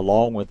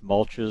 along with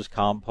mulches,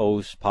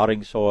 compost,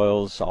 potting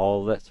soils,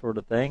 all that sort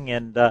of thing.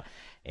 And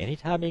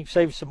anytime you can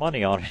save some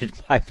money on it,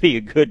 it might be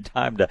a good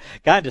time to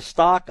kind of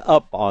stock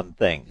up on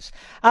things.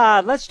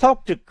 Let's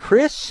talk to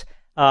Chris.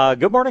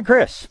 Good morning,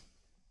 Chris.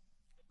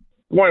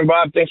 Good morning,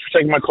 Bob. Thanks for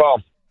taking my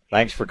call.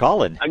 Thanks for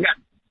calling. I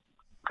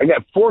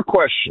got 4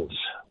 questions.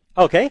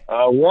 Okay.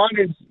 One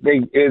is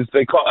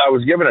I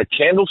was given a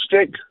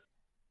candlestick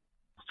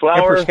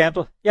flower.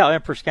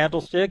 Empress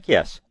candlestick,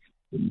 yes.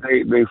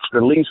 The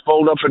leaves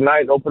fold up at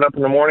night, open up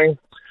in the morning.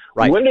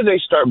 Right. When do they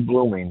start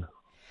blooming?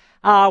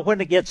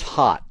 When it gets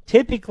hot.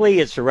 Typically,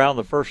 it's around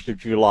the 1st of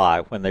July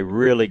when they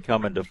really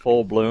come into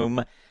full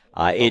bloom.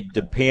 It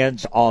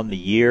depends on the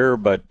year,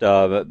 but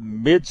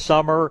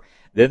midsummer,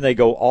 then they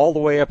go all the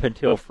way up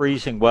until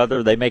freezing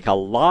weather. They make a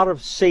lot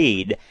of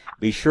seed.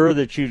 Be sure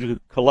that you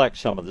collect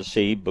some of the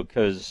seed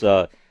because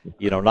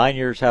 9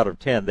 years out of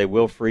 10, they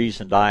will freeze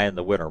and die in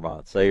the winter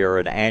months. They are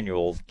an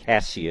annual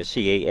Cassia,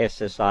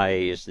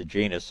 Cassia is the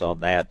genus on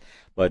that,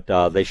 but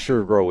they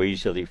sure grow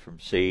easily from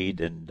seed.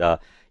 And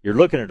you're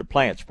looking at a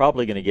plant that's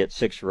probably going to get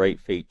 6 or 8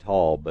 feet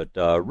tall, but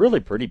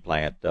really pretty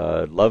plant.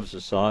 Loves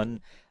the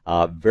sun.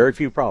 Very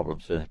few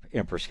problems with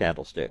Empress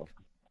Candlestick.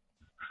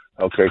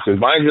 Okay, because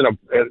mine's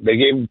they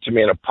gave it to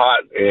me in a pot,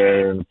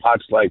 and the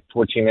pot's like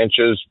 14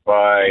 inches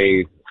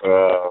by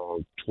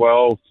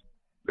 12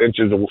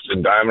 inches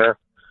in diameter.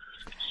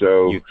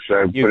 So should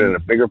I put it in a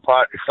bigger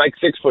pot? It's like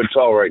 6 foot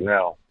tall right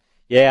now.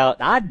 Yeah,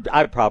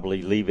 I'd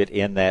probably leave it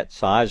in that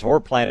size or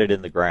plant it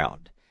in the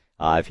ground.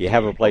 If you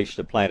have a place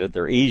to plant it,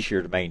 they're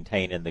easier to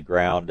maintain in the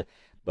ground.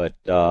 But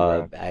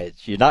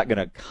you're not going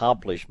to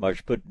accomplish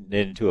much putting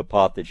it into a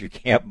pot that you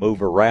can't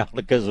move around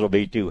because it'll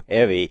be too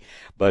heavy.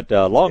 But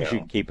as long as you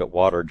can keep it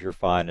watered, you're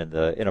fine in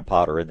a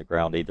pot or in the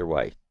ground either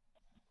way.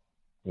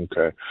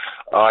 Okay.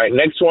 All right.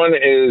 Next one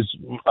is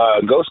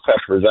ghost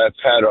peppers. I've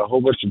had a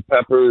whole bunch of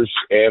peppers,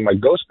 and my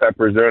ghost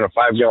peppers, they're in a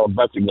 5-gallon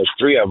bucket. There's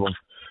 3 of them.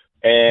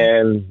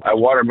 And I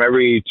water them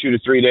every 2 to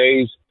 3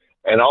 days.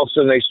 And all of a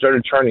sudden they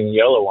started turning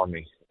yellow on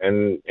me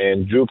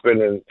and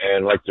drooping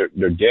and like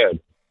they're dead.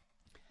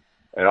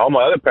 And all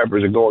my other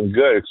peppers are going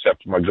good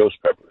except for my ghost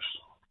peppers.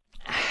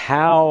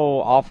 How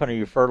often are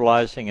you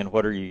fertilizing, and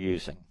what are you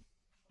using?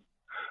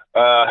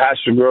 Has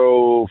to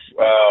grow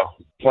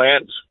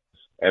plants.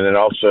 And then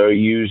also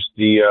use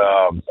the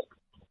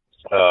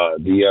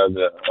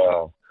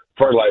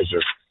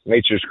fertilizer,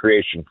 Nature's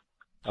Creation.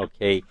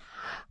 Okay,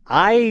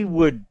 I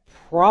would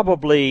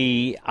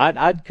probably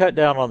I'd cut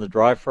down on the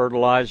dry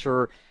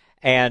fertilizer,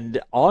 and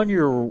on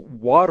your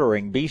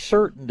watering, be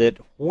certain that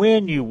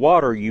when you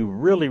water, you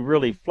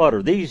really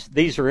flutter.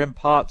 These are in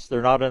pots;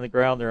 they're not in the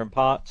ground; they're in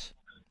pots.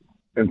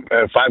 In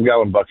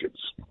 5-gallon buckets.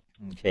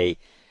 Okay,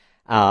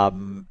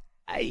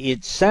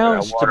 it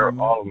sounds I water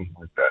all of them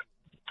like that.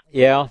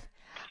 Yeah.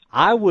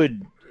 I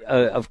would,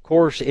 of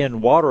course, in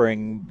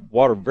watering,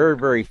 water very,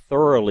 very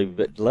thoroughly,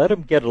 but let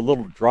them get a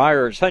little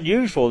drier. It's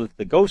unusual that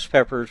the ghost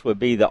peppers would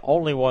be the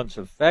only ones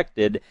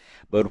affected,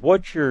 but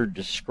what you're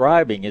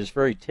describing is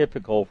very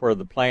typical where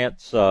the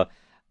plants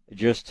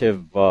just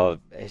have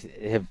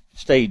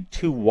stayed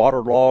too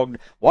waterlogged.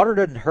 Water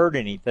doesn't hurt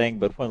anything,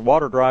 but when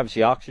water drives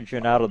the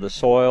oxygen out of the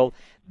soil,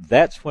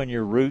 that's when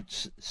your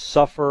roots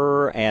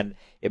suffer, and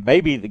it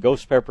may be the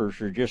ghost peppers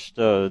are just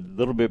a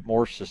little bit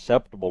more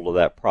susceptible to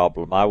that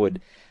problem. I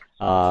would,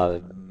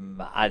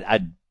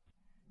 I'd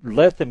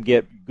let them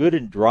get good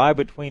and dry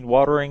between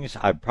waterings.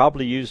 I'd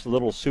probably use a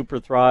little Super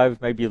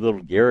Thrive, maybe a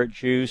little Garrett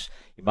juice.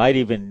 You might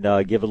even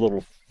give a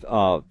little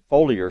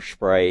foliar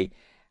spray,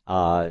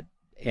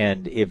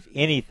 and if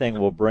anything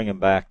will bring them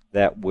back,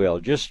 that will.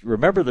 Just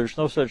remember, there's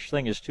no such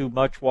thing as too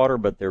much water,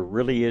 but there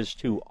really is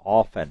too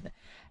often.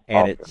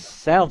 And it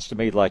sounds to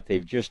me like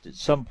they've just, at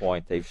some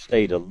point, they've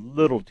stayed a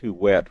little too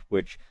wet,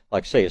 which,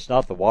 like I say, it's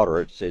not the water.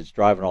 It's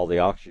driving all the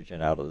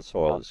oxygen out of the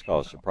soil that's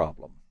caused the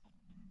problem.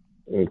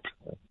 Okay.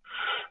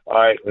 All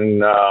right,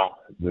 and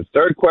the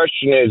third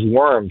question is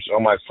worms.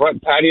 On my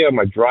front patio,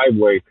 my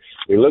driveway,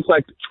 they look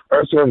like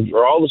earthworms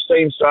are all the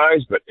same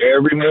size, but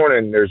every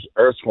morning there's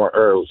earthworm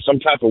or some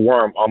type of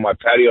worm on my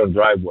patio and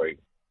driveway.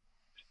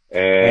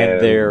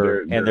 And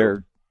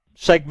they're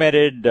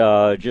segmented,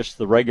 just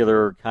the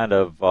regular kind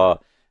of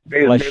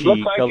They look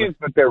like color. it,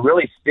 but they're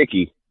really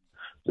sticky.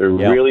 They're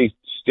really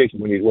sticky.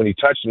 When you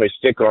touch them, they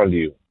stick onto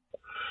you.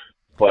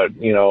 But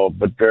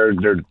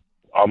they're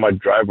on my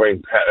driveway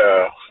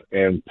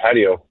and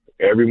patio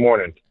every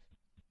morning.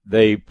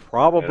 They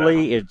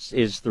probably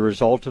it's the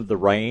result of the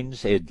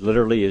rains. It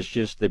literally is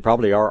just they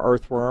probably are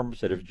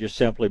earthworms that have just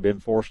simply been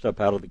forced up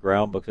out of the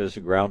ground because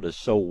the ground is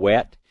so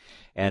wet.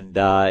 And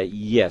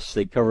yes,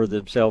 they cover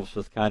themselves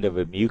with kind of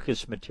a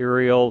mucus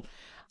material.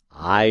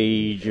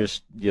 I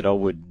just,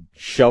 would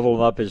shovel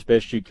them up as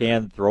best you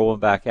can, throw them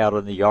back out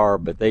in the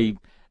yard, but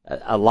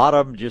a lot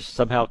of them just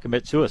somehow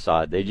commit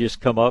suicide. They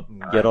just come up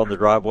and get on the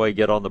driveway,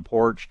 get on the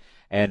porch,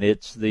 and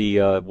it's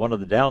one of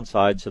the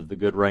downsides of the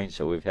good rains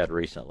that we've had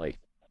recently.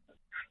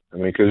 I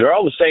mean, because they're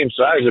all the same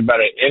size, about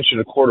 1.25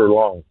 inches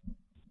long.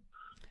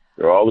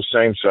 They're all the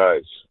same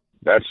size.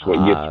 That's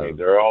what gets me.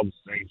 They're all the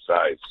same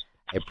size.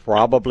 It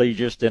probably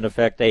just, in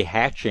effect, a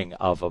hatching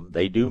of them.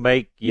 They do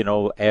make,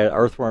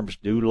 earthworms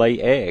do lay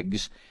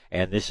eggs,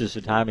 and this is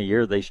the time of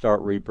year they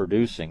start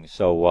reproducing.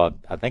 So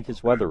I think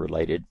it's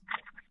weather-related.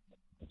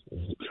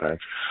 Okay.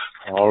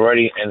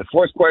 Alrighty. And the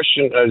fourth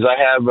question is I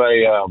have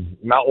a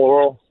mountain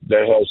laurel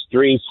that has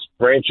 3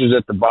 branches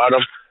at the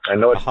bottom. I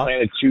know it's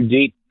planted too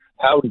deep.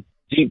 How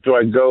deep do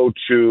I go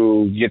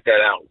to get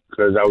that out?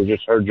 Because I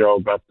just heard y'all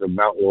about the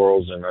mountain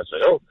laurels, and I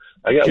said,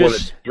 I got one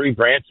that's 3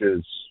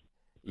 branches.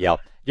 Yeah.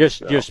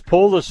 Just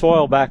pull the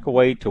soil back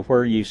away to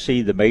where you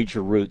see the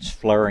major roots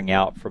flaring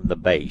out from the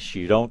base.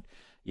 You don't,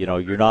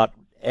 you're not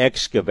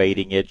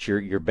excavating it.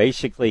 You're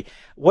basically,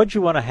 what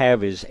you want to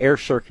have is air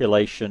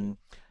circulation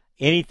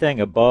anything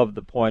above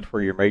the point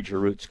where your major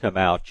roots come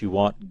out, you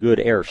want good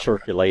air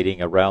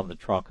circulating around the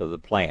trunk of the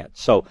plant.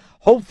 So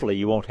hopefully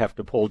you won't have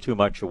to pull too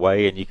much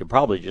away, and you can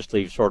probably just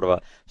leave sort of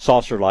a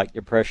saucer-like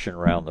depression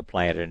around the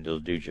plant, and it'll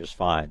do just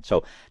fine.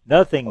 So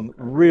nothing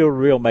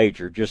real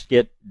major. Just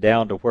get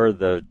down to where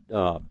the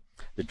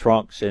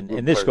trunks,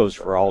 and this goes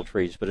for all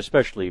trees, but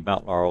especially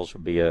mountain laurels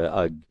would be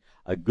a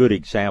good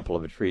example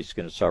of a tree that's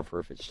going to suffer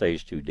if it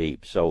stays too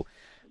deep. So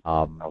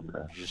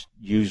just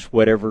use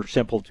whatever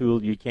simple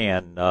tool you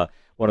can.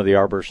 One of the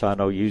arborists I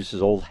know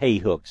uses old hay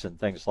hooks and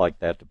things like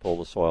that to pull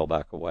the soil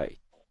back away.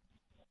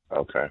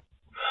 Okay.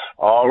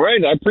 All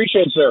right. I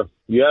appreciate it, sir.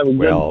 You have a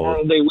good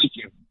holiday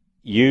weekend.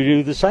 You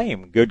do the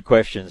same. Good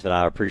questions, and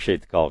I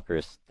appreciate the call,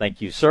 Chris.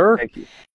 Thank you, sir. Thank you.